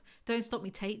myself. Don't stop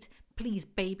me, Tate. Please,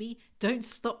 baby. Don't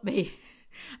stop me.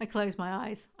 I closed my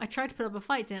eyes. I tried to put up a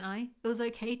fight, didn't I? It was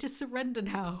okay to surrender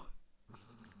now.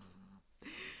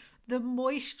 The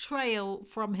moist trail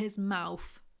from his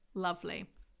mouth. Lovely.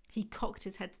 He cocked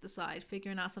his head to the side,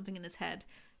 figuring out something in his head.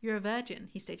 You're a virgin,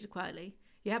 he stated quietly.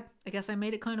 Yep, I guess I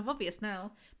made it kind of obvious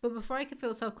now. But before I could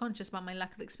feel self-conscious about my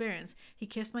lack of experience, he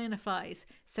kissed my inner thighs,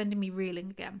 sending me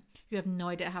reeling again. You have no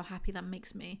idea how happy that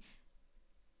makes me.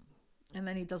 And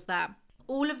then he does that.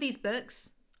 All of these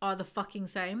books are the fucking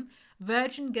same.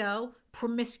 Virgin girl,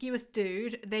 promiscuous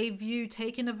dude. They view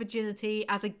taking a virginity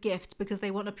as a gift because they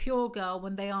want a pure girl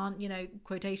when they aren't,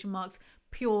 quotation marks,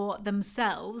 pure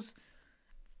themselves.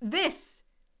 This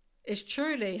is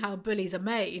truly how bullies are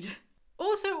made.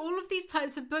 Also, all of these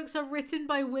types of books are written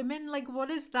by women. Like,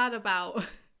 what is that about?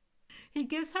 He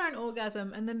gives her an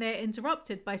orgasm and then they're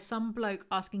interrupted by some bloke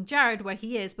asking Jared where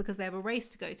he is because they have a race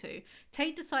to go to.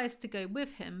 Tate decides to go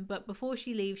with him, but before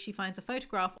she leaves, she finds a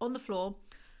photograph on the floor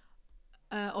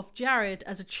of Jared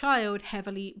as a child,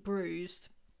 heavily bruised.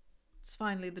 It's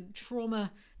finally the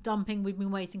trauma dumping we've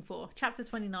been waiting for. Chapter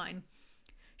 29.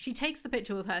 She takes the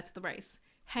picture with her to the race.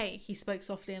 Hey, he spoke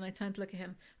softly and I turned to look at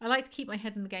him. I like to keep my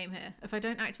head in the game here. If I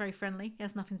don't act very friendly, it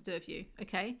has nothing to do with you,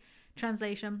 okay?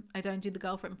 Translation, I don't do the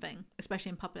girlfriend thing, especially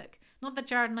in public. Not that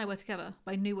Jared and I were together,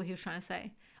 but I knew what he was trying to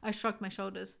say. I shrugged my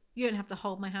shoulders. You don't have to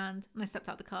hold my hand, and I stepped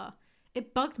out the car.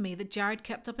 It bugged me that Jared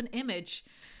kept up an image.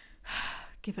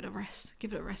 Give it a rest.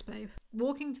 Give it a rest, babe.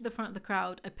 Walking to the front of the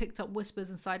crowd, I picked up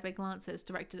whispers and sideways glances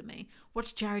directed at me.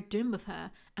 What's Jared doing with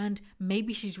her? And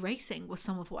maybe she's racing was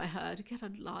some of what I heard. Get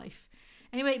a life.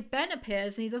 Anyway, Ben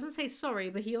appears and he doesn't say sorry,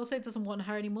 but he also doesn't want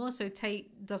her anymore, so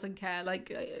Tate doesn't care. Like,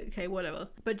 okay, whatever.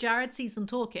 But Jared sees them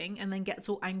talking and then gets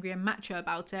all angry and macho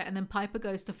about it, and then Piper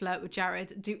goes to flirt with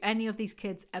Jared. Do any of these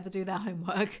kids ever do their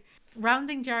homework?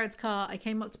 Rounding Jared's car, I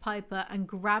came up to Piper and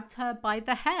grabbed her by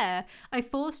the hair. I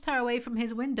forced her away from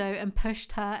his window and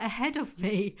pushed her ahead of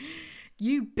me.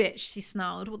 You bitch, she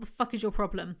snarled. What the fuck is your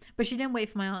problem? But she didn't wait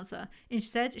for my answer.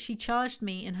 Instead, she charged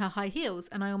me in her high heels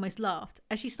and I almost laughed.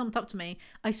 As she stomped up to me,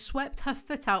 I swept her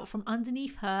foot out from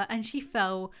underneath her and she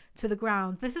fell to the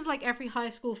ground. This is like every high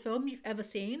school film you've ever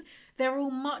seen. They're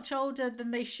all much older than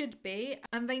they should be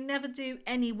and they never do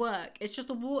any work. It's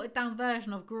just a watered down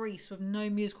version of Grease with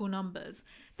no musical numbers.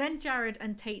 Then Jared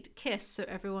and Tate kiss so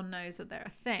everyone knows that they're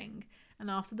a thing. And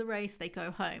after the race, they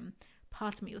go home.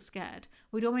 Part of me was scared.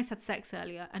 We'd almost had sex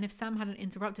earlier, and if Sam hadn't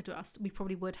interrupted us, we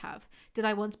probably would have. Did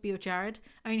I want to be with Jared?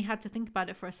 I only had to think about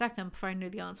it for a second before I knew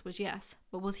the answer was yes.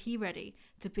 But was he ready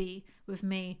to be with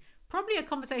me? Probably a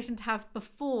conversation to have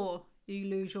before you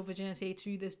lose your virginity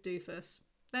to this doofus.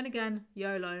 Then again,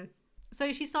 YOLO.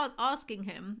 So she starts asking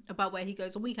him about where he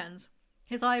goes on weekends.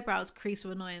 His eyebrows crease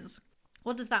with annoyance.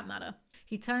 What does that matter?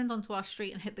 He turned onto our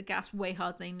street and hit the gas way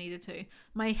harder than he needed to.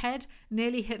 My head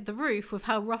nearly hit the roof with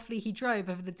how roughly he drove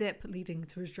over the dip leading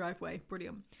to his driveway.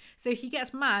 Brilliant. So he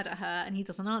gets mad at her and he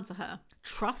doesn't answer her.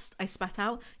 Trust? I spat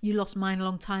out. You lost mine a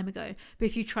long time ago. But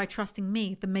if you try trusting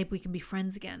me, then maybe we can be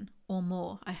friends again. Or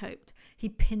more, I hoped. He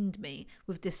pinned me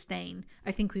with disdain.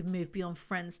 I think we've moved beyond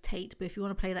friends, Tate, but if you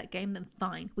want to play that game, then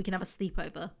fine. We can have a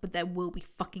sleepover, but there will be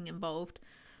fucking involved.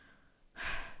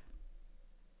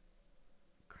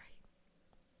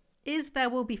 Is There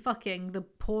Will Be Fucking the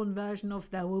porn version of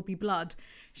There Will Be Blood?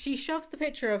 She shoves the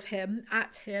picture of him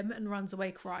at him and runs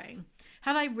away crying.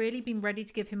 Had I really been ready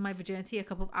to give him my virginity a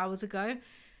couple of hours ago?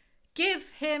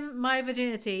 Give him my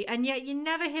virginity. And yet you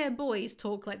never hear boys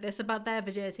talk like this about their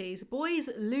virginities. Boys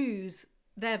lose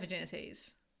their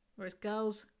virginities, whereas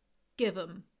girls give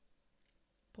them.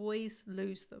 Boys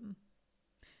lose them.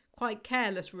 Quite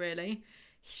careless, really.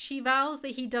 She vows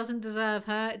that he doesn't deserve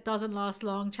her. It doesn't last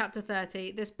long. Chapter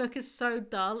 30. This book is so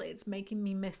dull, it's making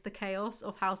me miss the chaos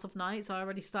of House of Night. So I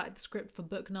already started the script for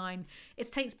book 9.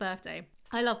 It's Tate's birthday.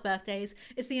 I love birthdays.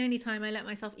 It's the only time I let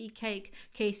myself eat cake.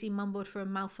 Casey mumbled for a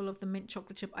mouthful of the mint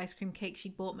chocolate chip ice cream cake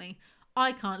she'd bought me.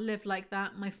 I can't live like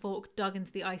that. My fork dug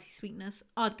into the icy sweetness.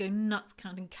 I'd go nuts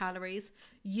counting calories.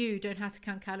 You don't have to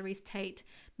count calories, Tate.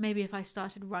 Maybe if I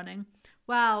started running.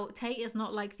 Wow, Tate is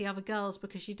not like the other girls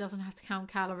because she doesn't have to count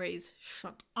calories.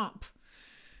 Shut up.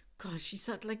 God, she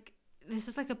said like, this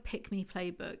is like a pick-me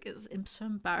playbook. It's so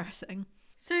embarrassing.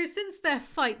 So since their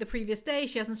fight the previous day,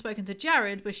 she hasn't spoken to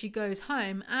Jared, but she goes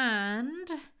home and...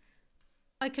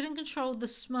 I couldn't control the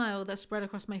smile that spread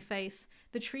across my face.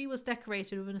 The tree was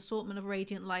decorated with an assortment of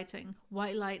radiant lighting.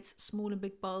 White lights, small and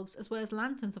big bulbs, as well as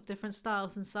lanterns of different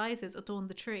styles and sizes adorned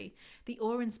the tree. The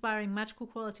awe-inspiring magical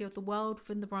quality of the world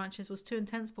within the branches was too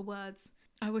intense for words.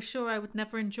 I was sure I would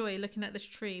never enjoy looking at this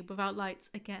tree without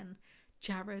lights again.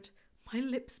 Jared. My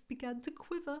lips began to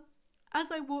quiver.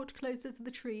 As I walked closer to the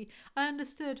tree, I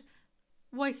understood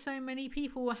why so many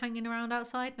people were hanging around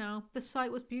outside now. The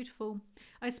sight was beautiful.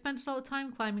 I spent a lot of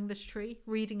time climbing this tree,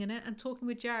 reading in it, and talking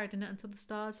with Jared in it until the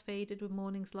stars faded with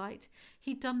morning's light.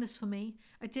 He'd done this for me.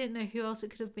 I didn't know who else it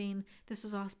could have been. This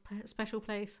was our special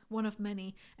place, one of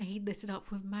many, and he lit it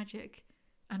up with magic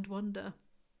and wonder.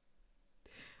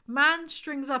 Man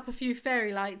strings up a few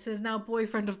fairy lights and is now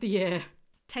boyfriend of the year.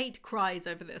 Tate cries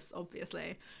over this,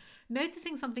 obviously.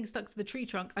 Noticing something stuck to the tree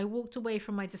trunk, I walked away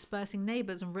from my dispersing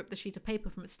neighbours and ripped the sheet of paper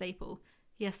from its staple.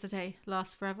 Yesterday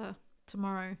lasts forever.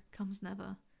 Tomorrow comes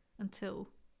never. Until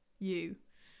you.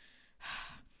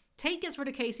 Tate gets rid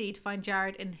of Casey to find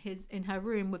Jared in her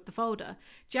room with the folder.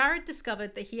 Jared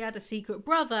discovered that he had a secret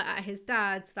brother at his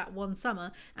dad's that one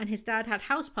summer, and his dad had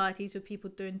house parties with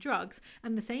people doing drugs,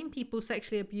 and the same people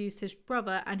sexually abused his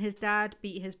brother, and his dad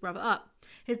beat his brother up.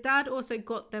 His dad also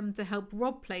got them to help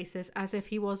rob places as if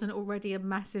he wasn't already a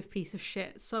massive piece of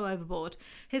shit. So overboard.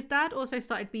 His dad also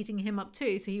started beating him up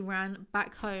too, so he ran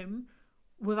back home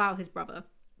without his brother.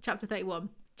 Chapter 31.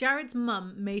 Jared's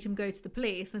mum made him go to the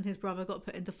police and his brother got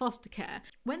put into foster care.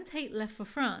 When Tate left for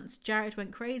France, Jared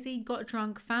went crazy, got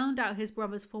drunk, found out his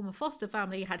brother's former foster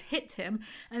family had hit him,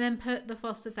 and then put the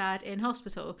foster dad in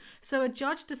hospital. So a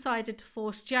judge decided to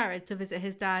force Jared to visit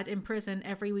his dad in prison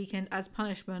every weekend as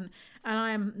punishment, and I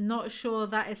am not sure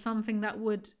that is something that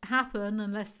would happen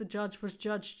unless the judge was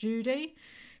Judge Judy.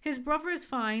 His brother is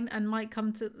fine and might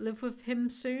come to live with him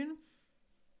soon.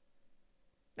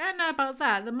 I don't know about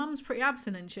that. The mum's pretty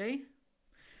absent, isn't she?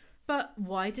 But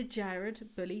why did Jared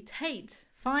bully Tate?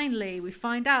 Finally, we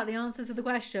find out the answer to the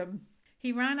question.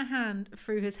 He ran a hand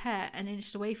through his hair and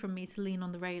inched away from me to lean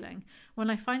on the railing. When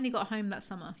I finally got home that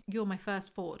summer, you're my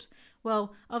first thought.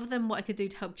 Well, other than what I could do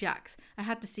to help Jax, I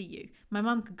had to see you. My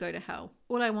mum could go to hell.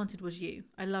 All I wanted was you.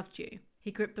 I loved you.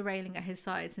 He gripped the railing at his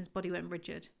sides and his body went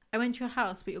rigid. I went to your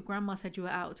house, but your grandma said you were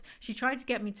out. She tried to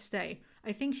get me to stay.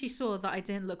 I think she saw that I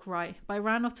didn't look right, but I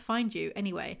ran off to find you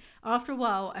anyway. After a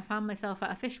while, I found myself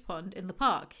at a fish pond in the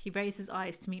park. He raised his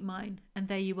eyes to meet mine, and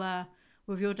there you were,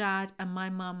 with your dad and my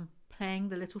mum, playing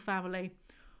the little family.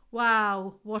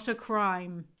 Wow, what a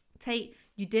crime. Tate,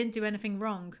 you didn't do anything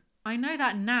wrong. I know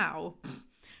that now.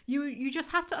 You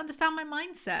just have to understand my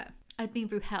mindset. I'd been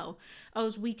through hell. I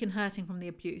was weak and hurting from the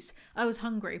abuse. I was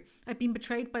hungry. I'd been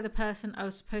betrayed by the person I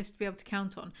was supposed to be able to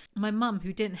count on. My mum,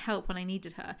 who didn't help when I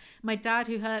needed her. My dad,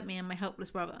 who hurt me, and my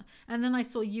helpless brother. And then I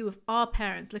saw you with our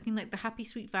parents looking like the happy,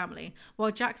 sweet family.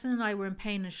 While Jackson and I were in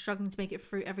pain and struggling to make it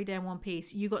through every day in one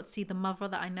piece, you got to see the mother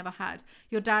that I never had.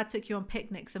 Your dad took you on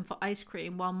picnics and for ice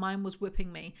cream while mine was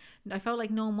whipping me. I felt like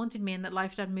no one wanted me and that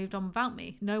life had moved on without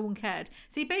me. No one cared.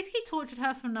 So he basically tortured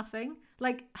her for nothing.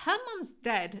 Like, her mum's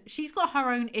dead. She's got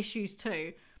her own issues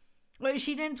too. But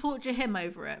she didn't torture him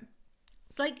over it.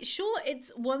 It's like, sure,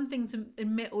 it's one thing to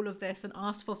admit all of this and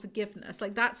ask for forgiveness.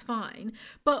 Like, that's fine.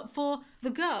 But for the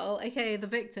girl, aka the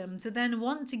victim, to then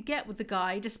want to get with the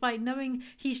guy despite knowing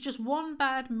he's just one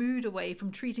bad mood away from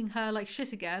treating her like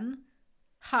shit again.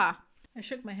 Ha. I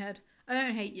shook my head. I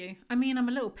don't hate you. I mean, I'm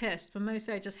a little pissed, but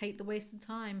mostly I just hate the wasted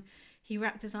time. He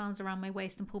wrapped his arms around my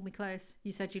waist and pulled me close.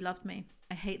 You said you loved me.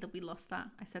 I hate that we lost that,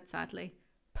 I said sadly.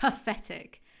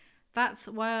 Pathetic. That's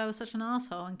why I was such an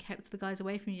asshole and kept the guys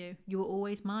away from you. You were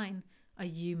always mine. Are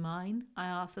you mine? I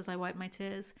asked as I wiped my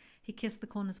tears. He kissed the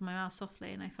corners of my mouth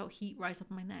softly and I felt heat rise up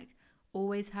my neck.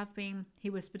 Always have been, he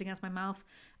whispered against my mouth.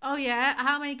 Oh yeah,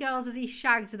 how many girls has he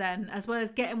shagged then, as well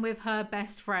as getting with her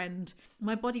best friend?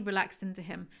 My body relaxed into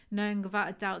him, knowing without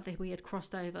a doubt that we had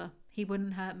crossed over. He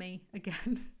wouldn't hurt me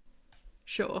again.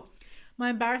 Sure.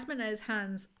 My embarrassment at his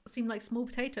hands seemed like small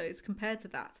potatoes compared to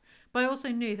that, but I also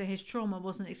knew that his trauma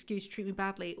wasn't an excuse to treat me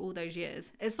badly all those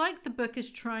years. It's like the book is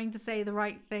trying to say the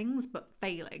right things, but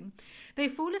failing. They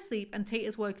fall asleep and Tate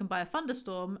is woken by a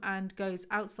thunderstorm and goes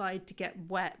outside to get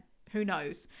wet. Who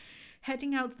knows?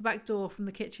 Heading out to the back door from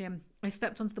the kitchen, I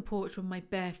stepped onto the porch with my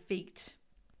bare feet.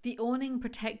 The awning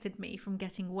protected me from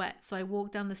getting wet, so I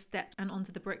walked down the steps and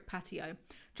onto the brick patio.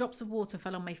 Drops of water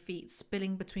fell on my feet,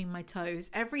 spilling between my toes.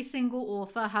 Every single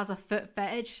author has a foot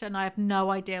fetish, and I have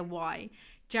no idea why.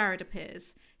 Jared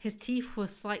appears. His teeth were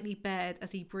slightly bared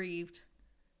as he breathed.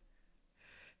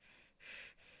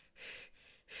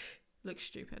 Looks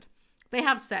stupid. They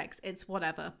have sex, it's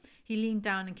whatever. He leaned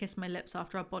down and kissed my lips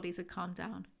after our bodies had calmed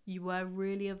down. You were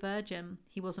really a virgin?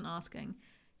 He wasn't asking.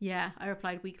 Yeah, I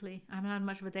replied weakly. I haven't had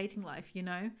much of a dating life, you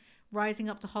know? Rising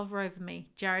up to hover over me,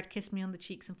 Jared kissed me on the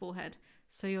cheeks and forehead.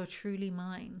 So you're truly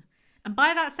mine. And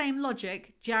by that same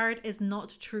logic, Jared is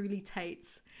not truly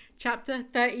Tate's. Chapter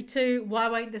 32, Why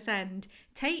Won't This End?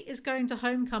 Tate is going to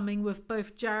homecoming with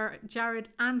both Jared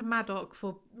and Maddox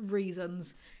for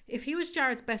reasons. If he was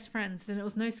Jared's best friend, then it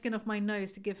was no skin off my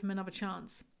nose to give him another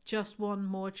chance. Just one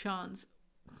more chance.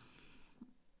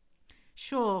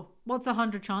 Sure, what's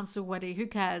 100 chances already? Who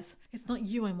cares? It's not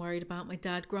you I'm worried about, my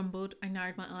dad grumbled. I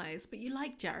narrowed my eyes. But you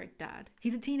like Jared, Dad.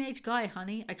 He's a teenage guy,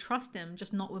 honey. I trust him,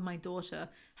 just not with my daughter.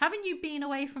 Haven't you been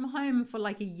away from home for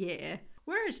like a year?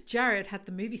 Whereas Jared had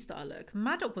the movie star look,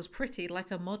 Maddox was pretty, like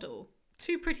a model.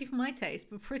 Too pretty for my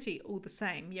taste, but pretty all the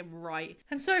same. Yeah, right.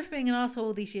 I'm sorry for being an asshole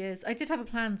all these years. I did have a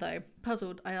plan, though.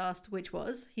 Puzzled, I asked, which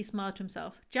was? He smiled to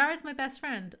himself. Jared's my best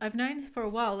friend. I've known for a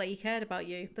while that he cared about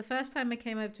you. The first time I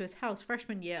came over to his house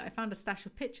freshman year, I found a stash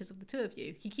of pictures of the two of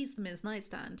you. He keeps them in his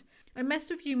nightstand. I messed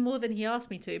with you more than he asked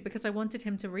me to because I wanted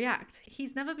him to react.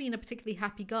 He's never been a particularly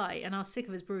happy guy, and I was sick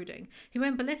of his brooding. He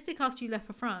went ballistic after you left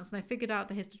for France, and I figured out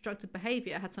that his destructive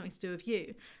behaviour had something to do with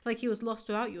you. Like he was lost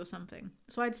without you or something.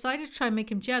 So I decided to try and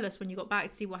make him jealous when you got back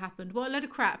to see what happened. What a load of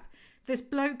crap. This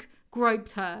bloke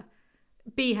groped her.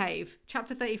 Behave.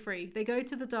 Chapter 33. They go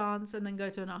to the dance and then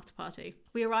go to an after party.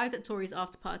 We arrived at Tori's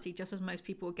after party just as most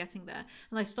people were getting there,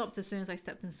 and I stopped as soon as I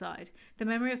stepped inside. The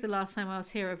memory of the last time I was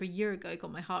here over a year ago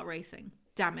got my heart racing.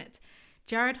 Damn it.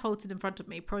 Jared halted in front of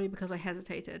me, probably because I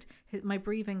hesitated. My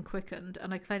breathing quickened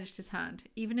and I clenched his hand.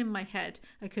 Even in my head,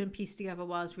 I couldn't piece together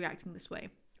why I was reacting this way.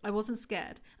 I wasn't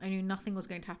scared. I knew nothing was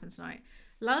going to happen tonight.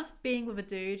 Love being with a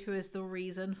dude who is the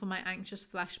reason for my anxious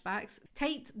flashbacks.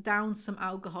 Tate downed some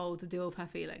alcohol to deal with her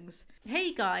feelings.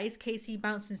 Hey guys, Casey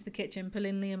bounced into the kitchen,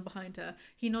 pulling Liam behind her.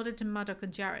 He nodded to Maddock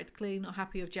and Jared, clearly not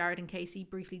happy with Jared and Casey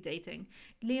briefly dating.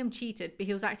 Liam cheated, but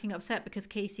he was acting upset because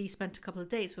Casey spent a couple of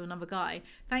dates with another guy.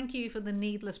 Thank you for the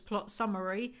needless plot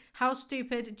summary. How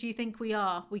stupid do you think we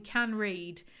are? We can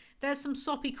read. There's some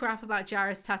soppy crap about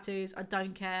Jared's tattoos. I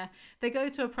don't care. They go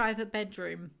to a private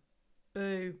bedroom.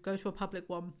 Boo, go to a public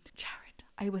one. Jared,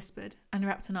 I whispered and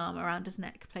wrapped an arm around his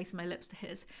neck, placing my lips to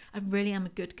his. I really am a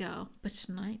good girl, but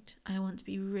tonight I want to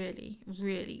be really,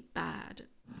 really bad.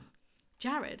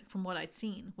 Jared, from what I'd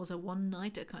seen, was a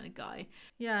one-nighter kind of guy.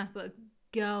 Yeah, but a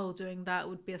girl doing that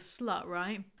would be a slut,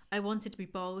 right? I wanted to be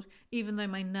bold, even though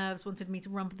my nerves wanted me to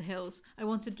run for the hills. I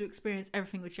wanted to experience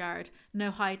everything with Jared.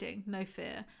 No hiding, no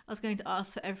fear. I was going to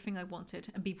ask for everything I wanted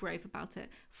and be brave about it.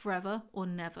 Forever or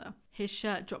never. His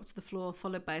shirt dropped to the floor,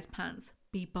 followed by his pants.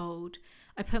 Be bold.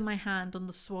 I put my hand on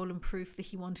the swollen proof that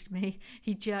he wanted me.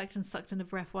 He jerked and sucked in a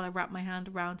breath while I wrapped my hand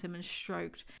around him and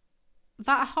stroked.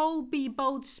 That whole be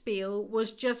bold spiel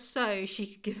was just so she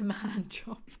could give him a hand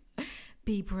job.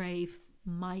 Be brave.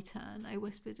 My turn, I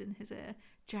whispered in his ear.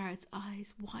 Jared's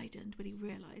eyes widened when he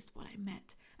realised what I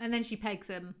meant. And then she pegs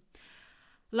him.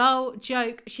 Lol,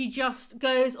 joke. She just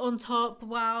goes on top.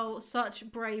 Wow,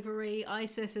 such bravery.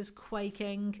 Isis is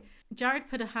quaking. Jared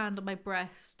put a hand on my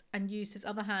breast and used his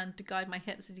other hand to guide my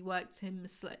hips as he worked him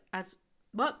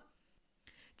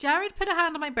Jared put a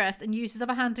hand on my breast and used his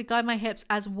other hand to guide my hips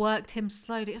as worked him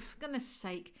slowly. Oh, for goodness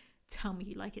sake. Tell me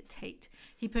you like it, Tate.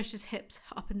 He pushed his hips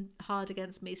up and hard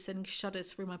against me, sending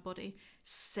shudders through my body.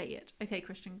 Say it. Okay,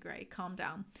 Christian Grey, calm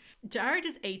down. Jared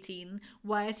is 18.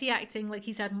 Why is he acting like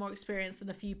he's had more experience than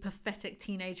a few pathetic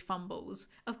teenage fumbles?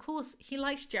 Of course, he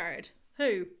likes Jared.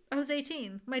 Who? I was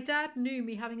 18. My dad knew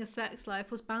me having a sex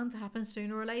life was bound to happen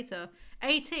sooner or later.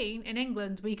 18? In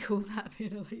England, we call that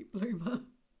being a late bloomer.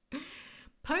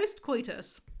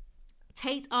 Post-coitus,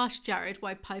 Tate asked Jared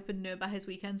why Piper knew about his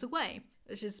weekends away.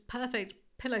 Which is perfect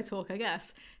pillow talk, I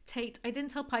guess. Tate, I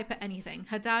didn't tell Piper anything.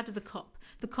 Her dad is a cop.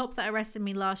 The cop that arrested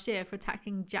me last year for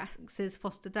attacking Jax's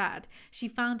foster dad. She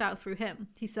found out through him.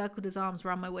 He circled his arms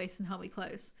around my waist and held me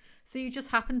close. So you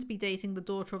just happened to be dating the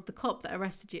daughter of the cop that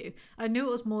arrested you. I knew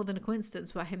it was more than a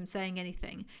coincidence without him saying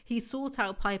anything. He sought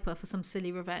out Piper for some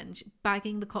silly revenge.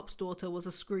 Bagging the cop's daughter was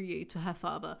a screw you to her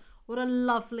father. What a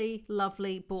lovely,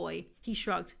 lovely boy. He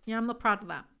shrugged. Yeah, I'm not proud of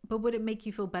that. But would it make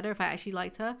you feel better if I actually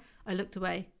liked her? I looked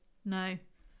away. No,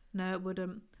 it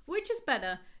wouldn't. Which is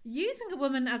better, using a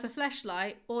woman as a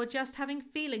fleshlight or just having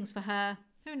feelings for her?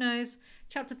 Who knows?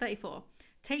 Chapter 34.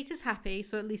 Tate is happy,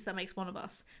 so at least that makes one of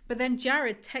us. But then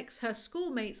Jared texts her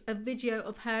schoolmates a video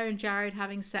of her and Jared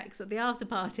having sex at the after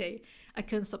party. I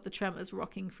couldn't stop the tremors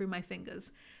rocking through my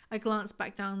fingers. I glanced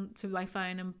back down to my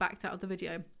phone and backed out of the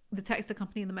video. The text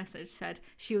accompanying the message said,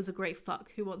 she was a great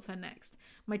fuck, who wants her next?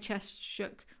 My chest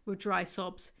shook with dry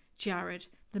sobs. Jared.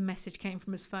 The message came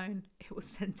from his phone. It was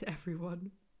sent to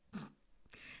everyone.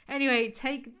 Anyway,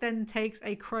 Tate then takes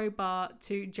a crowbar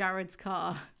to Jared's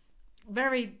car.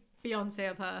 Very Beyonce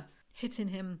of her. Hitting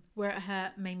him where it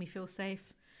hurt made me feel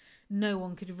safe. No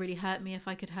one could really hurt me if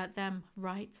I could hurt them,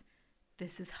 right?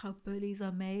 This is how bullies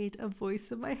are made, a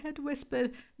voice in my head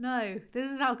whispered. No,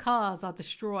 this is how cars are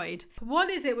destroyed. What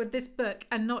is it with this book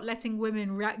and not letting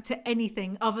women react to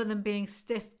anything other than being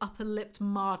stiff, upper-lipped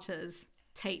martyrs?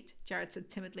 Tate, Jared said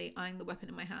timidly, eyeing the weapon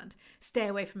in my hand. Stay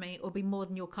away from me, or be more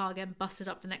than your car getting busted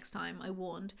up the next time, I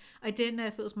warned. I didn't know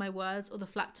if it was my words or the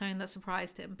flat tone that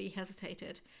surprised him, but he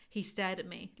hesitated. He stared at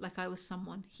me, like I was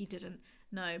someone he didn't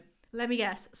know. Let me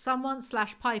guess,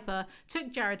 someone/Piper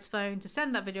took Jared's phone to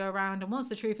send that video around, and once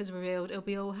the truth is revealed, it'll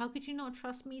be all, how could you not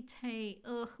trust me, Tate?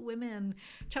 Ugh, women.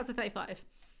 Chapter 35.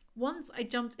 Once I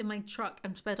jumped in my truck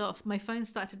and sped off, my phone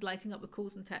started lighting up with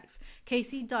calls and texts.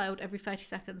 Casey dialed every 30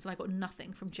 seconds and I got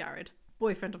nothing from Jared.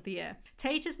 Boyfriend of the year.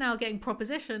 Tate is now getting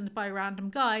propositioned by random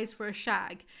guys for a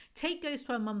shag. Tate goes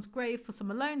to her mum's grave for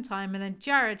some alone time and then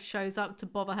Jared shows up to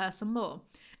bother her some more.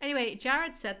 Anyway,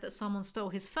 Jared said that someone stole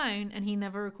his phone and he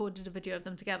never recorded a video of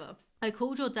them together. I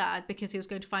called your dad because he was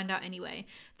going to find out anyway.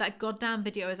 That goddamn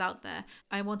video is out there.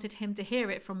 I wanted him to hear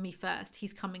it from me first.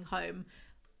 He's coming home.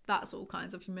 That's all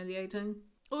kinds of humiliating.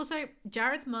 Also,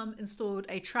 Jared's mum installed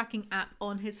a tracking app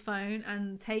on his phone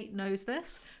and Tate knows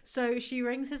this, so she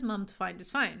rings his mum to find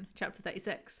his phone. Chapter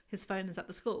 36. His phone is at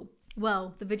the school.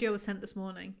 Well, the video was sent this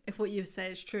morning. If what you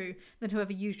say is true, then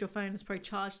whoever used your phone has probably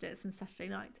charged it since Saturday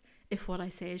night. If what I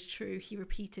say is true, he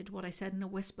repeated what I said in a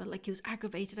whisper like he was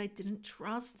aggravated I didn't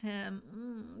trust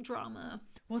him. Drama.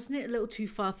 Wasn't it a little too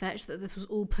far-fetched that this was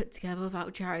all put together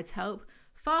without Jared's help?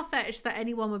 Far-fetched that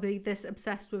anyone would be this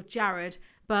obsessed with Jared,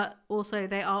 but also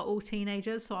they are all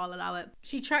teenagers, so I'll allow it.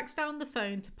 She tracks down the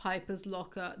phone to Piper's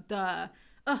locker. Duh.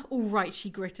 All right, she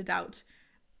gritted out.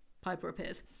 Piper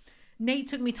appears. Nate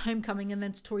took me to homecoming and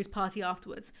then to Tori's party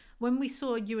afterwards. When we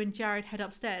saw you and Jared head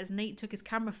upstairs, Nate took his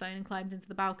camera phone and climbed into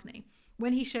the balcony.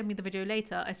 When he showed me the video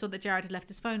later, I saw that Jared had left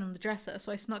his phone on the dresser,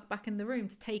 so I snuck back in the room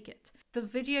to take it. The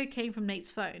video came from Nate's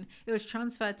phone. It was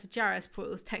transferred to Jared's before it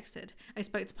was texted. I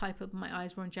spoke to Piper, but my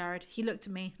eyes were on Jared. He looked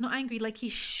at me, not angry like he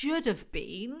should have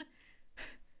been,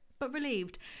 but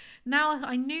relieved. Now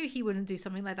I knew he wouldn't do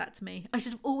something like that to me. I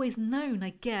should have always known,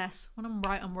 I guess. When I'm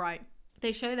right, I'm right.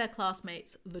 They show their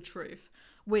classmates the truth.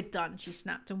 We're done, she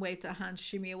snapped and waved her hand to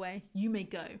shoo me away. You may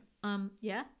go.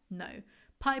 Yeah? No.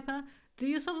 Piper, do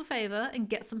yourself a favour and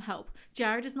get some help.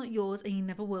 Jared is not yours and he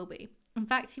never will be. In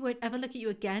fact, he won't ever look at you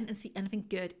again and see anything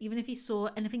good, even if he saw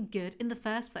anything good in the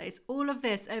first place. All of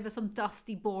this over some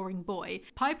dusty, boring boy.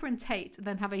 Piper and Tate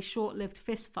then have a short-lived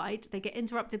fist fight. They get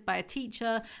interrupted by a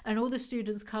teacher, and all the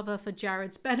students cover for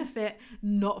Jared's benefit,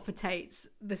 not for Tate's.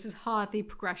 This is hardly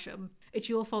progression. It's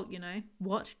your fault, you know.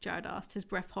 What? Jared asked, his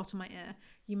breath hot on my ear.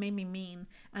 You made me mean,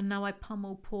 and now I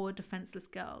pummel poor defenseless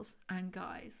girls and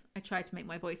guys. I tried to make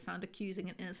my voice sound accusing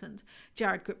and innocent.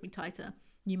 Jared gripped me tighter.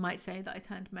 You might say that I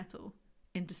turned metal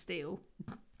into steel.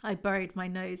 I buried my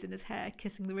nose in his hair,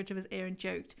 kissing the ridge of his ear, and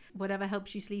joked, whatever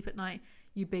helps you sleep at night,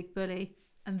 you big bully.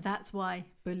 And that's why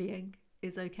bullying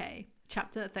is okay.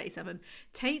 Chapter 37.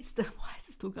 Why is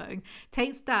it still going?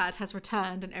 Tate's dad has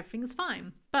returned and everything is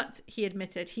fine. But, he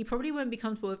admitted, he probably won't be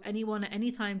comfortable with anyone at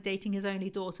any time dating his only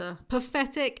daughter.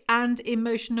 Pathetic and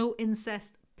emotional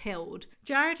incest pilled.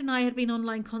 Jared and I had been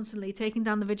online constantly, taking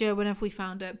down the video whenever we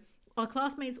found it. Our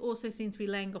classmates also seemed to be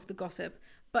laying off the gossip,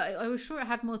 but I was sure it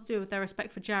had more to do with their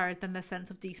respect for Jared than their sense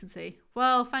of decency.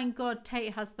 Well, thank God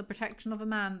Tate has the protection of a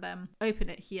man then. Open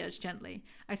it, he urged gently.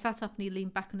 I sat up and he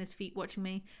leaned back on his feet watching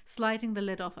me. Sliding the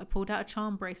lid off, I pulled out a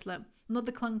charm bracelet. Not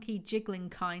the clunky jiggling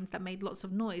kind that made lots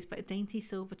of noise, but a dainty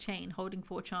silver chain holding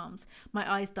 4 charms. My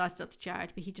eyes darted up to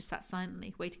Jared, but he just sat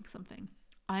silently, waiting for something.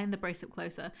 Eyeing the bracelet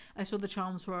closer, I saw the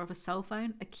charms were of a cell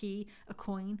phone, a key, a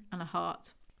coin, and a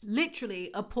heart.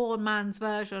 Literally a poor man's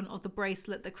version of the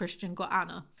bracelet that Christian got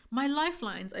Anna. My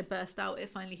lifelines, I burst out, it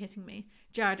finally hitting me.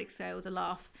 Jared exhaled a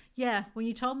laugh. Yeah, when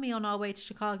you told me on our way to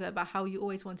Chicago about how you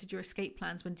always wanted your escape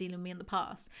plans when dealing with me in the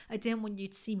past, I didn't want you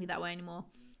to see me that way anymore.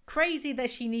 Crazy that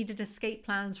she needed escape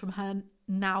plans from her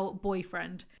now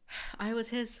boyfriend. I was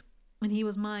his, and he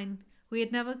was mine. We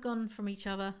had never gone from each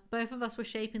other. Both of us were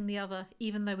shaping the other,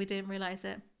 even though we didn't realise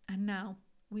it. And now,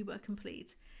 we were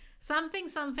complete.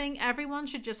 Something, everyone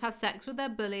should just have sex with their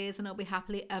bullies and it'll be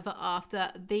happily ever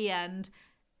after. The end.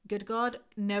 Good God,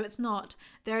 no it's not.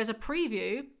 There is a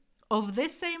preview of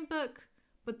this same book,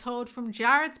 but told from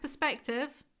Jared's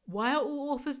perspective. Why are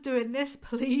all authors doing this?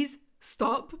 Please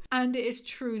stop. And it is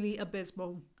truly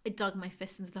abysmal. I dug my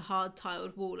fist into the hard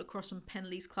tiled wall across from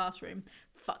Penelope's classroom.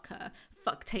 Fuck her.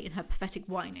 Fuck Tate and her pathetic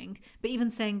whining. But even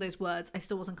saying those words, I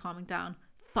still wasn't calming down.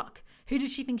 Fuck. Who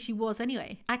did she think she was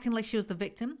anyway? Acting like she was the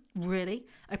victim? Really?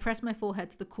 I pressed my forehead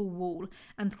to the cool wall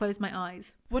and closed my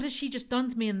eyes. What had she just done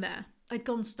to me in there? I'd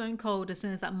gone stone cold as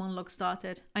soon as that monologue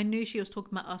started. I knew she was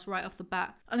talking about us right off the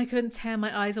bat, and I couldn't tear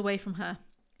my eyes away from her.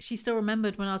 She still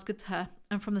remembered when I was good to her,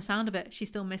 and from the sound of it, she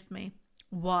still missed me.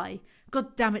 Why?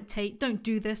 God damn it, Tate, don't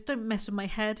do this, don't mess with my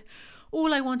head.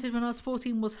 All I wanted when I was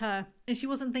 14 was her, and she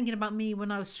wasn't thinking about me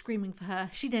when I was screaming for her.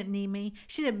 She didn't need me.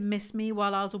 She didn't miss me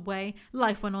while I was away.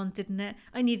 Life went on, didn't it?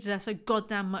 I needed her so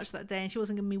goddamn much that day, and she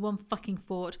wasn't giving me one fucking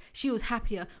thought. She was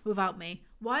happier without me.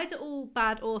 Why do all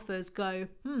bad authors go,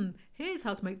 here's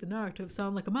how to make the narrative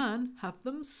sound like a man, have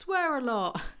them swear a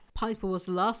lot? Piper was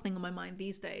the last thing on my mind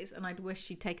these days, and I'd wish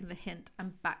she'd taken the hint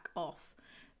and back off.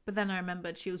 But then I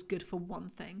remembered she was good for one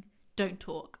thing. Don't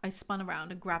talk. I spun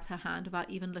around and grabbed her hand without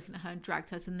even looking at her and dragged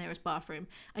her to the nearest bathroom.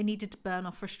 I needed to burn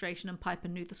off frustration, and Piper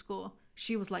knew the score.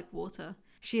 She was like water.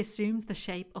 She assumed the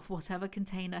shape of whatever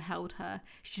container held her.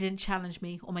 She didn't challenge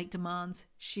me or make demands.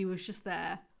 She was just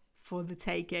there for the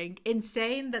taking.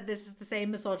 Insane that this is the same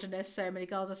misogynist so many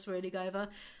girls are swooning over.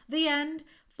 The end.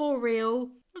 For real.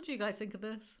 What do you guys think of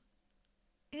this?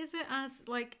 Is it as,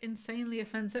 like, insanely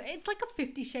offensive? It's like a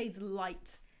 50 Shades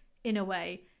light in a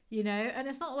way. You know, and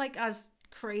it's not like as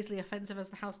crazily offensive as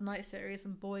the House of Night series,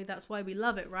 and boy, that's why we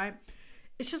love it, right?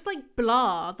 It's just like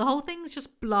blah. The whole thing's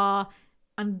just blah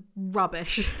and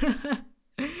rubbish.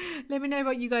 Let me know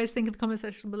what you guys think in the comment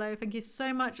section below. Thank you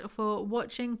so much for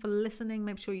watching, for listening.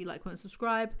 Make sure you like, comment,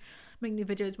 subscribe. Make new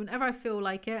videos whenever I feel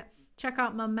like it. Check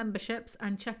out my memberships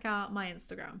and check out my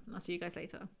Instagram. And I'll see you guys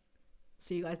later.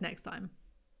 See you guys next time.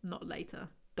 Not later.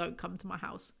 Don't come to my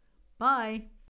house. Bye.